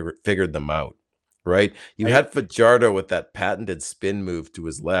quite figured them out. Right? You Right. had Fajardo with that patented spin move to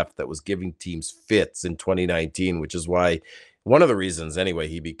his left that was giving teams fits in 2019, which is why one of the reasons, anyway,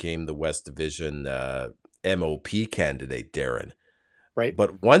 he became the West Division MOP candidate, Darren. Right.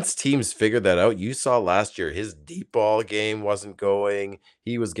 But once teams figured that out, you saw last year his deep ball game wasn't going.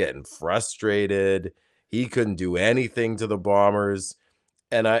 He was getting frustrated. He couldn't do anything to the Bombers.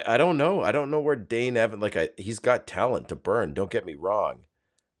 And I don't know. I don't know where Dane Evans he's got talent to burn, don't get me wrong.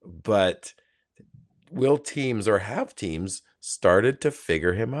 But will teams or have teams started to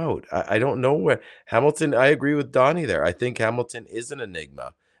figure him out? I don't know where Hamilton, I agree with Donnie there. I think Hamilton is an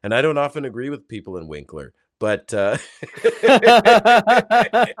enigma. And I don't often agree with people in Winkler, but love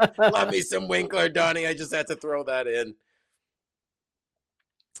me some Winkler, Donnie. I just had to throw that in.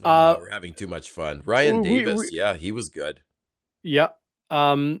 uh, We're having too much fun. Ryan we Davis, yeah, he was good. yeah.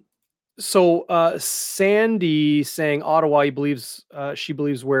 Um, so Sandy saying Ottawa, she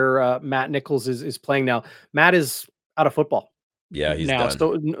believes where Matt Nichols is playing now. Matt is out of football Yeah, he's now, done.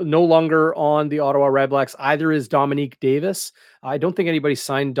 so no longer on the Ottawa Redblacks. Either is Dominique Davis. I don't think anybody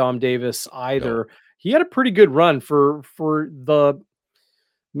signed Dom Davis No. either. He had a pretty good run for the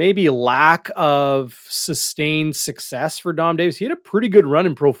maybe lack of sustained success for Dom Davis. He had a pretty good run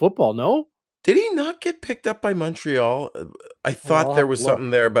in pro football, no? Did he not get picked up by Montreal? I Oh, thought I'll there have to was look. something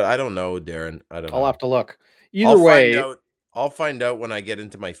there, but I don't know, Darren. I don't I'll know. have to look. I'll Either find way, out. I'll find out when I get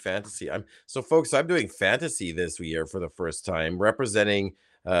into my fantasy. Folks, I'm doing fantasy this year for the first time, representing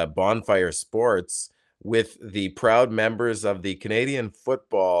Bonfire Sports with the proud members of the Canadian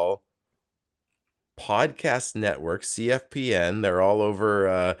Football Podcast Network, CFPN. They're all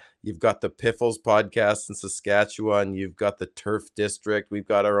over. You've got the Piffles podcast in Saskatchewan. You've got the Turf District. We've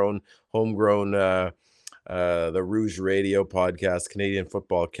got our own homegrown, the Rouge Radio podcast, Canadian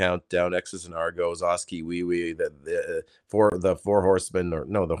Football Countdown, X's and Argos, Oski Wee Wee, the Four Horsemen,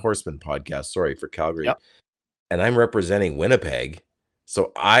 the Horsemen podcast. Sorry, for Calgary. Yep. And I'm representing Winnipeg.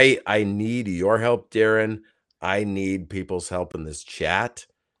 So I need your help, Darren. I need people's help in this chat.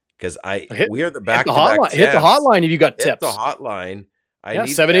 Because we are the back-to-back champs. Hit the hotline if you got tips. Hit the hotline. I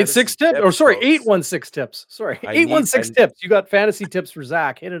need 786 tips. Or sorry, 816 tips. Sorry, 816 tips. You got fantasy tips for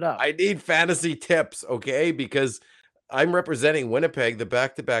Zach. Hit it up. I need fantasy tips, okay? Because I'm representing Winnipeg, the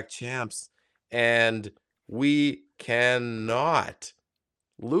back-to-back champs, and we cannot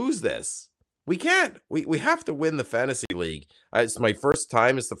lose this. We can't. We have to win the fantasy league. It's my first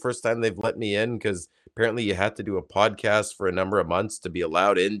time. It's the first time they've let me in because apparently you had to do a podcast for a number of months to be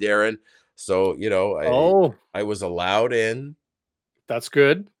allowed in, Darren. So, I was allowed in. That's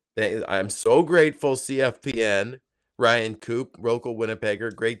good. I'm so grateful, CFPN. Ryan Coop, local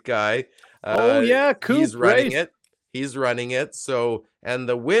Winnipegger, great guy. Coop. He's running it. He's running it. So, and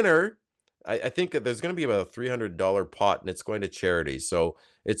the winner, I think that there's going to be about a $300 pot and it's going to charity. So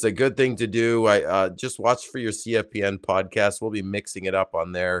it's a good thing to do. I just watch for your CFPN podcast. We'll be mixing it up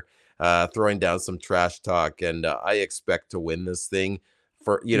on there, throwing down some trash talk. And I expect to win this thing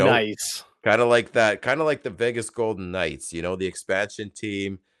for, nice. Kind of like the Vegas Golden Knights, the expansion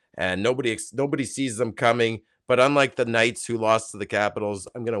team, and nobody sees them coming. But unlike the Knights who lost to the Capitals,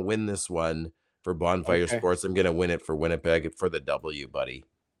 I'm going to win this one for Bonfire Sports. I'm going to win it for Winnipeg for the W, buddy.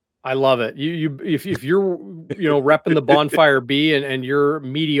 I love it. If you're repping the Bonfire B and you're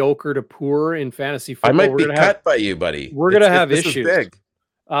mediocre to poor in fantasy football, I might be cut by you, buddy. We're gonna have issues. Is big.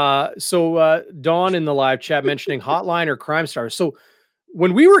 So Dawn in the live chat mentioning Hotline or Crime Stars. So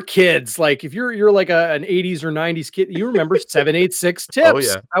when we were kids, like if you're like an 80s or 90s kid, you remember 786 tips. Oh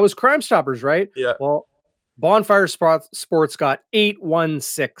yeah, I was Crime Stoppers, right? Yeah. Well, Bonfire Sports got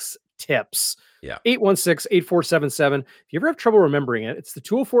 816 tips. Yeah. 816-8477. If you ever have trouble remembering it, it's the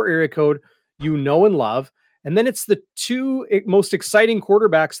 204 area code you know and love. And then it's the two most exciting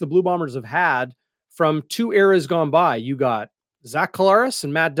quarterbacks the Blue Bombers have had from two eras gone by. You got Zach Collaros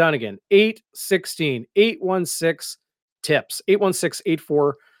and Matt Dunnigan. 816 tips.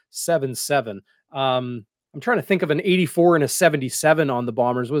 816-8477. I'm trying to think of an 84 and a 77 on the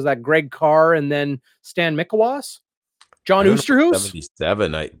Bombers. Was that Greg Carr and then Stan Mikowas? John Oosterhuis?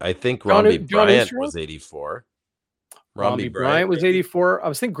 77. I think Robbie Bryant was 84. Robbie Bryant was 84. I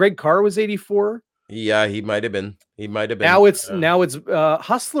was thinking Greg Carr was 84. Yeah, he might have been. Now it's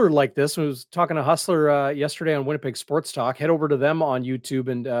Hustler like this. I was talking to Hustler yesterday on Winnipeg Sports Talk. Head over to them on YouTube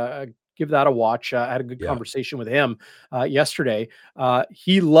and give that a watch. I had a good conversation with him yesterday.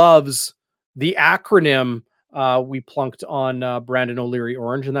 He loves the acronym we plunked on Brandon O'Leary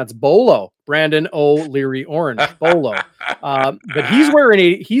Orange, and that's BOLO. Brandon O'Leary Orange, BOLO. But he's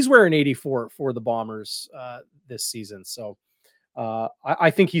wearing 84 for the Bombers this season. So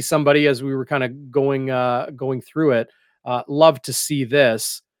I think he's somebody, as we were kind of going through it, love to see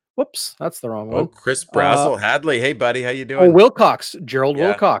this. Whoops, that's the wrong one. Oh, Chris Brazel, Hadley. Hey, buddy, how you doing? Oh, Wilcox, Gerald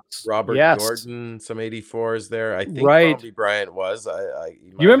Wilcox. Robert Gordon, some 84s there. I think Robbie Bryant was.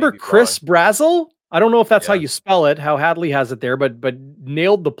 You remember Chris Brazel? I don't know if that's how you spell it, how Hadley has it there, but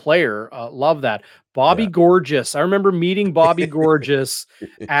nailed the player. Love that. Bobby Gorgeous. I remember meeting Bobby Gorgeous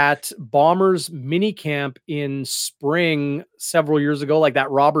at Bombers minicamp in spring several years ago, like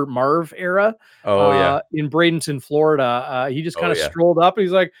that Robert Marv era. In Bradenton, Florida. He just kind of strolled up and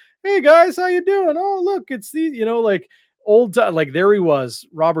he's like, "Hey guys, how you doing? Oh, look, it's the, like old, like there he was,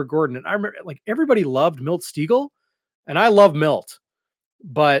 Robert Gordon." And I remember like everybody loved Milt Stiegel, and I love Milt,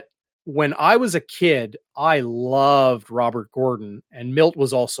 but when I was a kid, I loved Robert Gordon, and Milt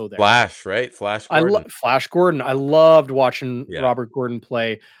was also there. Flash, right? Flash Gordon. Flash Gordon. I loved watching Robert Gordon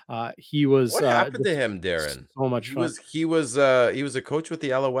play. He was. What happened to him, Darren? So much fun. He was a coach with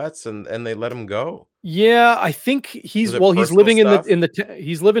the Alouettes, and they let him go. Yeah, I think he's living in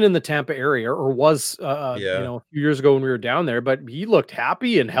the Tampa area, or was a few years ago when we were down there. But he looked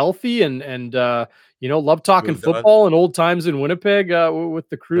happy and healthy, and loved talking football and old times in Winnipeg with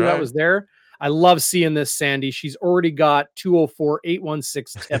the crew that was there. I love seeing this, Sandy. She's already got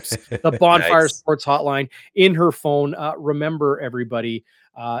 204-816 tips, the Bonfire Sports Hotline in her phone. Remember, everybody,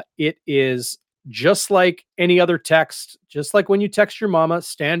 it is just like any other text, just like when you text your mama,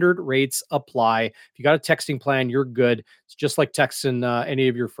 standard rates apply. If you got a texting plan, you're good. It's just like texting any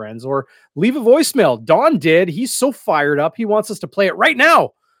of your friends, or leave a voicemail. Don did. He's so fired up. He wants us to play it right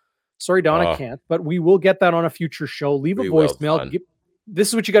now. Sorry, Don, I can't, but we will get that on a future show. Leave a voicemail. This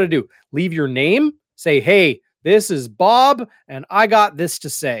is what you got to do. Leave your name. Say, hey, this is Bob, and I got this to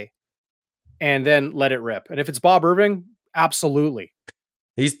say. And then let it rip. And if it's Bob Irving, absolutely.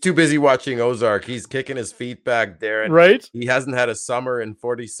 He's too busy watching Ozark. He's kicking his feet back there. And right. He hasn't had a summer in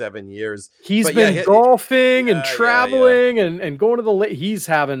 47 years. He's been golfing and traveling and going to the lake. He's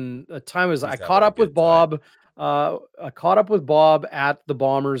having a time. I caught up with Bob. I caught up with Bob at the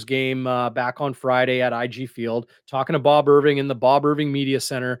Bombers game back on Friday at IG Field, talking to Bob Irving in the Bob Irving Media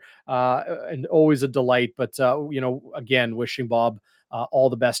Center. And always a delight. But, again, wishing Bob all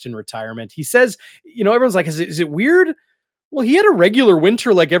the best in retirement. He says, everyone's like, is it weird? Well, he had a regular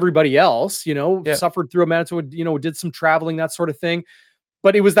winter like everybody else, suffered through a Manitoba, did some traveling, that sort of thing.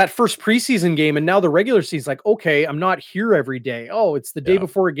 But it was that first preseason game. And now the regular season's like, okay, I'm not here every day. Oh, it's the day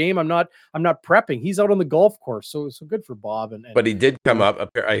before a game. I'm not prepping. He's out on the golf course. So good for Bob. But he did come up.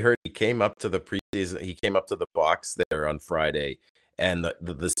 I heard he came up to the preseason. He came up to the box there on Friday. And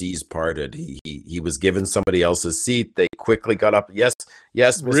the seas parted. He was given somebody else's seat. They quickly got up. Yes,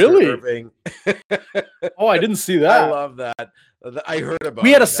 Mr. Really? Irving. Oh, I didn't see that. I love that. I heard about.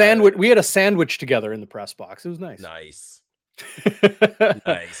 We had a sandwich. We had a sandwich together in the press box. It was nice. Nice.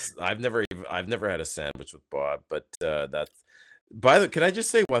 I've never had a sandwich with Bob, but that's. By the way, can I just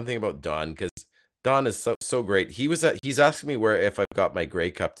say one thing about Don? Because Don is so great. He's asking me if I've got my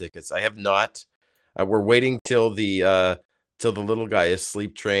Grey Cup tickets. I have not. We're waiting till the little guy is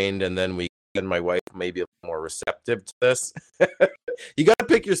sleep trained, and then we and my wife may be a little more receptive to this. You got to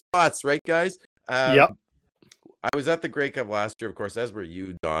pick your spots, right, guys? Yep. I was at the Grey Cup last year, of course, as were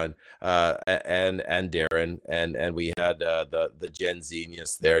you, Don, and Darren, and we had the Gen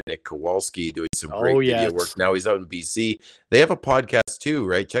Zenius there, Nick Kowalski, doing some great video work. Now he's out in BC. They have a podcast too,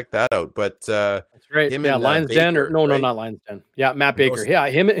 right? Check that out. But that's right. Yeah, Lions Den, or no, not Lions Den. Yeah, Matt Baker. Yeah,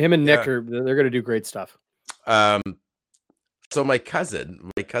 him and Nick they're going to do great stuff. So my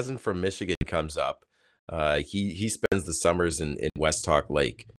cousin from Michigan comes up. He spends the summers in West Hawk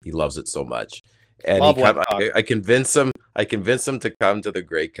Lake. He loves it so much, and I convince him to come to the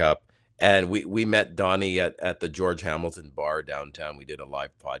Grey Cup. And we met Donnie at the George Hamilton bar downtown. We did a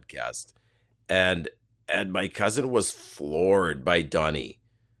live podcast, and my cousin was floored by Donnie.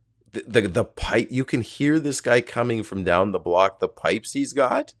 The pipe, you can hear this guy coming from down the block. The pipes he's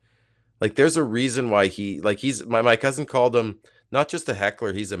got. Like, there's a reason why my cousin called him not just a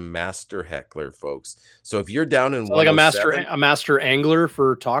heckler, he's a master heckler, folks. So if you're down in like a master angler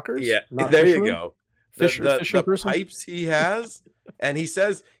for talkers, there you go. The pipes he has, and he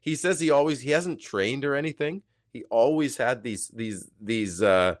says he hasn't trained or anything. He always had these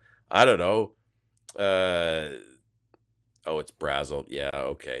I don't know. It's Brazel. Yeah,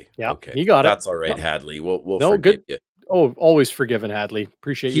 okay. Yeah, okay. You got it. That's all right, Hadley. We'll forgive you. Oh, always forgiven, Hadley.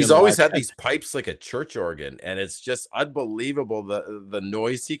 Appreciate you. He's always had these pipes like a church organ, and it's just unbelievable the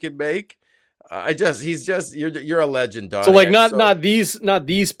noise he can make. You're a legend, Don. So like not these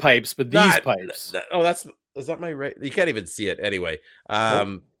pipes, but these pipes. Is that my right? You can't even see it anyway.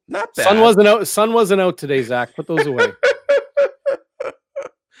 Not bad. Sun wasn't out today, Zach. Put those away.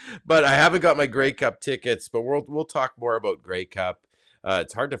 But I haven't got my Grey Cup tickets. But we'll talk more about Grey Cup.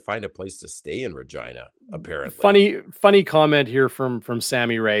 It's hard to find a place to stay in Regina, apparently. Funny comment here from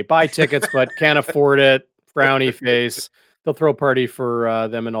Sammy Ray. Buy tickets, but can't afford it. Frowny face. They'll throw a party for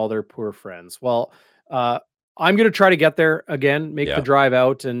them and all their poor friends. Well, I'm going to try to get there again, make the drive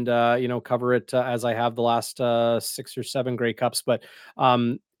out, and cover it as I have the last 6 or 7 Grey Cups. But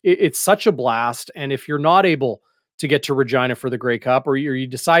it's such a blast, and if you're not able to get to Regina for the Grey Cup, or you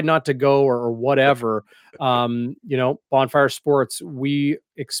decide not to go, or whatever, Bonfire Sports, we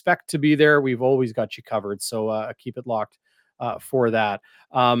expect to be there. We've always got you covered. So keep it locked for that.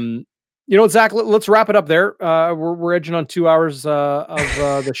 Zach, let's wrap it up there. We're edging on 2 hours of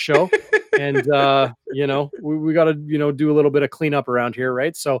the show. And, we got to, do a little bit of cleanup around here.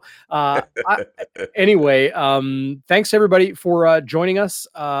 Right. So anyway, thanks everybody for joining us.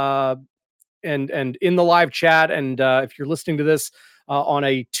 And in the live chat, and if you're listening to this on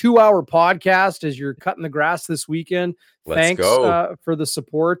a 2-hour podcast as you're cutting the grass this weekend, thanks for the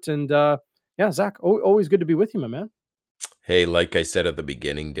support. And Zach, always good to be with you, my man. Hey, like I said at the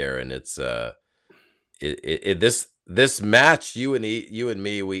beginning, Darren, it's this match, you and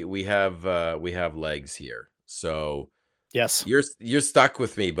me, we have legs here. So yes, you're stuck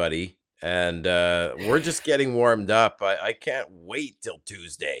with me, buddy, and we're just getting warmed up. I can't wait till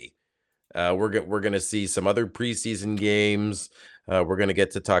Tuesday. We're gonna see some other preseason games. We're gonna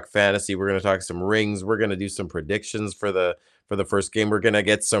get to talk fantasy. We're gonna talk some rings. We're gonna do some predictions for the first game. We're gonna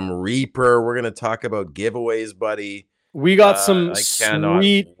get some Reaper. We're gonna talk about giveaways, buddy. We got some I cannot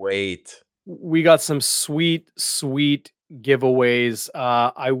wait. We got some sweet giveaways.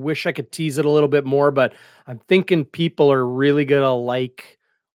 I wish I could tease it a little bit more, but I'm thinking people are really gonna like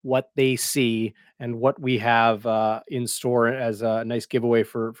what they see and what we have in store as a nice giveaway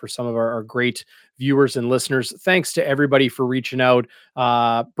for some of our great viewers and listeners. Thanks to everybody for reaching out,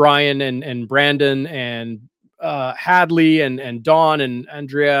 Brian and Brandon and Hadley and Dawn and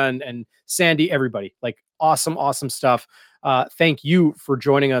Andrea and Sandy. Everybody, like, awesome stuff. Thank you for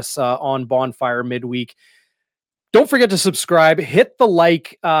joining us on Bonfire Midweek. Don't forget to subscribe, hit the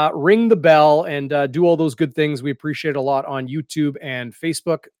like, ring the bell, and do all those good things. We appreciate it a lot on YouTube and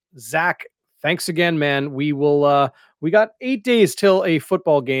Facebook. Zach, thanks again, man. We got 8 days till a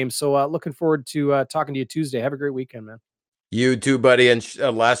football game, so looking forward to talking to you Tuesday. Have a great weekend, man. You too, buddy. And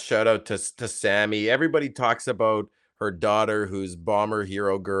last shout out to Sammy. Everybody talks about her daughter, who's Bomber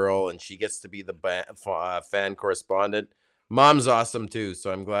Hero Girl, and she gets to be the fan correspondent. Mom's awesome too,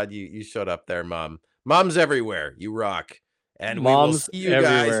 so I'm glad you showed up there, Mom. Mom's everywhere. You rock. And we will see you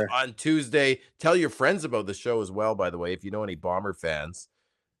guys on Tuesday. Tell your friends about the show as well, by the way, if you know any Bomber fans.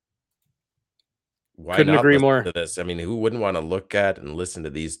 Why Couldn't not agree listen more to this? I mean, who wouldn't want to look at and listen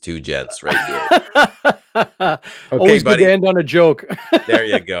to these two gents right here? Okay, Always buddy. Good to end on a joke. There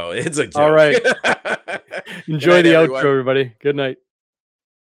you go. It's a joke. All right. Enjoy night, the everyone. outro, everybody. Good night.